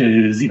belief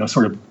is,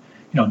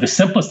 the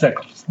simplest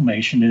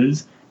explanation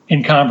is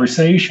in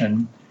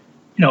conversation,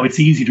 it's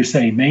easier to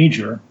say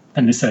major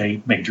than to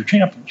say major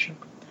championship.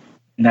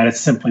 And that is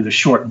simply the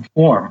shortened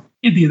form.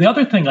 The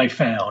other thing I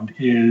found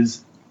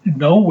is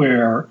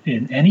nowhere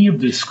in any of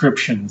the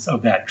descriptions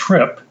of that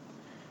trip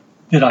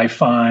did I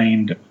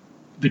find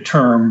the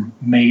term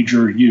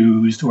major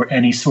used or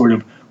any sort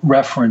of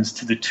reference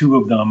to the two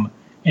of them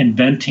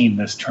inventing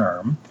this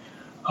term.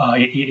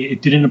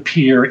 It didn't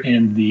appear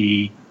in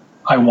the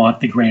I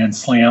Want the Grand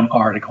Slam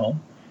article.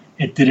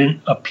 It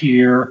didn't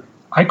appear,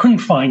 I couldn't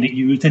find it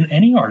used in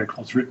any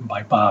articles written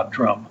by Bob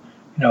Drum.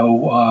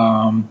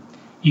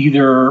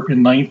 Either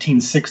in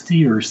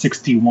 1960 or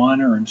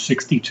 61 or in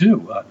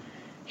 62.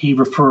 He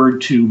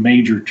referred to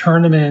major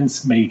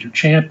tournaments, major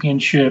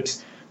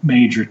championships,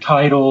 major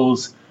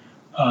titles,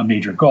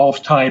 major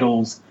golf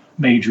titles,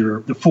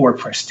 the 4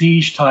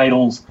 prestige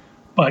titles,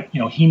 but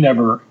he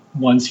never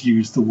once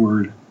used the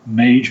word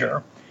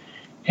major.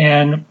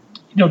 And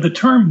the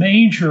term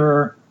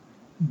major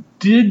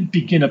did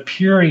begin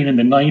appearing in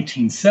the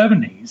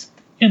 1970s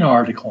in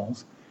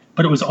articles,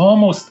 but it was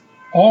almost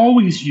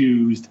always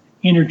used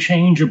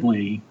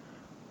interchangeably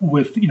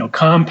with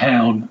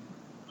compound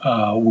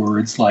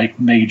words like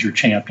major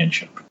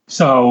championship.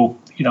 So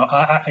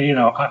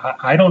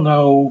I don't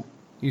know.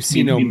 You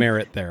see no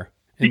merit there.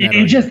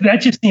 That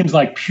just seems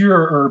like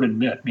pure urban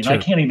myth. Sure. I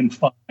can't even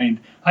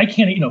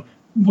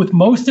with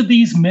most of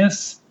these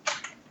myths,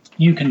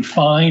 you can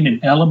find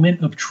an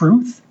element of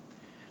truth,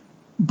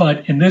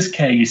 but in this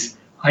case,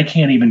 I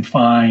can't even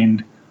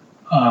find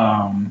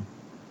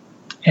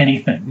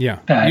anything.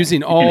 Yeah,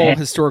 using all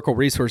historical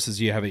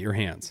resources you have at your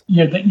hands.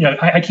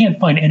 I can't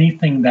find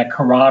anything that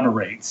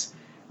corroborates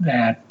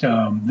that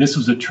this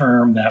was a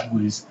term that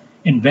was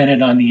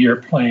invented on the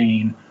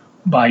airplane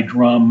by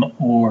Drum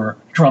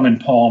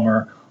and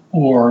Palmer,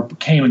 or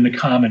came into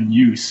common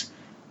use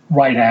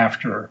right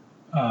after.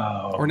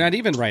 Or not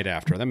even right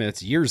after. I mean,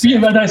 it's years. Yeah,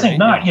 after, but I say right?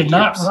 not. Yeah,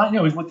 not right.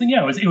 It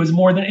was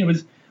more than it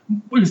was.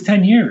 It was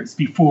 10 years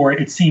before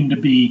it seemed to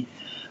be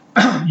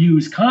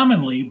used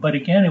commonly. But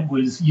again, it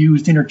was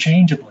used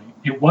interchangeably.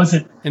 It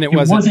wasn't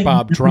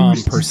Bob Drum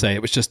per se.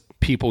 It was just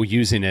people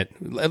using it.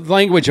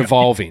 Language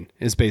evolving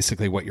is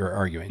basically what you're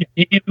arguing.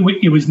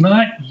 It was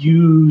not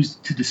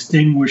used to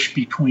distinguish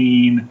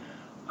between,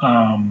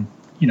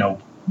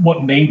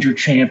 what major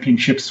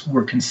championships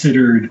were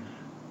considered,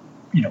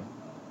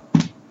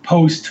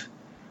 post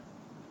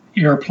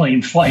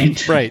airplane flight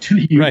to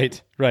the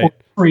UK, right,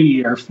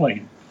 pre-air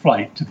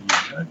flight to the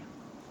UK.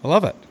 I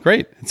love it.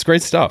 Great. It's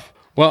great stuff.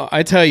 Well,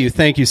 I tell you,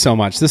 thank you so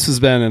much. This has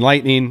been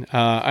enlightening.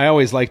 I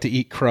always like to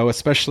eat crow,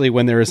 especially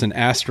when there is an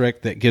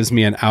asterisk that gives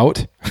me an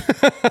out.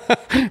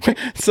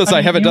 Since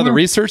I haven't done the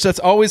research, that's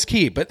always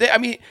key. But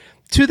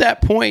to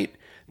that point,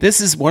 this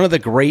is one of the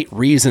great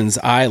reasons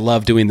I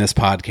love doing this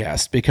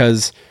podcast,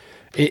 because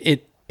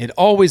it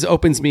always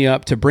opens me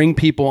up to bring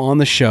people on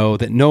the show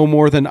that know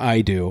more than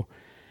I do.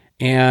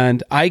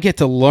 And I get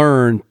to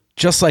learn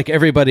just like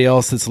everybody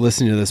else that's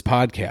listening to this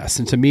podcast.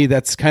 And to me,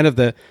 that's kind of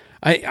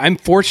I'm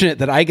fortunate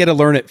that I get to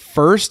learn it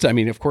first. I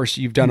mean, of course,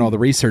 you've done all the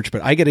research,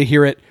 but I get to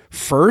hear it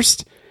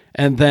first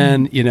and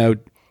then,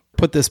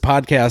 put this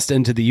podcast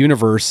into the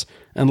universe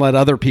and let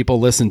other people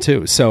listen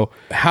too. So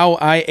how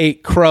I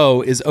ate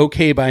crow is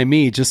okay by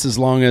me, just as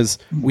long as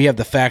we have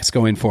the facts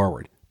going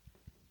forward.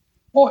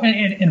 Well,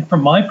 and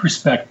from my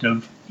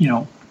perspective,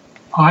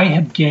 I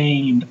have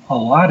gained a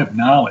lot of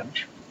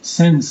knowledge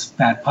since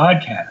that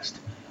podcast.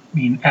 I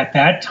mean, at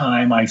that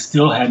time, I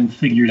still hadn't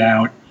figured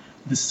out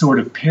this sort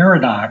of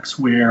paradox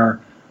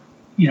where,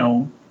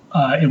 in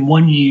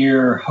one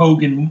year,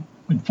 Hogan,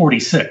 in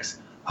 46,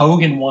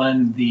 Hogan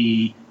won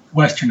the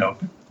Western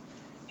Open.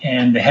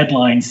 And the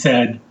headline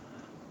said,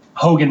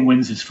 Hogan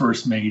wins his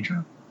first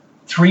major.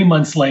 3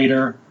 months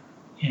later,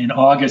 in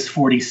August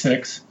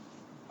 46,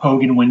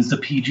 Hogan wins the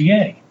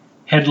PGA.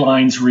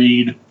 Headlines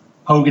read,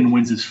 Hogan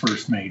wins his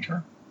first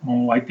major.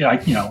 Well, I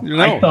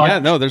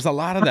thought, there's a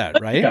lot of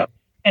that, right? Yeah.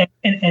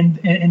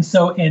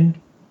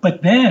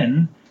 But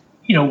then,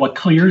 what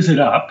clears it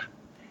up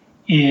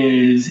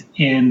is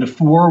in the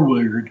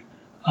foreword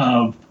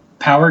of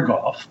Power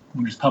Golf,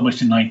 which was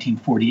published in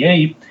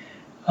 1948.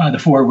 The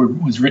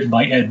foreword was written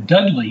by Ed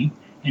Dudley,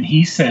 and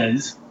he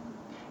says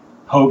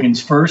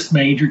Hogan's first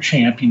major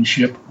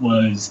championship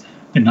was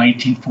the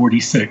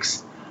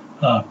 1946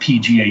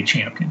 PGA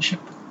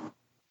Championship.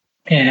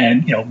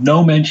 And,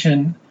 no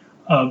mention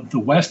of the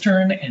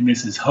Western, and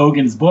this is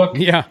Hogan's book.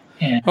 Yeah.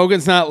 And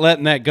Hogan's not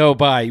letting that go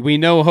by. We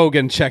know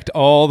Hogan checked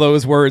all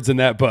those words in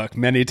that book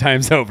many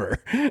times over.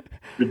 Have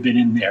been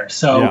in there.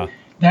 So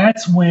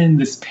that's when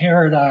this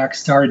paradox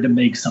started to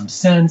make some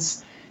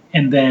sense.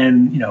 And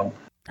then,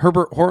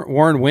 Herbert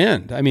Warren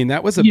Wind. I mean,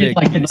 that was a big...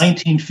 like the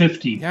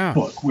 1950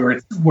 book where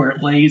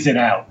it lays it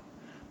out.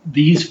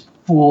 These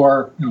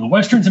four, the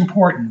Western's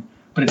important,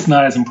 but it's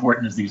not as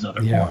important as these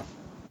other four.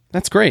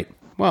 That's great.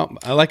 Well,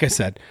 like I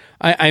said,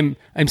 I'm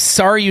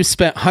sorry you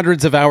spent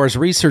hundreds of hours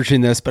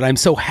researching this, but I'm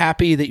so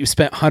happy that you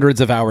spent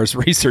hundreds of hours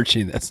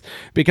researching this,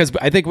 because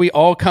I think we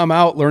all come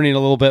out learning a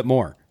little bit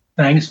more.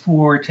 Thanks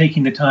for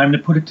taking the time to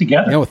put it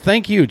together. No,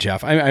 thank you,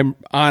 Jeff. I'm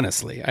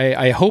honestly,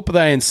 I hope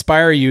that I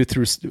inspire you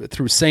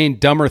through saying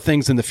dumber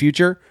things in the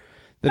future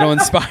that'll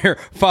inspire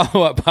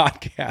follow-up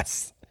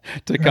podcasts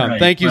to come. Right.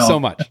 Thank you so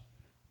much.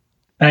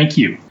 Thank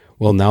you.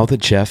 Well, now that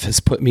Jeff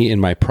has put me in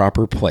my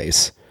proper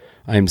place,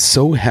 I am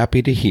so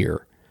happy to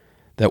hear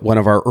that one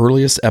of our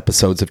earliest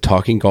episodes of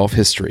Talking Golf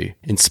History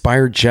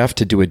inspired Jeff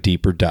to do a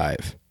deeper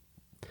dive.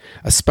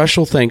 A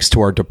special thanks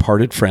to our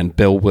departed friend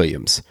Bill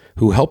Williams,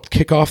 who helped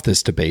kick off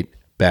this debate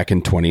back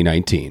in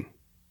 2019.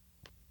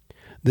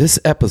 This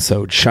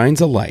episode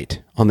shines a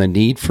light on the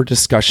need for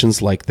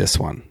discussions like this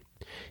one.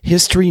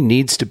 History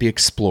needs to be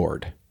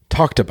explored,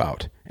 talked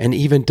about, and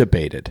even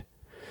debated.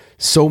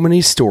 So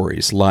many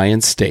stories lie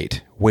in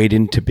state,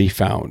 waiting to be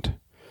found.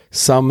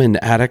 Some in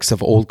attics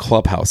of old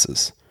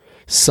clubhouses,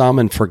 some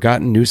in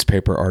forgotten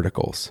newspaper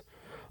articles,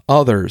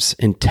 others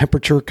in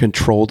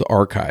temperature-controlled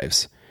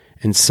archives,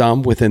 and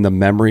some within the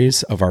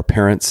memories of our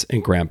parents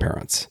and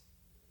grandparents.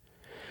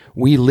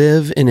 We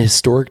live in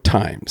historic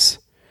times.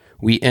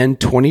 We end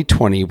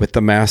 2020 with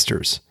the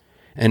Masters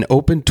and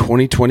open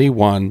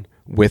 2021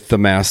 with the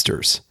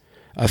Masters,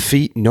 a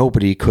feat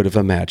nobody could have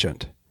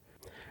imagined.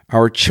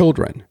 Our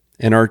children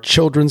and our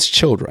children's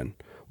children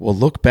will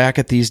look back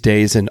at these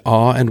days in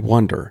awe and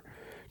wonder,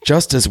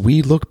 just as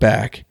we look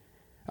back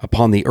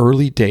upon the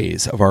early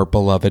days of our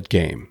beloved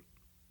game.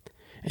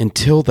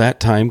 Until that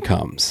time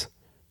comes,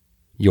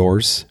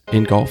 yours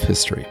in golf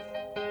history,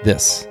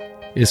 this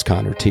is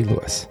Connor T.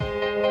 Lewis.